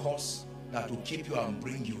fail a course that will keep you and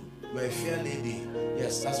bring you. You're a fair lady.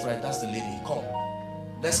 Yes, that's right, that's the lady. Come,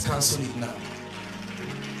 let's cancel it now.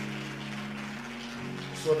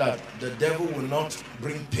 So that the devil will not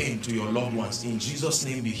bring pain to your loved ones. In Jesus'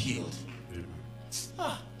 name, be healed.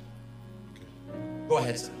 Go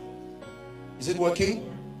ahead, sir. Is it working?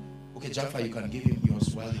 Okay, Jaffa, you can give him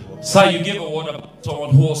yours while he works. Sir, you gave a word about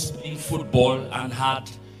someone who was playing football and had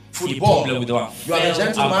a problem with one. You are a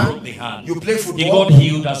gentleman. You play football. He got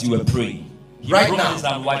healed as you were praying. Right now,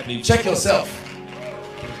 check yourself.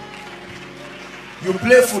 You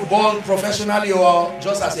play football professionally or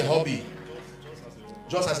just as a hobby?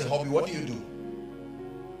 Just as a hobby. What do you do?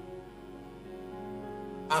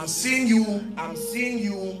 I'm seeing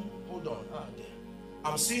you. Hold on.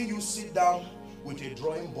 I'm seeing you sit down with a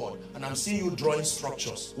drawing board and I'm seeing you drawing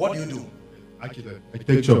structures. What do you do?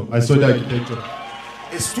 Architecture. I studied architecture.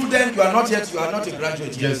 A student, you are not a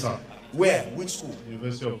graduate yet. Yes, sir. Where? Which school?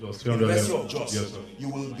 University of Jos. University of Jos. Yes, sir. You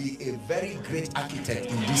will be a very great architect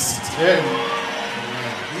in this city. Yeah.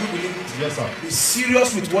 Do you believe it? Yes, sir. Be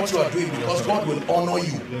serious with what you are doing because Yes, God will honor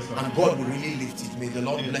you. Yes, sir. And God will really lift it. May the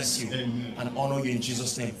Lord bless you Amen. and honor you in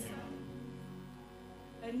Jesus' name.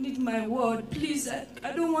 I need my word. Please, I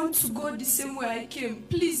don't want to go the same way I came.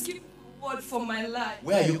 Please give me a word for my life.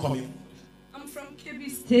 Where are you coming? I'm from Kebbi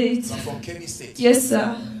State. I'm from Kebbi State. Yes,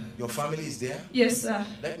 sir. Your family is there? Yes, sir.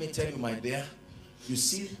 Let me tell you, my dear, you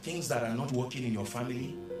see things that are not working in your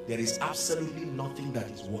family, there is absolutely nothing that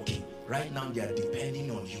is working. Right now, they are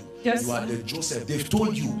depending on you. Yes, you are the Joseph. They've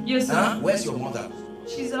told you. Yes, sir. Huh? Where's your mother?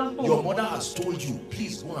 She's at home. Your mother has told you,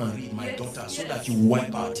 please go and read my Yes, daughter so yes. that you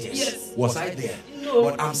wipe our tears. Yes. Was I there? No.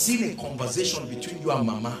 But I'm seeing a conversation between you and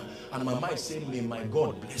Mama. And Mama is saying, may my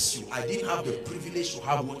God bless you. I didn't have the privilege to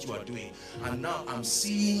have what you are doing. And now I'm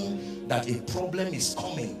seeing that a problem is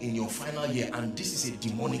coming in your final year. And this is a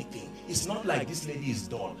demonic thing. It's not like this lady is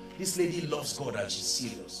dull. This lady loves God and she's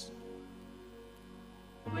serious.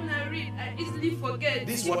 When I read, I easily forget.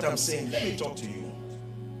 This is what I'm saying. Let me talk to you.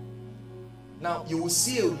 Now, you will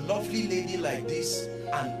see a lovely lady like this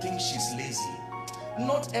and think she's lazy.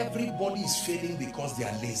 Not everybody is failing because they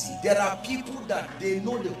are lazy. There are people that they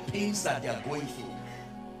know the pains that they are going through.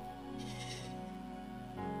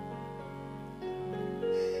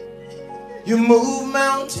 You move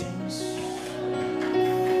mountains.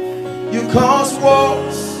 You cause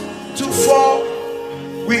walls to fall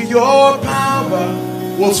with your power.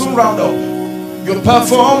 We'll soon round up. You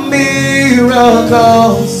perform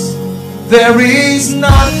miracles. There is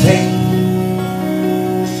nothing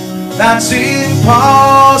that's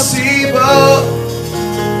impossible,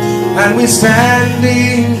 and we're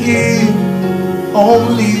standing here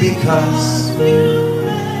only because.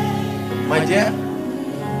 My dear,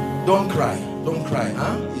 don't cry,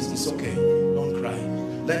 huh? It's okay, don't cry.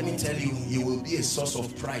 Let me tell you, you will be a source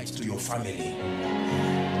of pride to your family.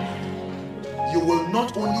 You will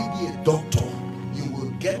not only be a doctor, you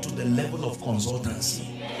will get to the level of consultancy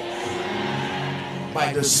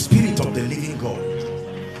by the Spirit of the living God.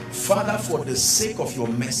 Father, for the sake of your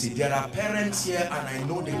mercy, there are parents here and I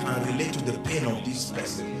know they can relate to the pain of this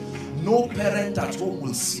person. No parent at home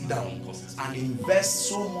will sit down and invest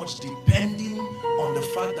so much depending on the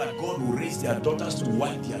fact that God will raise their daughters to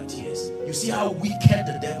wipe their tears. You see how wicked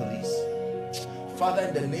the devil is. Father,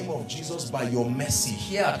 in the name of Jesus, by your mercy,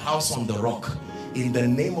 here at House on the Rock, in the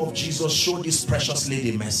name of Jesus, show this precious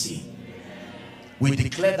lady mercy. We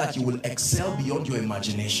declare that you will excel beyond your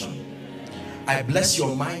imagination. I bless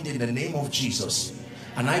your mind in the name of Jesus.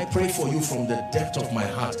 And I pray for you from the depth of my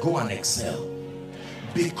heart. Go and excel.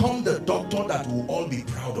 Become the doctor that we'll all be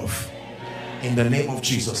proud of. In the name of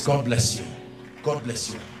Jesus. God bless you. God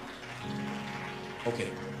bless you.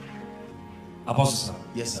 Okay. Apostle, sir.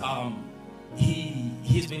 Yes, sir.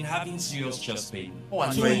 He's been having serious chest pain. Oh,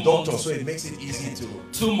 and you're a doctor, so it makes it easy to...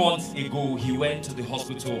 2 months ago, he went to the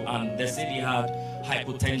hospital and they said he had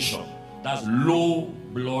hypotension. That's low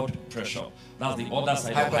blood pressure. That's the other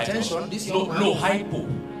side hypertension? of This low hypo.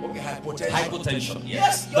 Okay, hypotension. Hypotension,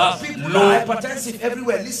 yes. That's people low. Are hypertensive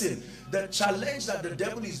everywhere. Listen, the challenge that the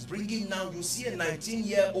devil is bringing now, you see a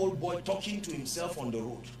 19-year-old boy talking to himself on the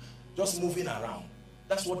road, just moving around.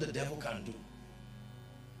 That's what the devil can do.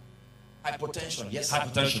 Hypertension, yes.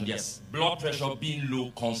 Hypertension, yes. Blood pressure being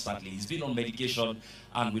low constantly. He's been on medication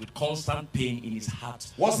and with constant pain in his heart.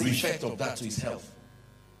 What's the effect of that to his health?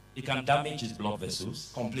 It can damage his blood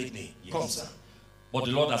vessels. Completely. Yes. Come, sir. But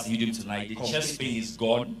the Lord has healed him tonight. The chest pain is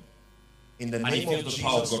gone. In the name of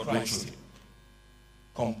Jesus Christ.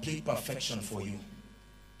 Complete perfection for you.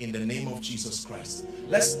 In the name of Jesus Christ.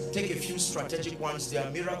 Let's take a few strategic ones. There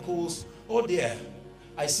are miracles. Oh dear.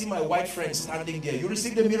 I see my white friend standing there. You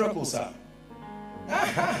received the miracle, sir.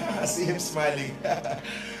 I see him smiling.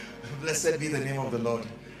 Blessed be the name of the Lord.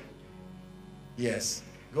 Yes.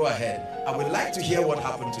 Go ahead. I would like to hear what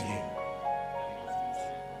happened to him.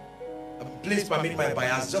 Please permit my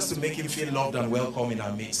bias just to make him feel loved and welcome in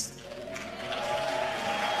our midst.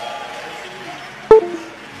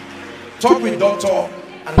 Talk with doctor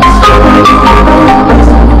and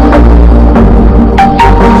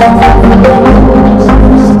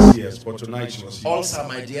yes, but tonight she was here. Ulcer,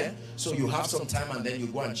 my dear. So you have some time and then you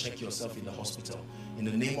go and check yourself in the hospital. In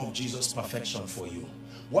the name of Jesus, perfection for you.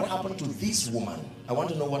 What happened to this woman? I want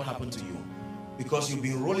to know what happened to you. Because you've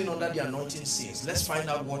been rolling under the anointing since. Let's find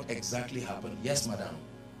out what exactly happened. Yes, madam.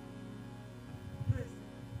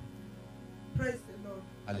 Praise the Lord.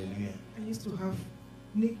 Hallelujah. I used to have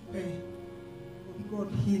knee pain. But God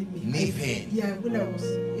healed me. Knee pain? Yeah, when I was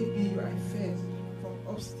ABU, I fell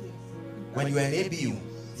from upstairs. When you were in ABU,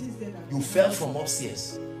 since then, you fell from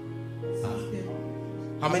upstairs?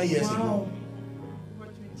 How many years ago?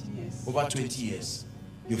 Over 20 years. Over 20 years.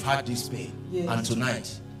 You've had this pain. Yes. And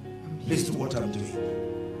tonight, please do what I'm doing.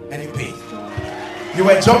 Any pain? You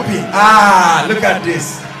were jumping. Ah, look at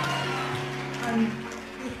this. And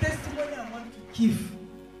the testimony I want to give,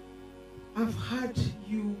 I've had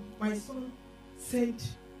you, my son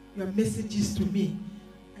sent your messages to me.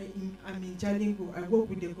 I'm in Jalingo. I work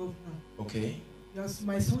with the governor. Okay. Yes,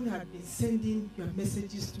 my son had been sending your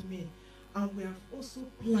messages to me. And we have also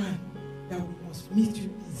planned that we must meet you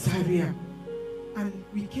in Zaria. And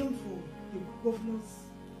we came for the governor's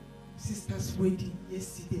sister's wedding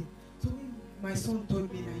yesterday. So when my son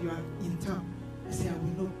told me that you are in town, I said I will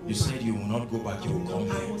not go back. You said you will not go back, you will come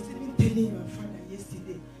here. I was even telling your father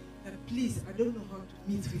yesterday that please, I don't know how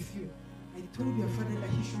to meet with you. I told your father that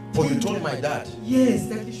he should... Oh, you told my dad? Yes,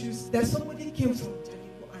 that he should... That somebody came from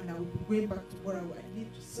Jericho and I will be going back tomorrow. I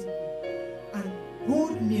need to see you. And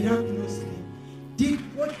God miraculously did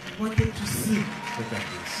what he wanted to see. Look at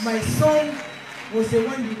this. My son was the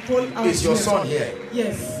one you called out. Is your son here?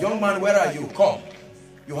 Yes. Young man, where are you? Come.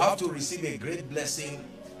 You have to receive a great blessing.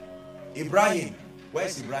 Ibrahim. Where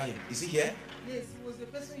is Ibrahim? Is he here? Yes, he was the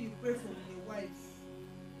person you prayed for with your wife.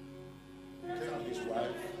 His wife,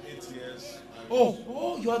 8 years.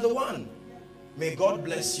 Oh, you are the one. May God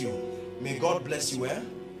bless you. May God bless you, eh?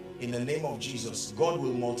 In the name of Jesus. God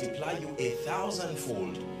will multiply you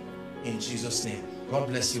 1,000-fold. In Jesus' name. God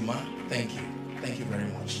bless you, ma. Thank you. Thank you very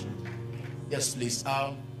much. Yes, please.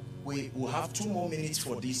 We will have 2 more minutes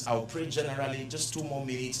for this. I'll pray generally, just 2 more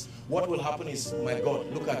minutes. What will happen is, my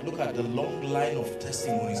God, look at the long line of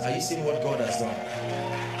testimonies. Are you seeing what God has done?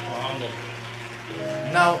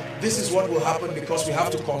 Now, this is what will happen because we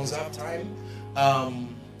have to conserve time.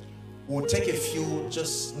 We'll take a few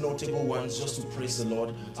just notable ones just to praise the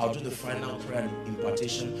Lord. I'll do the final prayer and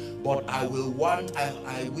impartation. But I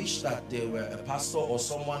wish that there were a pastor or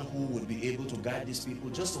someone who would be able to guide these people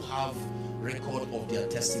just to have record of their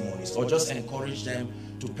testimonies, or just encourage them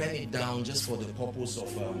to pen it down just for the purpose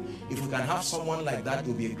of, if we can have someone like that, it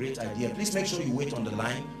will be a great idea. Please make sure you wait on the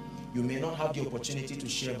line. You may not have the opportunity to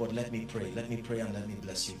share, but let me pray. Let me pray and let me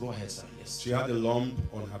bless you. Go ahead, sir. Yes. She had a lump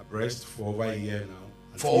on her breast for over a year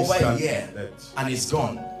now. For over a year, and it's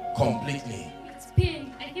gone completely. It's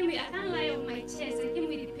pain. I can't lie on my chest. I came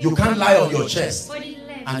with the pain. You can't lie on your chest, Body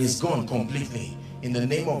left. and it's gone completely. In the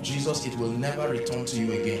name of Jesus, it will never return to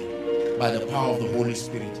you again by the power of the Holy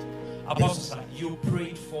Spirit. Apostle, sir, you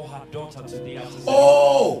prayed for her daughter today after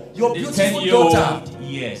Oh, your beautiful daughter.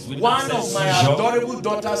 Yes. One of my adorable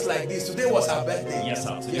daughters like this. Today was her birthday. Yes,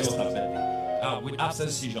 sir. Today was her birthday. With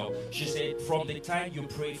absent seizure. She said from the time you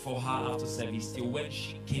prayed for her after service till when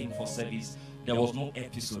she came for service, there was no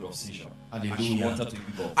episode of seizure. And she wanted to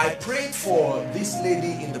give up. I prayed for this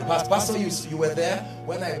lady in the past. Pastor, you were there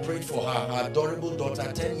when I prayed for her adorable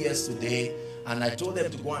daughter, 10 years today. And I told them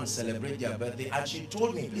to go and celebrate their birthday. And she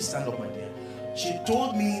told me, please stand up, my dear. She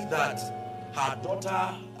told me that her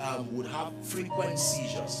daughter would have frequent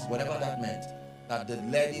seizures, whatever that meant. That the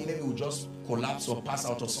lady maybe would just collapse or pass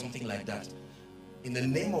out or something like that. In the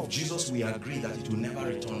name of Jesus, we agree that it will never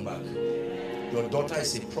return back. Your daughter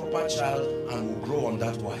is a proper child and will grow on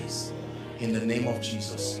that wise. In the name of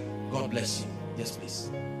Jesus. God bless you. Yes,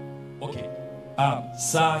 please. Okay.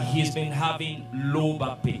 Sir, he's been having low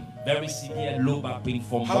back pain. Very severe low back pain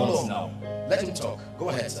for months now. Let him talk. Go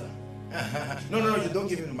ahead, sir. No, you don't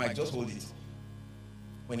give him the mic. Just hold it.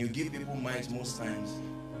 When you give people mics, most times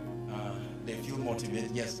they feel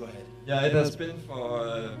motivated. Yes, go ahead. Yeah, it has been for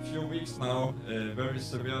a few weeks now, very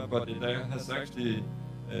severe, but it has actually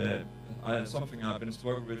something I've been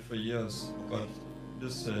struggling with for years. But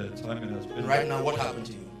this time it has been. Right now, what happened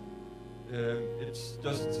to you? It's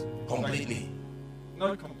just completely.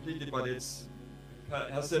 Not completely, but it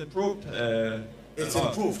has improved. It's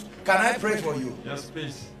improved. Can I pray for you? Yes,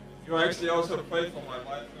 please. You actually also prayed for my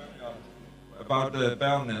wife earlier about the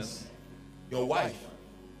barrenness. Your wife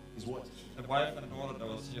is what? The wife and daughter that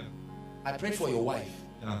was here. I prayed for your wife.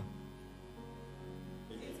 Yeah.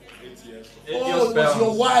 8 years. Oh, it was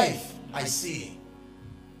your wife. I see.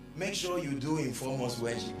 Make sure you do inform us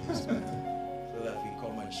when she gives birth, so that we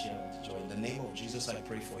come and share with joy. In the name of Jesus, I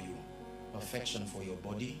pray for you. Perfection for your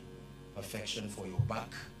body, perfection for your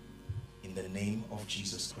back, in the name of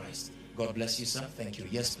Jesus Christ. God bless you, sir. Thank you.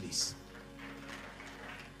 Yes, please.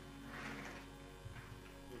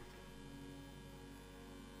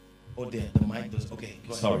 Oh, there, the mic does. Okay,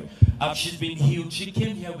 go sorry. She's been healed. She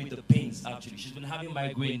came here with the pains, actually. She's been having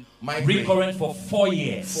migraine recurrent for 4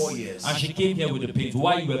 years. 4 years. And she came here with the pains.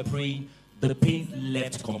 While you were praying, the pain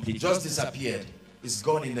left completely. Just disappeared. It's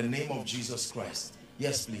gone in the name of Jesus Christ.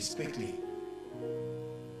 Yes, please, quickly.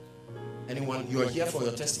 Anyone, you are here for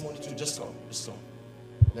your testimony too? Just come. Just come.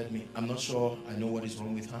 Let me. I'm not sure I know what is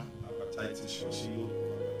wrong with her.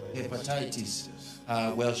 Hepatitis.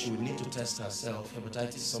 Well, she would need to test herself.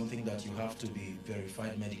 Hepatitis is something that you have to be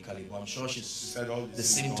verified medically. But I'm sure she's said all the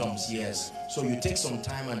symptoms, yes. So you take some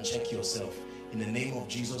time and check yourself. In the name of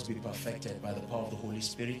Jesus, be perfected by the power of the Holy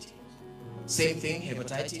Spirit. Same thing,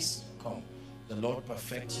 hepatitis. Come. The Lord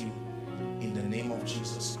perfect you in the name of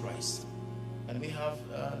Jesus Christ. And we have,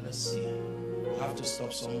 let's see. We have to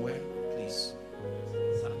stop somewhere, please.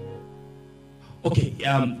 Okay,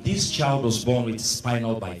 this child was born with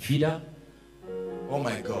spinal bifida. Oh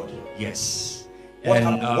my God. Yes. What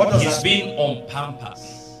does he's that been mean? on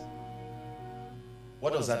Pampers.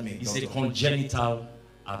 What does that mean? It's a congenital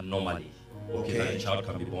anomaly. Okay, that a child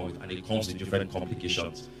can be born with, and it comes in different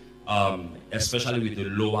complications, especially with the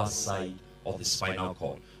lower side of the spinal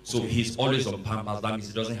cord. So he's always on Pampers. That means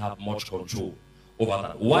he doesn't have much control over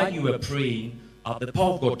that. While you were praying, the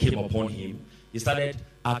power of God came upon him. He started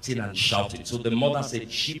acting and shouting. So the mother said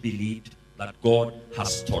she believed that God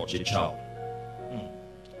has touched a child.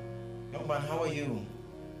 Young man, how are you?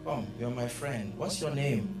 Come, you're my friend. What's your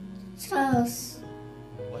name? Charles.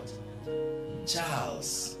 What?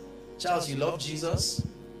 Charles. Charles, you love Jesus?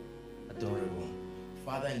 Adorable.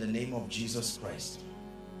 Father, in the name of Jesus Christ,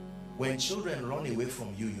 when children run away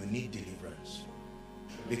from you, you need deliverance.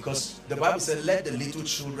 Because the Bible said, let the little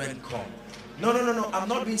children come. No, I'm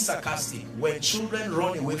not being sarcastic. When children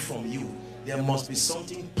run away from you, there must be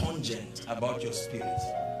something pungent about your spirit.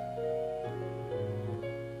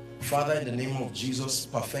 Father, in the name of Jesus,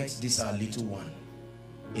 perfect this our little one.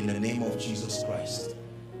 In the name of Jesus Christ.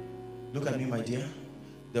 Look at me, my dear.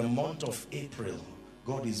 The month of April,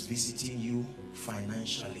 God is visiting you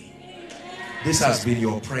financially. This has been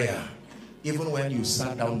your prayer. Even when you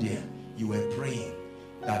sat down there, you were praying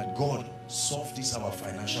that God solve this our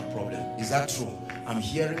financial problem. Is that true? I'm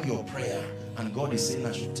hearing your prayer, and God is saying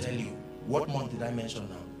I should tell you. What month did I mention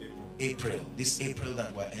now? April. This April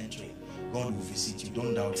that we're entering, God will visit you.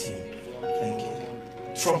 Don't doubt him. Thank you.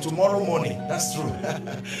 From tomorrow morning. That's true.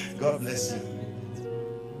 God bless you.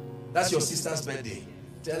 That's your sister's birthday.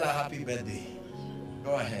 Tell her happy birthday.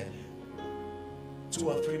 Go ahead. 2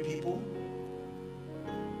 or 3 people.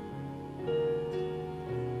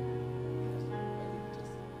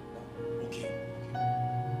 Okay.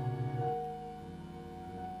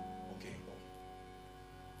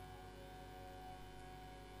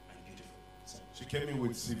 She came in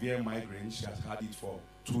with severe migraine. She has had it for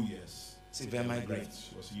 2 years. Severe migraine.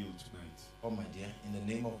 She was healed tonight. Oh my dear, in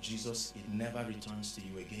the name of Jesus, it never returns to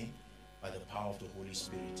you again by the power of the Holy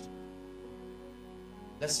Spirit.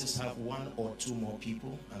 Let's just have 1 or 2 more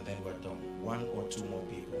people and then we're done. 1 or 2 more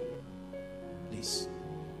people. Please.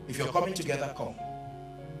 If you're coming together, come.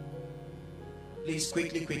 Please,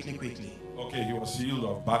 quickly. Okay, he was healed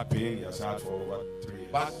of back pain. He has had for over 3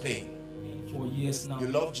 years. Back pain. For years now. You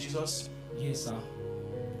love Jesus? Yes, sir.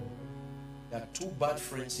 There are 2 bad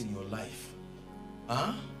friends in your life.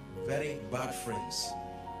 Huh? Very bad friends.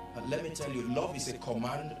 But let me tell you, love is a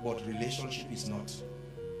command, but relationship is not.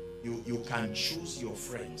 You can choose your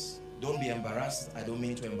friends. Don't be embarrassed. I don't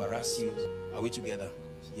mean to embarrass you. Are we together?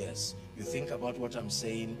 Yes. You think about what I'm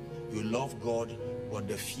saying. You love God, but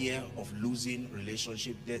the fear of losing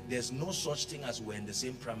relationship, there's no such thing as we're in the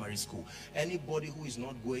same primary school. Anybody who is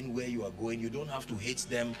not going where you are going, you don't have to hate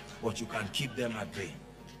them, but you can keep them at bay.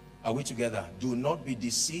 Are we together? Do not be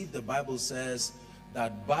deceived. The Bible says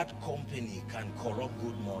that bad company can corrupt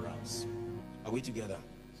good morals. Are we together?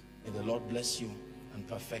 May the Lord bless you and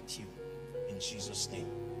perfect you in Jesus' name.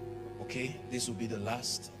 Okay, this will be the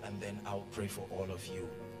last, and then I'll pray for all of you.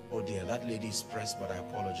 Oh dear, that lady is pressed, but I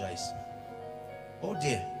apologize. Oh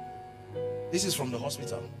dear, this is from the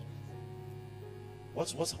hospital.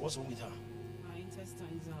 What's wrong with her? Her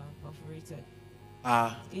intestines are perforated.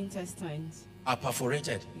 Intestines are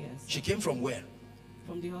perforated? Yes. She came from where?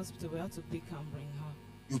 From the hospital. We had to pick her and bring her.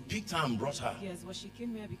 You picked her and brought her? Yes, but she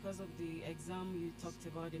came here because of the exam you talked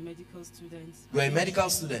about, the medical students. You're a medical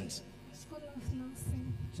student? School of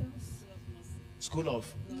Nursing. School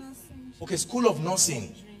of? Nursing. Okay, School of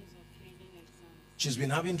Nursing. She's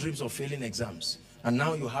been having dreams of failing exams. And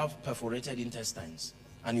now you have perforated intestines.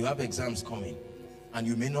 And you have exams coming. And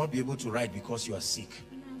you may not be able to write because you are sick.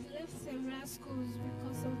 And I've left several schools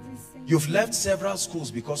because of this thing. You've left several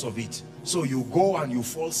schools because of it. So you go and you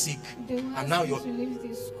fall sick. They will and now you're... to leave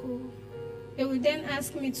this school. They will then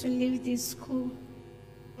ask me to leave this school.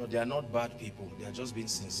 No, they are not bad people. They are just being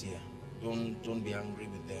sincere. Don't be angry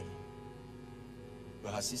with them.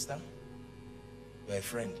 You're her sister? You're a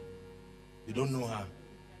friend. You don't know her.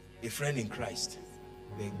 A friend in Christ.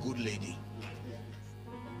 You're a good lady.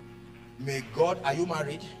 May God, are you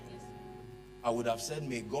married? I would have said,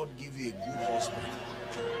 may God give you a good husband.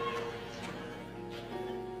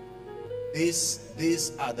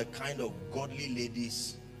 These are the kind of godly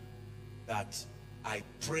ladies that I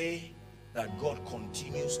pray that God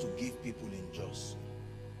continues to give people in Jos.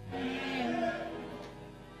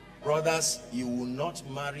 Brothers, you will not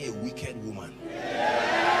marry a wicked woman.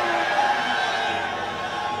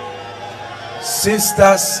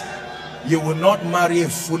 Sisters, you will not marry a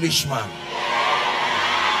foolish man.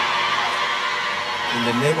 In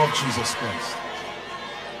the name of Jesus Christ.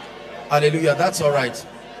 Hallelujah. That's all right.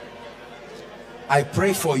 I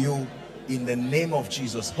pray for you in the name of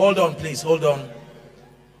Jesus. Hold on, please. Hold on.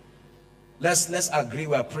 Let's agree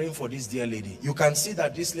we are praying for this dear lady. You can see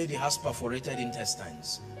that this lady has perforated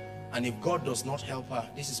intestines. And if God does not help her,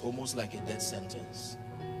 this is almost like a death sentence.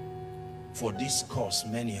 For this cause,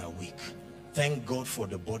 many are weak. Thank God for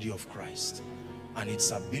the body of Christ and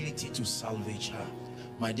its ability to salvage her.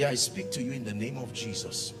 My dear, I speak to you in the name of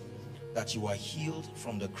Jesus that you are healed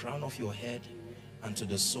from the crown of your head and to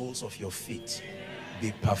the soles of your feet.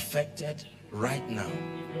 Be perfected right now.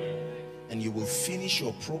 And you will finish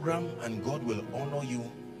your program and God will honor you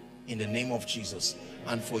in the name of Jesus.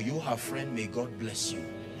 And for you, her friend, may God bless you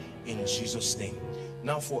in Jesus' name.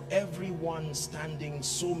 Now for everyone standing,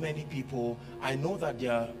 so many people, I know that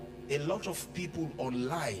there are a lot of people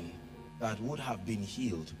online that would have been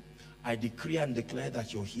healed. I decree and declare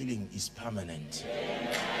that your healing is permanent.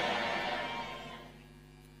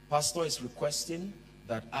 Pastor is requesting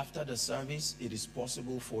that after the service, it is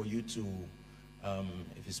possible for you to,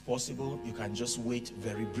 if it's possible, you can just wait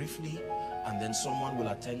very briefly and then someone will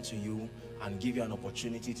attend to you and give you an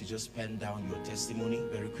opportunity to just pen down your testimony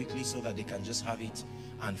very quickly so that they can just have it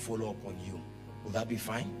and follow up on you. Will that be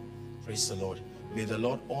fine? Praise the Lord. May the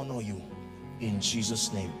Lord honor you in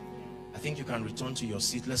Jesus' name. I think you can return to your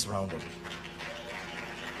seat. Let's round up.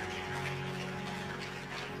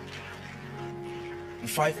 In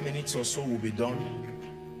 5 minutes or so we'll be done.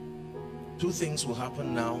 2 things will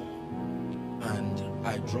happen now, and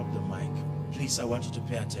I drop the mic. Please, I want you to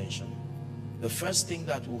pay attention. The first thing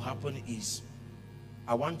that will happen is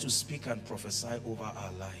I want to speak and prophesy over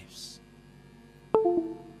our lives.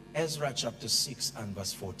 Ezra chapter 6 and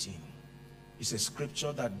verse 14 is a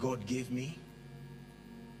scripture that God gave me.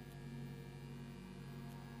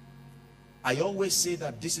 I always say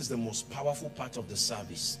that this is the most powerful part of the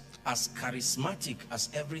service. As charismatic as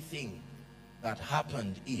everything that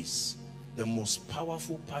happened is, the most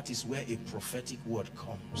powerful part is where a prophetic word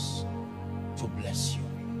comes to bless you.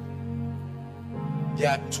 There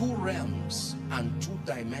are two realms and two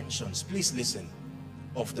dimensions, please listen,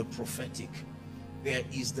 of the prophetic. There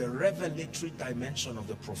is the revelatory dimension of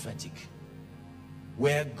the prophetic,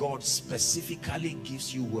 where God specifically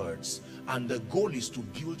gives you words, and the goal is to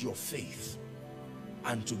build your faith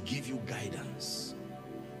and to give you guidance.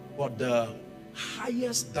 But the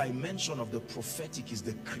highest dimension of the prophetic is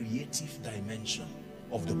the creative dimension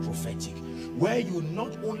of the prophetic, where you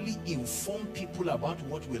not only inform people about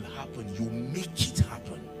what will happen, you make it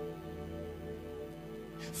happen.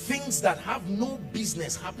 Things that have no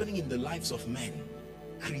business happening in the lives of men,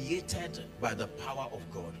 created by the power of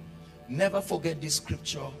God. Never forget this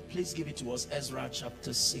scripture. Please give it to us. Ezra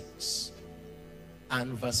chapter 6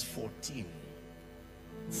 and verse 14.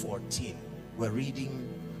 We're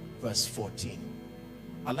reading verse 14.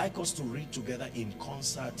 I'd like us to read together in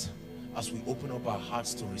concert as we open up our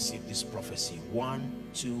hearts to receive this prophecy. 1,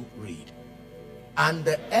 2, read. And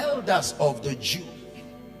the elders of the Jews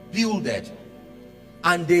builded,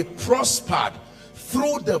 and they prospered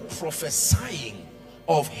through the prophesying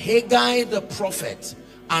of Haggai the prophet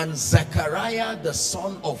and Zechariah the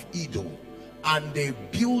son of Iddo, and they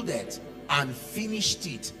builded and finished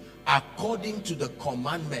it according to the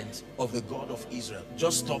commandment of the God of Israel.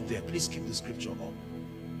 Just stop there. Please keep the scripture up.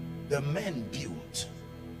 The men built,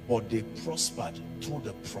 but they prospered through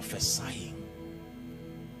the prophesying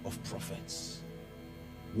of prophets.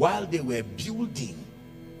 While they were building,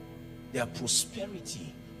 their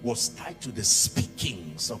prosperity was tied to the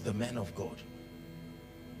speakings of the men of God.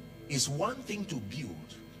 It's one thing to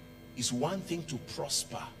build, it's one thing to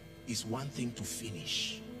prosper, it's one thing to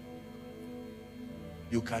finish.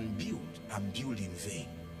 You can build and build in vain,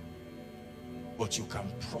 but you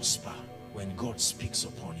can prosper when God speaks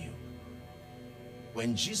upon you.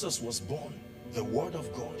 When Jesus was born, the word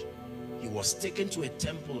of God, he was taken to a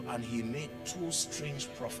temple and he made two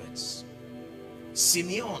strange prophets.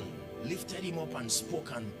 Simeon lifted him up and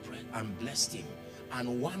spoke and blessed him,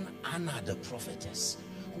 and one Anna the prophetess,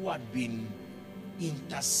 who had been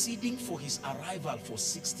interceding for his arrival for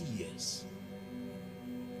 60 years.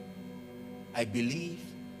 I believe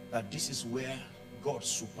that this is where God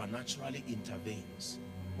supernaturally intervenes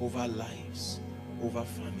over lives, over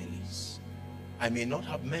families. I may not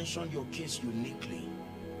have mentioned your case uniquely.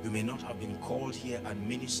 You may not have been called here and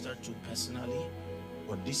ministered to personally,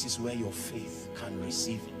 but this is where your faith can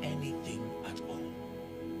receive anything at all.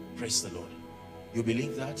 Praise the Lord. You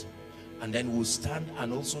believe that? And then we'll stand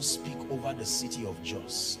and also speak over the city of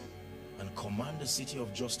Jos and command the city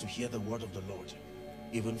of Jos to hear the word of the Lord,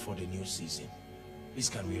 even for the new season. Please,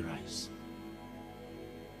 can we rise?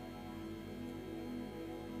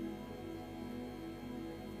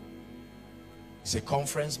 It's a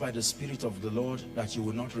conference by the Spirit of the Lord that you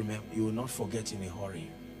will not remember, you will not forget in a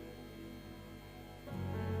hurry.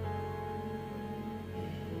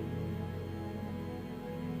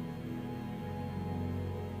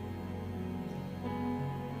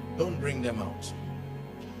 Don't bring them out.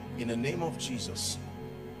 In the name of Jesus,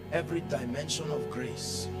 every dimension of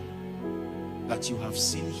grace that you have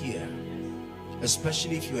seen here,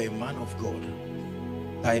 especially if you're a man of God,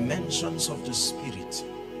 dimensions of the Spirit,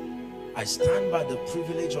 I stand by the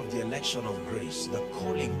privilege of the election of grace, the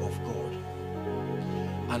calling of God,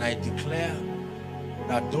 and I declare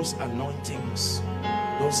that those anointings,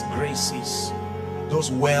 those graces,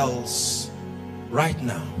 those wells, right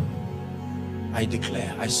now, I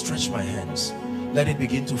declare, I stretch my hands, let it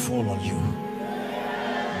begin to fall on you.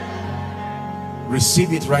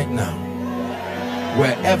 Receive it right now.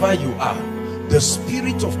 Wherever you are, the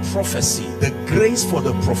spirit of prophecy, the grace for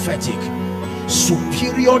the prophetic,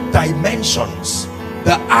 superior dimensions,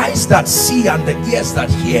 the eyes that see and the ears that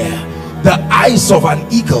hear, the eyes of an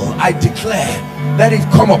eagle, I declare, let it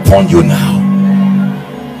come upon you now.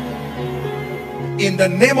 In the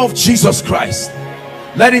name of Jesus Christ,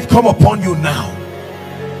 let it come upon you now.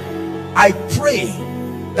 I pray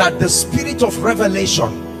that the spirit of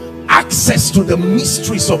revelation, access to the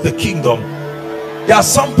mysteries of the kingdom, there are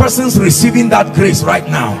some persons receiving that grace right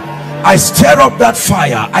now. I stir up that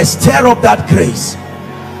fire, I stir up that grace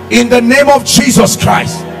in the name of Jesus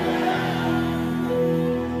Christ.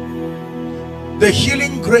 The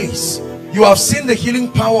healing grace, you have seen the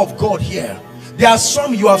healing power of God here. There are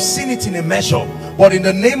some you have seen it in a measure, but in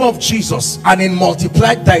the name of Jesus and in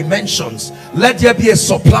multiplied dimensions, let there be a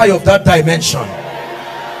supply of that dimension.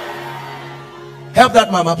 Help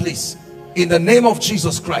that mama, please. In the name of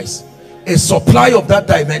Jesus Christ, a supply of that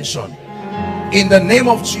dimension. In the name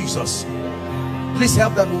of Jesus, please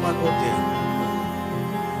help that woman up there.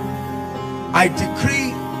 I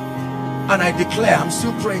decree and I declare, I'm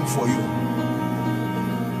still praying for you.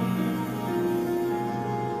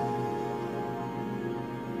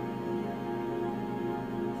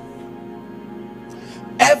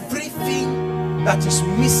 Everything that is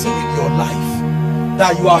missing in your life,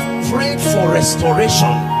 that you have prayed for restoration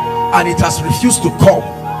and it has refused to come,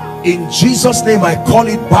 in Jesus' name I call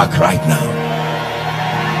it back right now.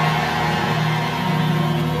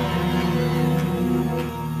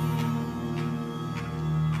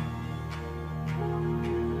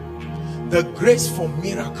 The grace for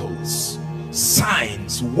miracles,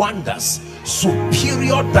 signs, wonders,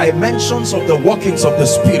 superior dimensions of the workings of the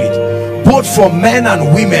Spirit, both for men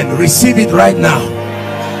and women, receive it right now.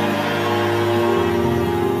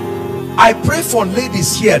 I pray for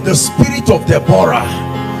ladies here, the spirit of Deborah,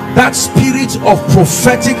 that spirit of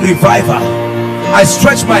prophetic revival. I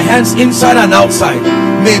stretch my hands inside and outside.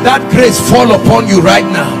 May that grace fall upon you right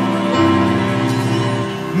now.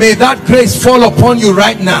 May that grace fall upon you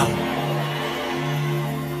right now.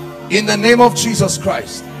 In the name of Jesus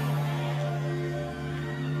Christ.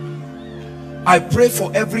 I pray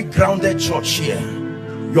for every grounded church here.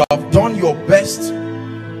 You have done your best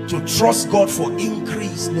to trust God for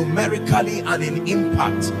increase numerically and in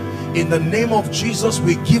impact. In the name of Jesus,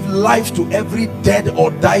 we give life to every dead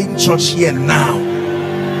or dying church here now,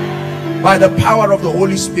 by the power of the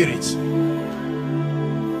Holy Spirit.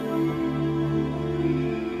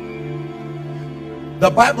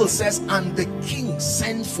 The Bible says, and the king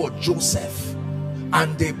sent for Joseph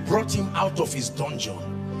and they brought him out of his dungeon.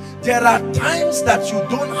 There are times that you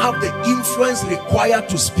don't have the influence required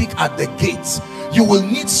to speak at the gates. You will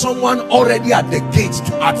need someone already at the gate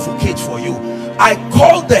to advocate for you. I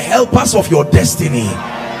call the helpers of your destiny,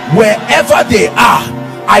 wherever they are.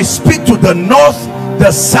 I speak to the north,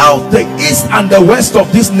 the south, the east and the west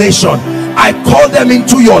of this nation. I call them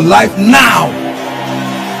into your life now.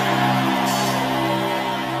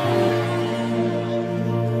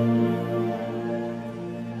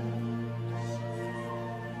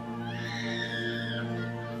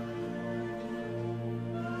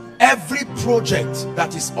 Every project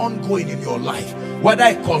that is ongoing in your life, whether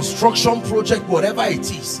a construction project, whatever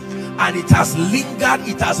it is, and it has lingered,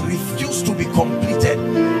 it has refused to be completed,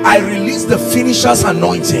 I release the finisher's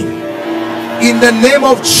anointing in the name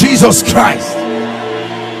of Jesus Christ.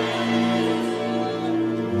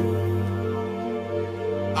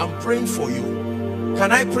 I'm praying for you.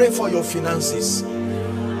 Can I pray for your finances?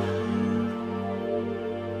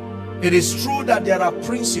 It is true that there are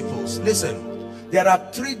principles. Listen, there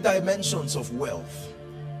are three dimensions of wealth.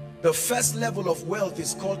 The first level of wealth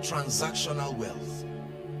is called transactional wealth.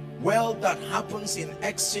 Wealth that happens in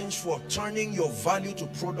exchange for turning your value to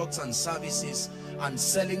products and services and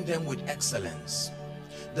selling them with excellence.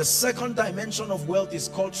 The second dimension of wealth is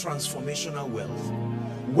called transformational wealth.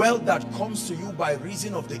 Wealth that comes to you by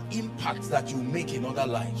reason of the impact that you make in other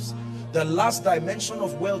lives. The last dimension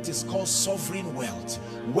of wealth is called sovereign wealth.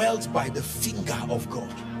 Wealth by the finger of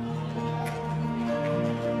God.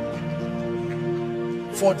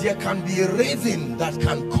 For there can be a raven that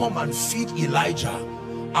can come and feed Elijah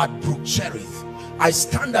at Brook Cherith. I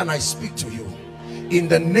stand and I speak to you in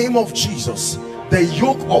the name of Jesus. The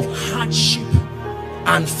yoke of hardship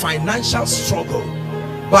and financial struggle,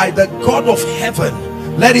 by the God of heaven,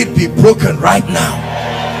 let it be broken right now.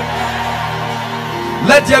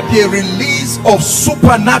 Let there be a release of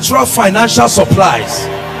supernatural financial supplies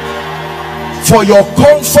for your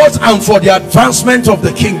comfort and for the advancement of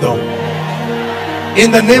the kingdom. In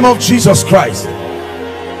the name of Jesus Christ.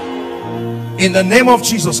 In the name of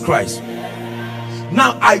Jesus Christ.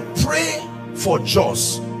 Now I pray for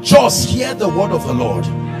Joss. Joss, hear the word of the Lord.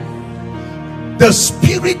 The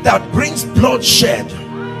spirit that brings bloodshed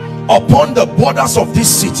upon the borders of this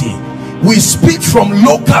city, we speak from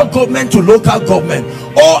local government to local government.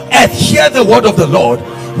 All earth, hear the word of the Lord.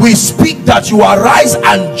 We speak that you arise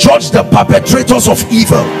and judge the perpetrators of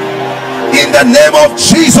evil in the name of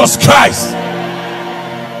Jesus Christ.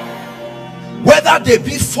 Whether they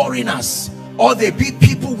be foreigners or they be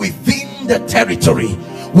people within the territory,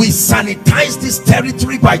 we sanitize this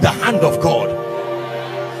territory by the hand of God.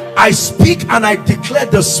 I speak and I declare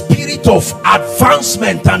the spirit of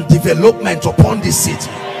advancement and development upon this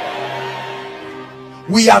city.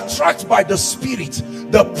 We attract by the Spirit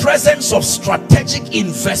the presence of strategic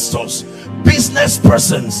investors, business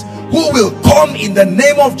persons who will come in the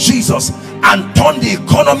name of Jesus and turn the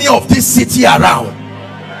economy of this city around.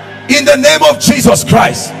 In the name of Jesus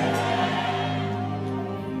Christ.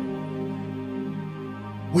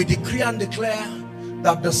 We decree and declare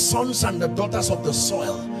that the sons and the daughters of the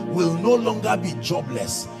soil will no longer be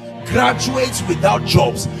jobless, graduates without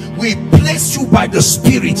jobs. We place you by the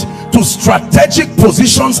Spirit to strategic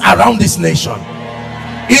positions around this nation.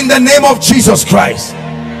 In the name of Jesus Christ.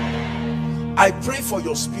 I pray for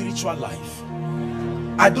your spiritual life.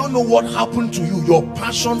 I don't know what happened to you. Your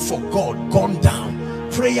passion for God gone down.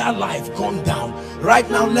 Prayer life gone down. Right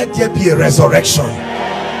now, let there be a resurrection.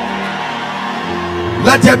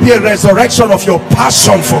 Let there be a resurrection of your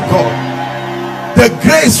passion for God. The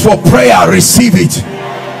grace for prayer, receive it.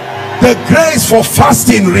 The grace for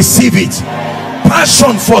fasting, receive it.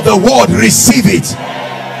 Passion for the word, receive it.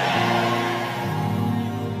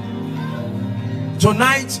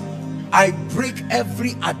 Tonight, I break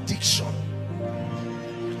every addiction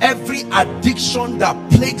that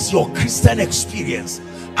plagues your Christian experience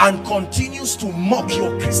and continues to mock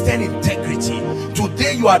your Christian integrity.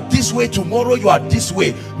 Today you are this way, tomorrow you are this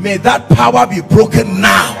way. May that power be broken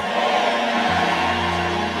now.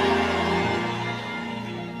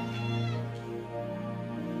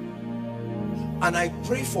 And I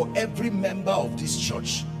pray for every member of this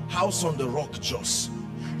church, House on the Rock Jos.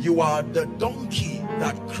 You are the donkey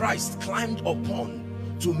that Christ climbed upon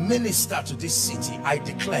to minister to this city. I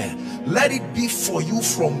declare, let it be for you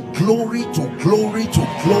from glory to glory to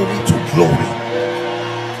glory to glory.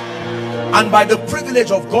 And by the privilege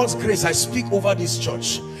of God's grace, I speak over this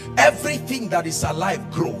church. Everything that is alive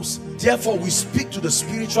grows. Therefore, we speak to the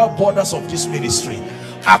spiritual borders of this ministry.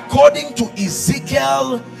 According to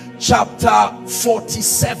Ezekiel chapter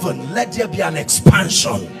 47, let there be an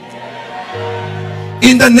expansion.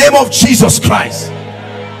 In the name of Jesus Christ.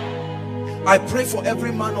 I pray for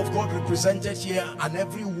every man of God represented here and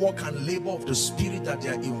every work and labor of the Spirit that they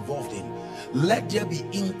are involved in. Let there be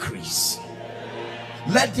increase.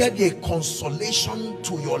 Let there be a consolation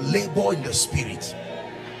to your labor in the Spirit.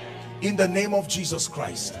 In the name of Jesus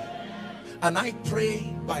Christ. And I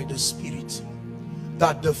pray by the Spirit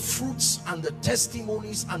that the fruits and the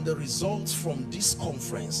testimonies and the results from this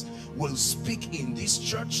conference will speak in this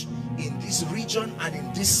church, in this region, and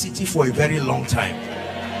in this city for a very long time.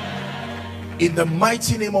 In the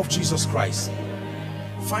mighty name of Jesus Christ.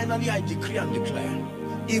 Finally, I decree and declare,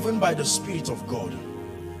 even by the Spirit of God,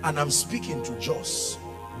 and I'm speaking to Jos.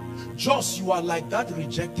 Jos, you are like that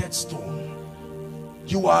rejected stone.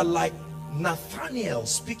 You are like Nathanael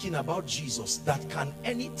speaking about Jesus, that can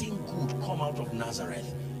anything good come out of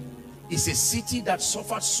Nazareth. It's a city that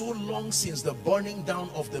suffered so long since the burning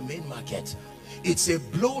down of the main market. It's a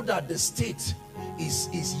blow that the state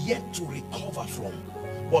is yet to recover from.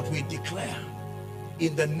 But we declare,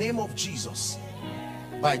 in the name of Jesus,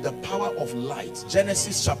 by the power of light,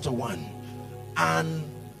 Genesis chapter 1, and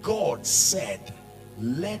God said,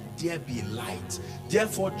 let there be light.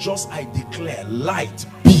 Therefore, just I declare, light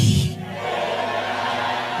be.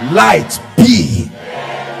 Light be.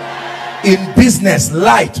 In business,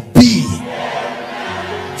 light be.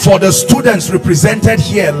 For the students represented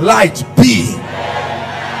here, light be.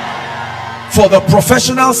 For the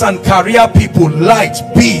professionals and career people, light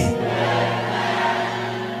be.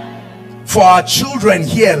 For our children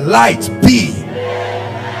here, light be.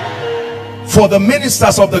 For the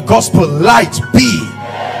ministers of the gospel, light be.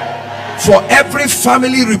 For every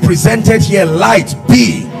family represented here, light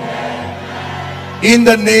be. In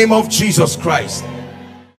the name of Jesus Christ.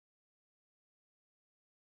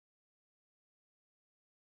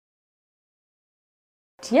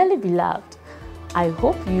 Dearly beloved, I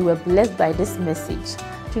hope you were blessed by this message.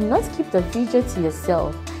 Do not keep the video to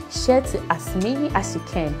yourself. Share to as many as you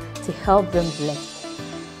can to help them bless.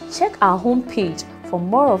 Check our homepage for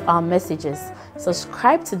more of our messages.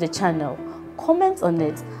 Subscribe to the channel, comment on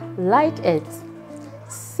it, like it.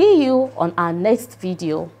 See you on our next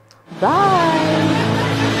video. Bye.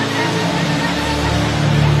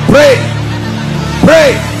 Pray,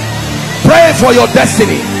 pray, pray for your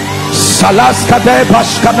destiny. Salas kade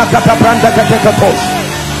bashkana kata branda kate katos.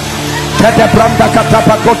 Kate branda kata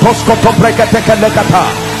pakotos koto brekete kelekata.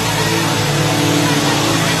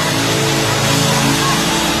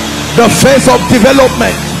 The phase of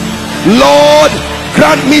development. Lord,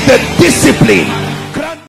 grant me the discipline